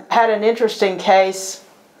had an interesting case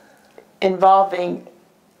involving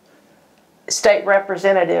State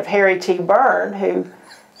Representative Harry T. Byrne, who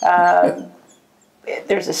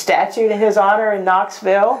there's a statue in his honor in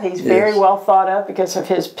Knoxville. He's very well thought of because of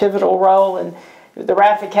his pivotal role in the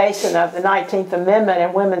ratification of the 19th Amendment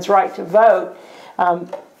and women's right to vote.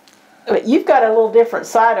 But you've got a little different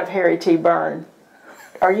side of Harry T. Byrne,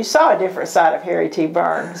 or you saw a different side of Harry T.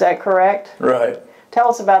 Byrne. Is that correct? Right. Tell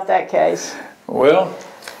us about that case. Well,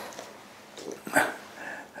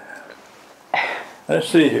 let's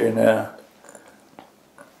see here now.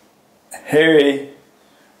 Harry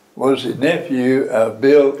was the nephew of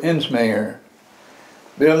Bill Insminger.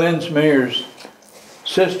 Bill Insminger's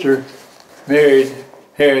sister married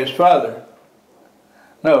Harry's father.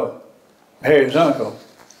 No, Harry's uncle.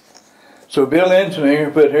 So Bill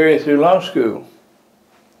Insminger put Harry through law school.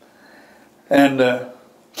 And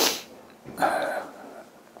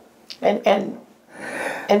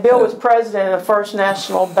Bill was president of the First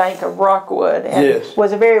National Bank of Rockwood and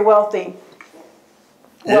was a very wealthy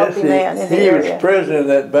man in the area. He was president of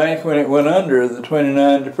that bank when it went under the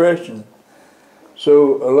 '29 Depression.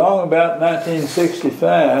 So along about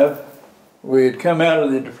 1965, we had come out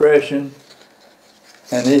of the Depression,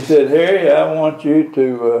 and he said, Harry, I want you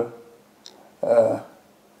to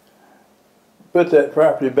put that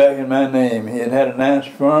property back in my name. He had a nice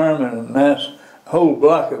farm and a nice whole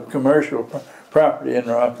block of commercial property in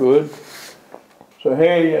Rockwood. So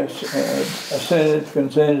Harry consented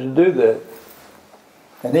to do that.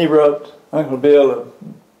 And he wrote Uncle Bill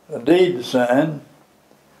a deed to sign.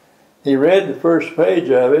 He read the first page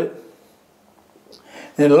of it,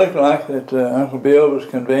 and it looked like that Uncle Bill was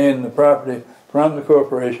conveying the property from the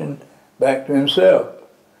corporation back to himself.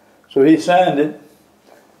 So he signed it,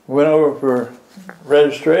 went over for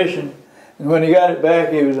registration, And when he got it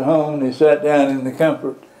back, he was home and he sat down in the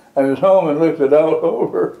comfort of his home and looked it all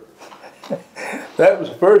over. That was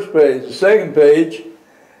the first page. The second page,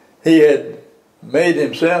 he had made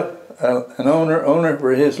himself an owner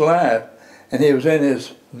for his life, and he was in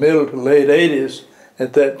his middle to late 80s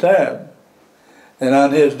at that time. And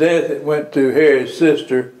on his death, it went to Harry's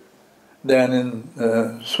sister down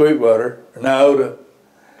in Sweetwater, Iota.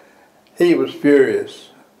 He was furious.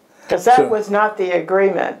 Because that was not the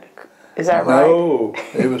agreement, is that right? No,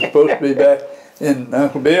 it was supposed to be back in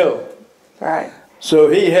Uncle Bill. Right. So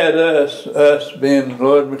he had us being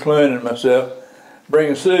Lloyd McClune and myself,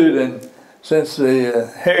 bring a suit, and since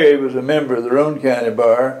Harry was a member of the Roane County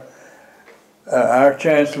Bar, our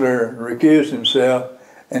chancellor recused himself,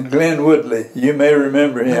 and Glenn Woodley, you may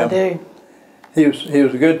remember him. I do. He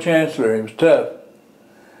was a good chancellor, he was tough.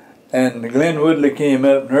 And Glenn Woodley came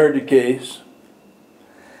up and heard the case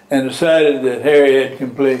and decided that Harry had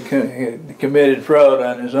committed fraud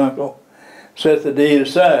on his uncle, set the deed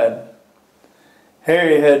aside.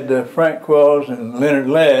 Harry had Frank Qualls and Leonard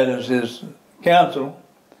Ladd as his counsel,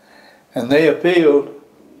 and they appealed,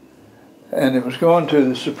 and it was going to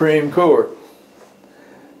the Supreme Court.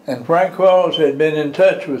 And Frank Qualls had been in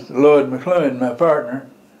touch with Lloyd McClune, my partner,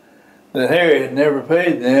 that Harry had never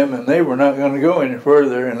paid them, and they were not going to go any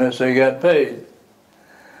further unless they got paid.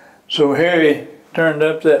 So Harry turned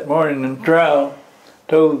up that morning in trial,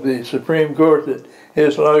 told the Supreme Court that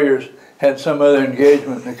his lawyers had some other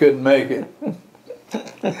engagement and they couldn't make it.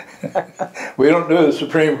 We don't do the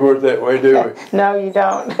Supreme Court that way, do we? No, you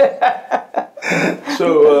don't.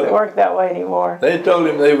 So, it doesn't work that way anymore. They told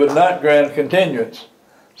him they would not grant continuance.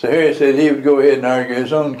 So Harry said he would go ahead and argue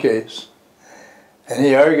his own case. And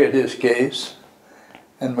he argued his case.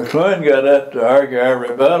 And McClune got up to argue our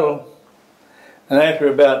rebuttal. And after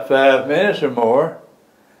about 5 minutes or more,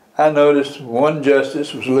 I noticed one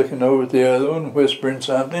justice was looking over at the other one, whispering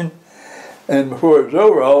something. And before it was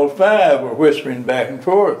over, all five were whispering back and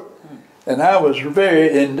forth. And I was very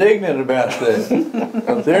indignant about that.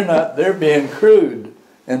 Because they're being crude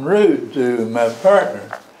and rude to my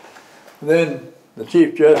partner. Then the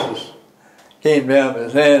Chief Justice came down with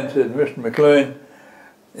his hand and said, Mr. McClune,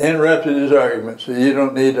 interrupted his argument, so you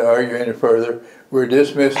don't need to argue any further. We're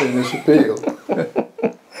dismissing this appeal.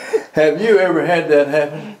 Have you ever had that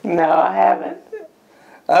happen? No, I haven't.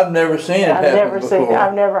 I've never seen it happen before.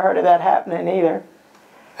 I've never heard of that happening either.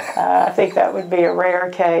 I think that would be a rare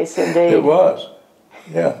case indeed. It was,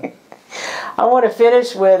 yeah. I want to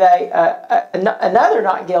finish with another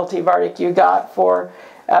not guilty verdict you got for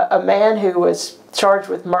a man who was charged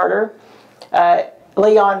with murder,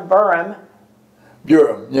 Leon Burham.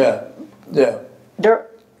 Burham, yeah, yeah.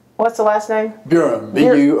 What's the last name? Burham,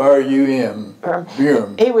 B-U-R-U-M.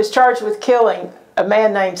 Burham. He was charged with killing a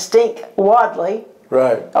man named Stink Wadley.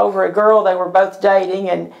 Right. Over a girl they were both dating,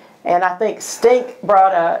 and I think Stink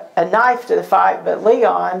brought a knife to the fight, but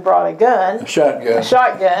Leon brought a gun. A shotgun. A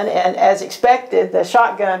shotgun, and as expected, the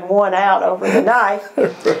shotgun won out over the knife,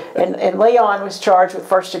 and Leon was charged with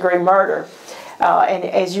first-degree murder. And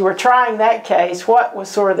as you were trying that case, what was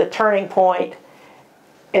sort of the turning point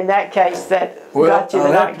in that case that got you to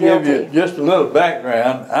not guilty? Well, I'll have to give you just a little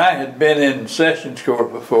background. I had been in Sessions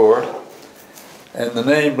Court before, and the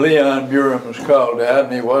name Leon Burham was called out,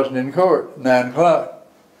 and he wasn't in court at 9 o'clock.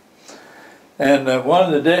 And one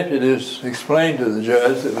of the deputies explained to the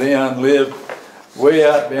judge that Leon lived way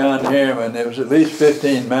out beyond Harriman. It was at least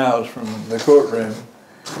 15 miles from the courtroom,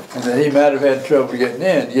 and that he might have had trouble getting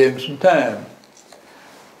in. He gave him some time.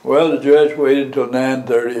 Well, the judge waited until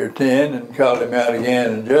 9:30 or 10 and called him out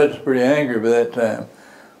again, and the judge was pretty angry by that time.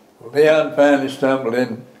 Well, Leon finally stumbled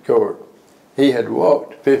in court. He had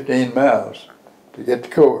walked 15 miles to get to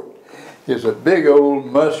court. He was a big old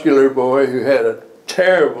muscular boy who had a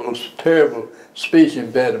terrible, terrible speech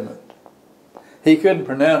impediment. He couldn't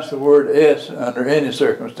pronounce the word S under any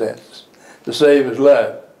circumstances to save his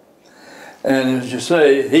life. And as you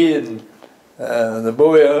say, he and the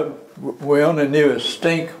boy we only knew as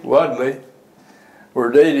Stink Wadley were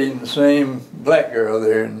dating the same black girl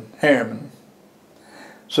there in Harriman.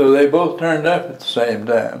 So they both turned up at the same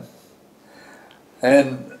time.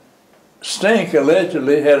 And Stink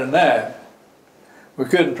allegedly had a knife. We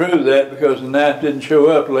couldn't prove that because the knife didn't show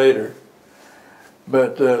up later.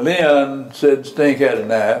 But Leon said Stink had a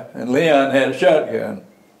knife, and Leon had a shotgun.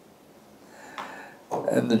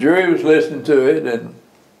 And the jury was listening to it, and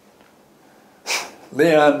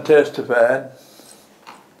Leon testified.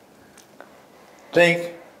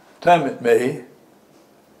 Tink come at me,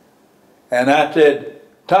 and I said,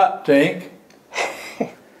 "Top Tink,"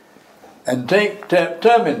 and Tink kept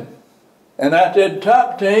coming, and I said,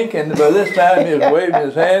 "Top Tink," and by this time he was waving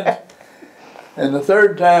his hands, And the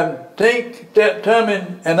third time, tink, that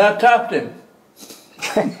tummin, and I topped him.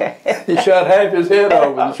 He shot half his head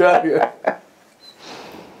off with the shotgun.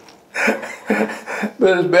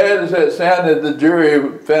 But as bad as that sounded, the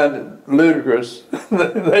jury found it ludicrous.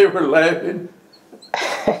 They were laughing.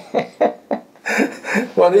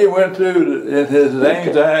 What he went through in his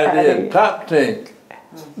anxiety and top tink.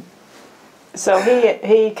 So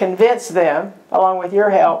he convinced them, along with your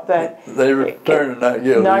help, that they returned not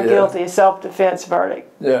guilty. Not guilty, self-defense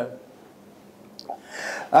verdict. Yeah.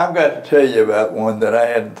 I've got to tell you about one that I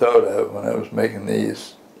hadn't thought of when I was making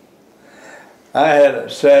these. I had a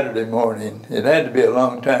Saturday morning. It had to be a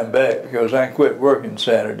long time back because I quit working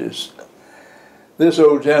Saturdays. This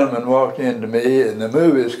old gentleman walked into me, and the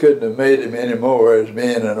movies couldn't have made him any more as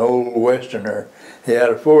being an old Westerner. He had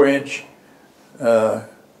a 4-inch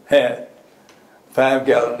hat,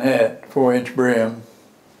 5-gallon hat, 4-inch brim,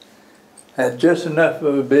 had just enough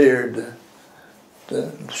of a beard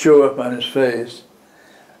to show up on his face,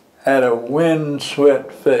 had a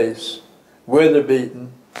wind-swept face,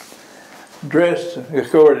 weather-beaten, dressed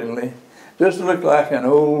accordingly, just looked like an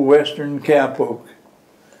old Western cowpoke.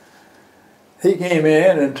 He came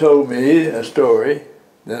in and told me a story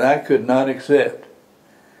that I could not accept.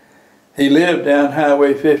 He lived down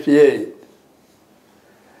Highway 58,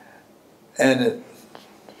 and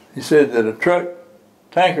he said that a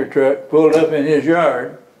tanker truck pulled up in his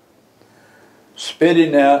yard,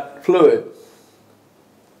 spitting out fluid,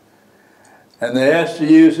 and they asked to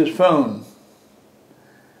use his phone.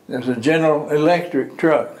 There was a General Electric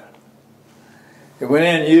truck. He went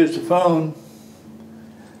in and used the phone,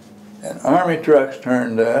 and army trucks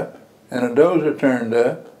turned up, and a dozer turned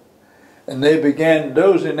up, and they began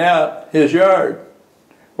dozing out his yard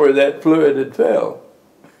where that fluid had fell.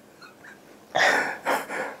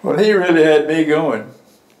 Well, he really had me going.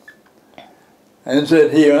 And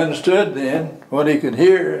said he understood then, what he could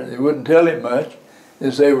hear, they wouldn't tell him much,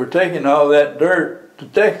 is they were taking all that dirt to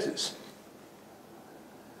Texas.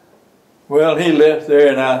 Well, he left there,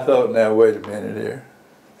 and I thought, now wait a minute here.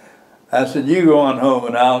 I said, you go on home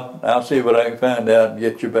and I'll see what I can find out and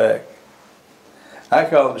get you back. I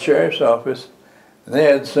called the sheriff's office, and they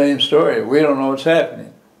had the same story. We don't know what's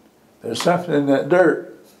happening. There's something in that dirt.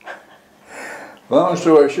 Long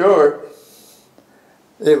story short,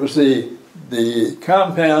 it was the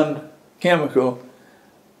compound chemical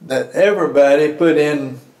that everybody put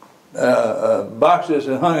in boxes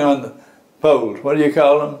and hung on the poles. What do you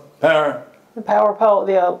call them? The power pole,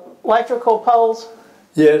 the electrical poles?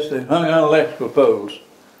 Yes, they hung on electrical poles.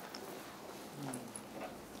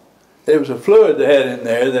 It was a fluid they had in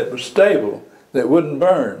there that was stable, that wouldn't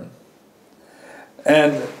burn.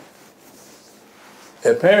 And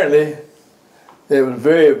apparently it was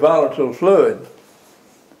very volatile fluid.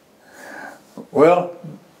 Well,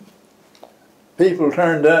 people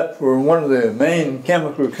turned up for one of the main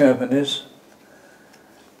chemical companies,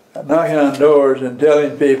 knocking on doors and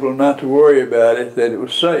telling people not to worry about it, that it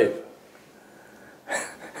was safe.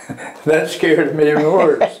 That scared me even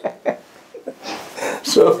worse.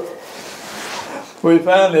 So we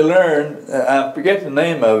finally learned, I forget the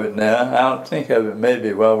name of it now, I'll think of it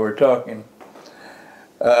maybe while we're talking,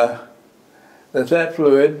 that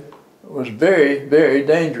fluid was very, very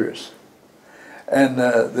dangerous. And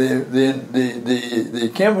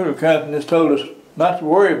the chemical companies told us not to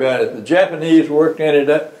worry about it. The Japanese worked in it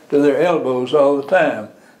up to their elbows all the time,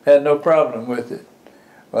 had no problem with it.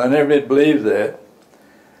 Well, I never did believe that.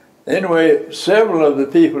 Anyway, several of the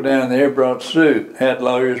people down there brought suit, had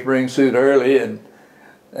lawyers bring suit early, and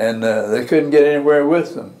they couldn't get anywhere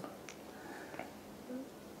with them.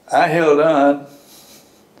 I held on.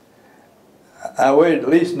 I waited at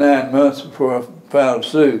least 9 months before I filed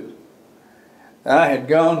suit. I had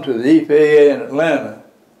gone to the EPA in Atlanta,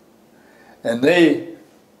 and they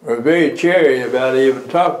were very chary about even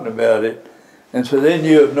talking about it, and so they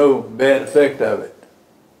knew of no bad effect of it.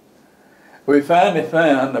 We finally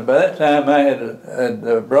found, by that time I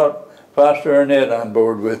had brought Foster Arnett on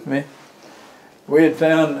board with me. We had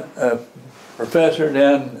found a professor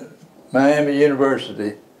down at Miami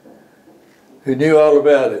University who knew all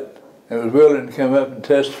about it and was willing to come up and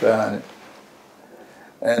testify on it.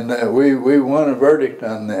 And we won a verdict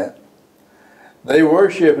on that. They were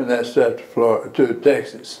shipping that stuff to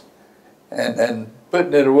Texas and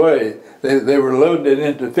putting it away. They were loading it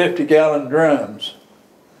into 50-gallon drums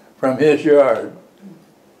from his yard.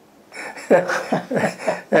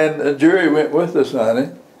 And the jury went with us on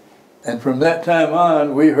it. And from that time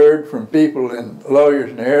on, we heard from people and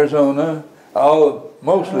lawyers in Arizona,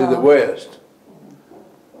 mostly the West,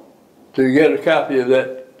 to get a copy of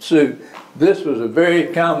that suit. This was a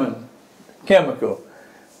very common chemical.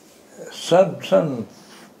 some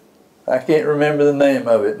I can't remember the name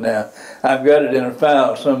of it now. I've got it in a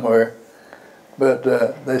file somewhere, but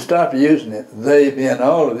they stopped using it. They, being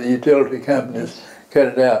all of the utility companies, cut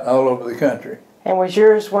it out all over the country. And was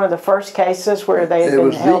yours one of the first cases where they had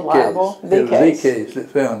been held liable? It was the case that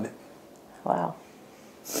found it. Wow.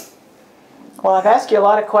 Well, I've asked you a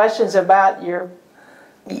lot of questions about your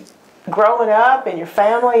growing up and your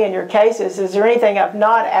family and your cases. Is there anything I've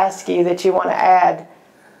not asked you that you want to add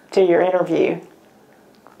to your interview?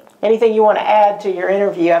 Anything you want to add to your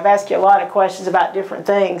interview? I've asked you a lot of questions about different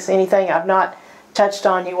things. Anything I've not touched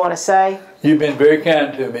on you want to say? You've been very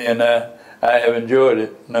kind to me, and I have enjoyed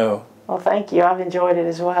it. No. Well, thank you. I've enjoyed it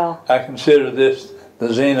as well. I consider this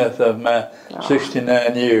the zenith of my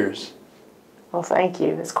 69 years. Well, thank you.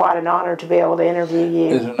 It's quite an honor to be able to interview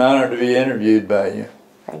you. It's an honor to be interviewed by you.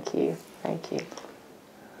 Thank you. Thank you.